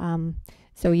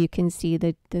 So you can see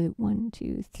that the 1,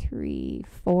 2, 3,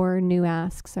 4 new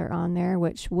asks are on there,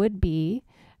 which would be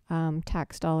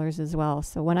tax dollars as well.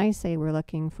 So when I say we're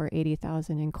looking for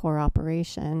 80,000 in core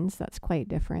operations, that's quite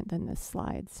different than this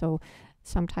slide. So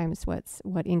sometimes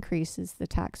what increases the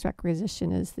tax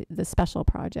requisition is the special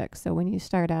projects. So when you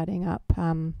start adding up,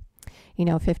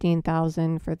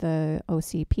 15,000 for the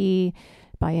OCP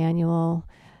biannual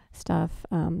stuff,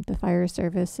 the fire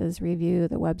services review,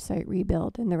 the website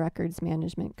rebuild, and the records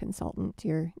management consultant,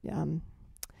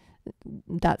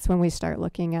 that's when we start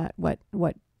looking at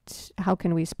how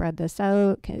can we spread this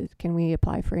out? Can we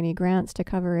apply for any grants to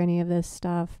cover any of this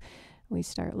stuff? We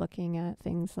start looking at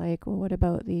things like, well, what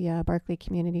about the Barclay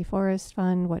Community Forest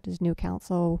Fund? What does new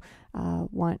council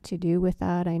want to do with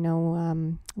that? I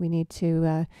know we need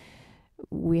to,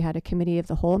 we had a committee of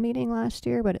the whole meeting last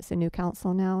year, but it's a new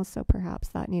council now, so perhaps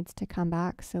that needs to come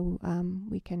back so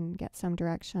we can get some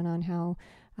direction on how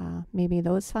maybe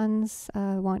those funds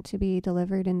want to be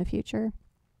delivered in the future.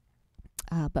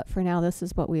 But for now, this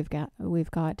is what we've got,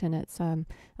 and it's a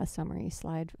summary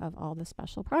slide of all the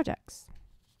special projects.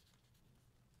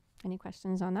 Any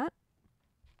questions on that?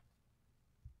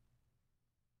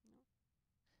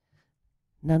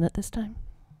 None at this time.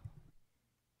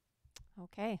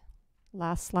 Okay,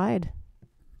 last slide.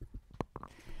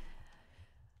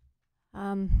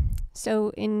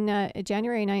 So in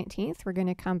January 19th, we're going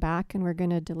to come back and we're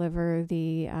going to deliver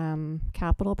the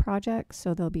capital projects.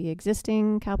 So there'll be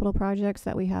existing capital projects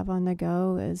that we have on the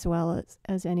go, as well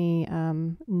as any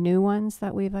new ones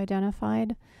that we've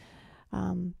identified.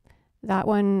 That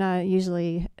one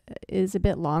usually is a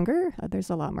bit longer. There's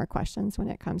a lot more questions when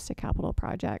it comes to capital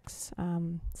projects.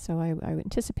 So I would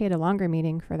anticipate a longer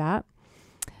meeting for that.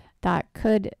 That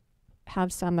could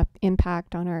have some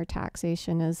impact on our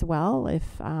taxation as well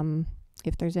if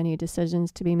there's any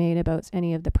decisions to be made about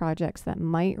any of the projects that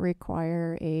might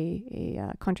require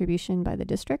a contribution by the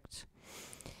district.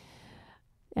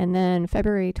 And then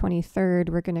February 23rd,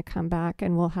 we're going to come back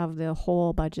and we'll have the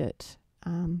whole budget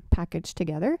packaged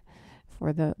together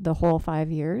for the whole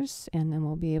 5 years. And then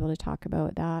we'll be able to talk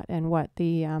about that and what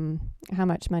the, how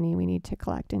much money we need to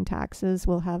collect in taxes.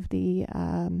 We'll have the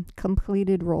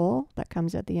completed roll that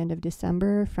comes at the end of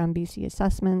December from BC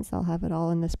Assessments. I'll have it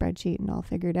all in the spreadsheet and all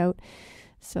figured out.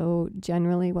 So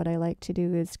generally what I like to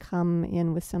do is come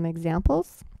in with some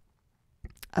examples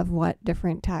of what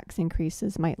different tax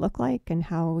increases might look like and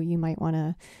how you might want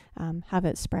to have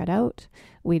it spread out.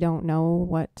 We don't know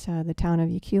what the town of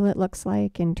Ucluelet looks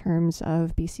like in terms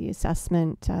of BC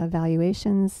assessment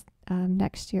valuations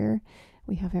next year.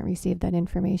 We haven't received that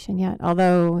information yet,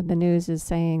 although the news is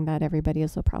saying that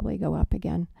everybody's will probably go up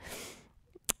again.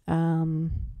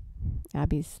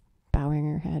 Abby's bowing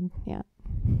her head, yeah.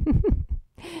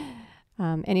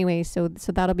 Anyway, so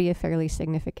that'll be a fairly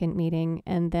significant meeting,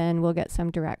 and then we'll get some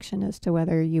direction as to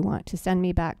whether you want to send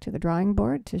me back to the drawing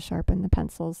board to sharpen the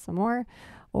pencils some more,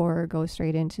 or go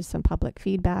straight into some public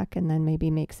feedback and then maybe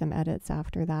make some edits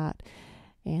after that.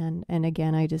 And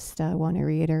again, I just want to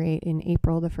reiterate, in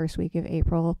April, the first week of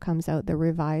April, comes out the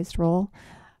revised roll.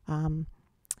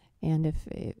 And if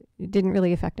it didn't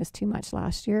really affect us too much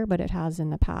last year, but it has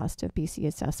in the past. If BC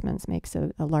Assessments makes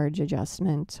a large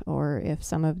adjustment, or if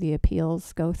some of the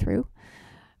appeals go through,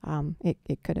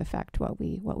 it could affect what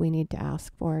we need to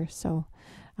ask for. So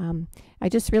I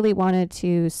just really wanted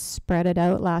to spread it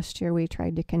out. Last year we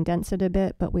tried to condense it a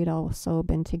bit, but we'd also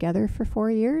been together for 4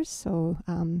 years. So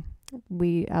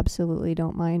we absolutely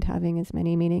don't mind having as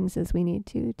many meetings as we need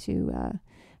to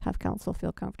have council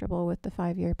feel comfortable with the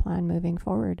 5-year plan moving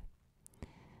forward.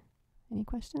 Any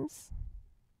questions?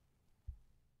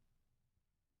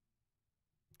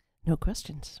 No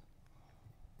questions.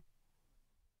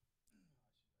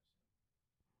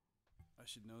 I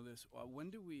should know this. When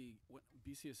do we,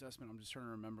 BC assessment, I'm just trying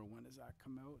to remember, when does that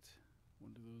come out?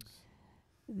 When do those?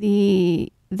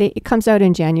 It comes out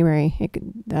in January.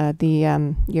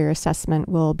 Your assessment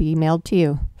will be mailed to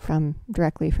you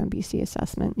directly from BC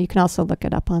Assessment. You can also look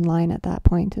it up online at that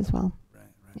point as well. Right,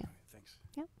 yeah. Okay, thanks.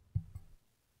 Yeah.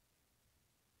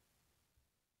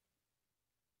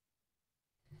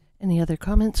 Any other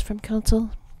comments from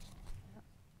council?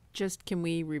 Just can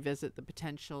we revisit the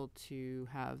potential to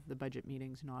have the budget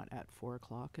meetings not at 4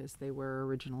 o'clock as they were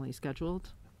originally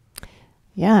scheduled?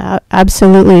 Yeah,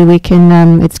 absolutely. We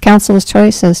can, it's council's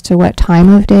choice as to what time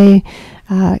of day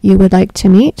you would like to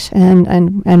meet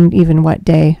and even what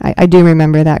day. I do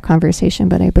remember that conversation,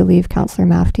 but I believe Councillor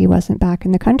Mafty wasn't back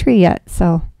in the country yet,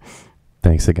 so.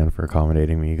 Thanks again for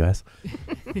accommodating me, you guys.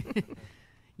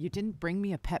 You didn't bring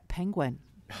me a pet penguin.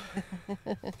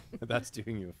 That's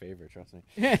doing you a favor, trust me.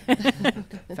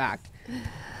 Fact.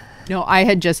 No, I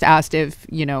had just asked if,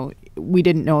 we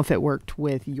didn't know if it worked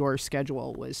with your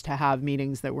schedule, was to have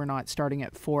meetings that were not starting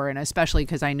at 4, and especially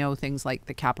because I know things like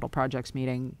the capital projects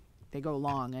meeting, they go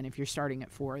long, and if you're starting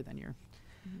at 4, then you're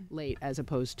late, as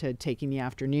opposed to taking the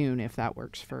afternoon if that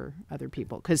works for other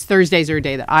people. Because Thursdays are a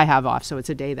day that I have off, so it's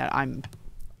a day that I'm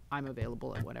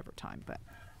available at whatever time, but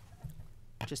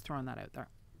just throwing that out there.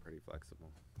 Pretty flexible.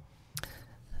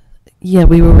 Yeah,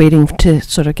 we were waiting to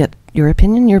sort of get your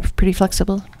opinion. You're pretty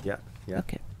flexible? Yeah.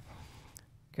 Okay.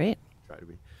 Great. Try to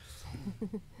be.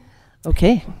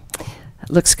 Okay.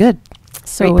 Looks good.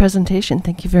 So great presentation.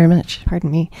 Thank you very much.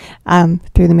 Pardon me.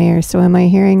 Through the mayor. So am I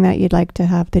hearing that you'd like to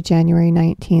have the January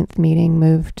 19th meeting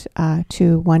moved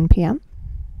to 1 p.m.?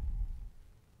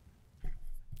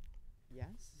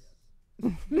 Yes.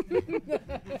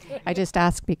 I just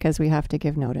ask because we have to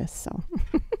give notice, so.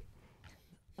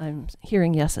 I'm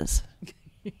hearing yeses.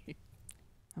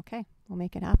 Okay, we'll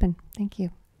make it happen. Thank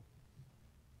you.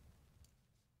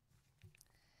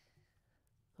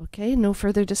 Okay, no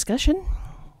further discussion.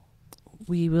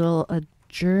 We will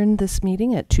adjourn this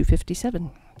meeting at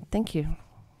 2:57. Thank you.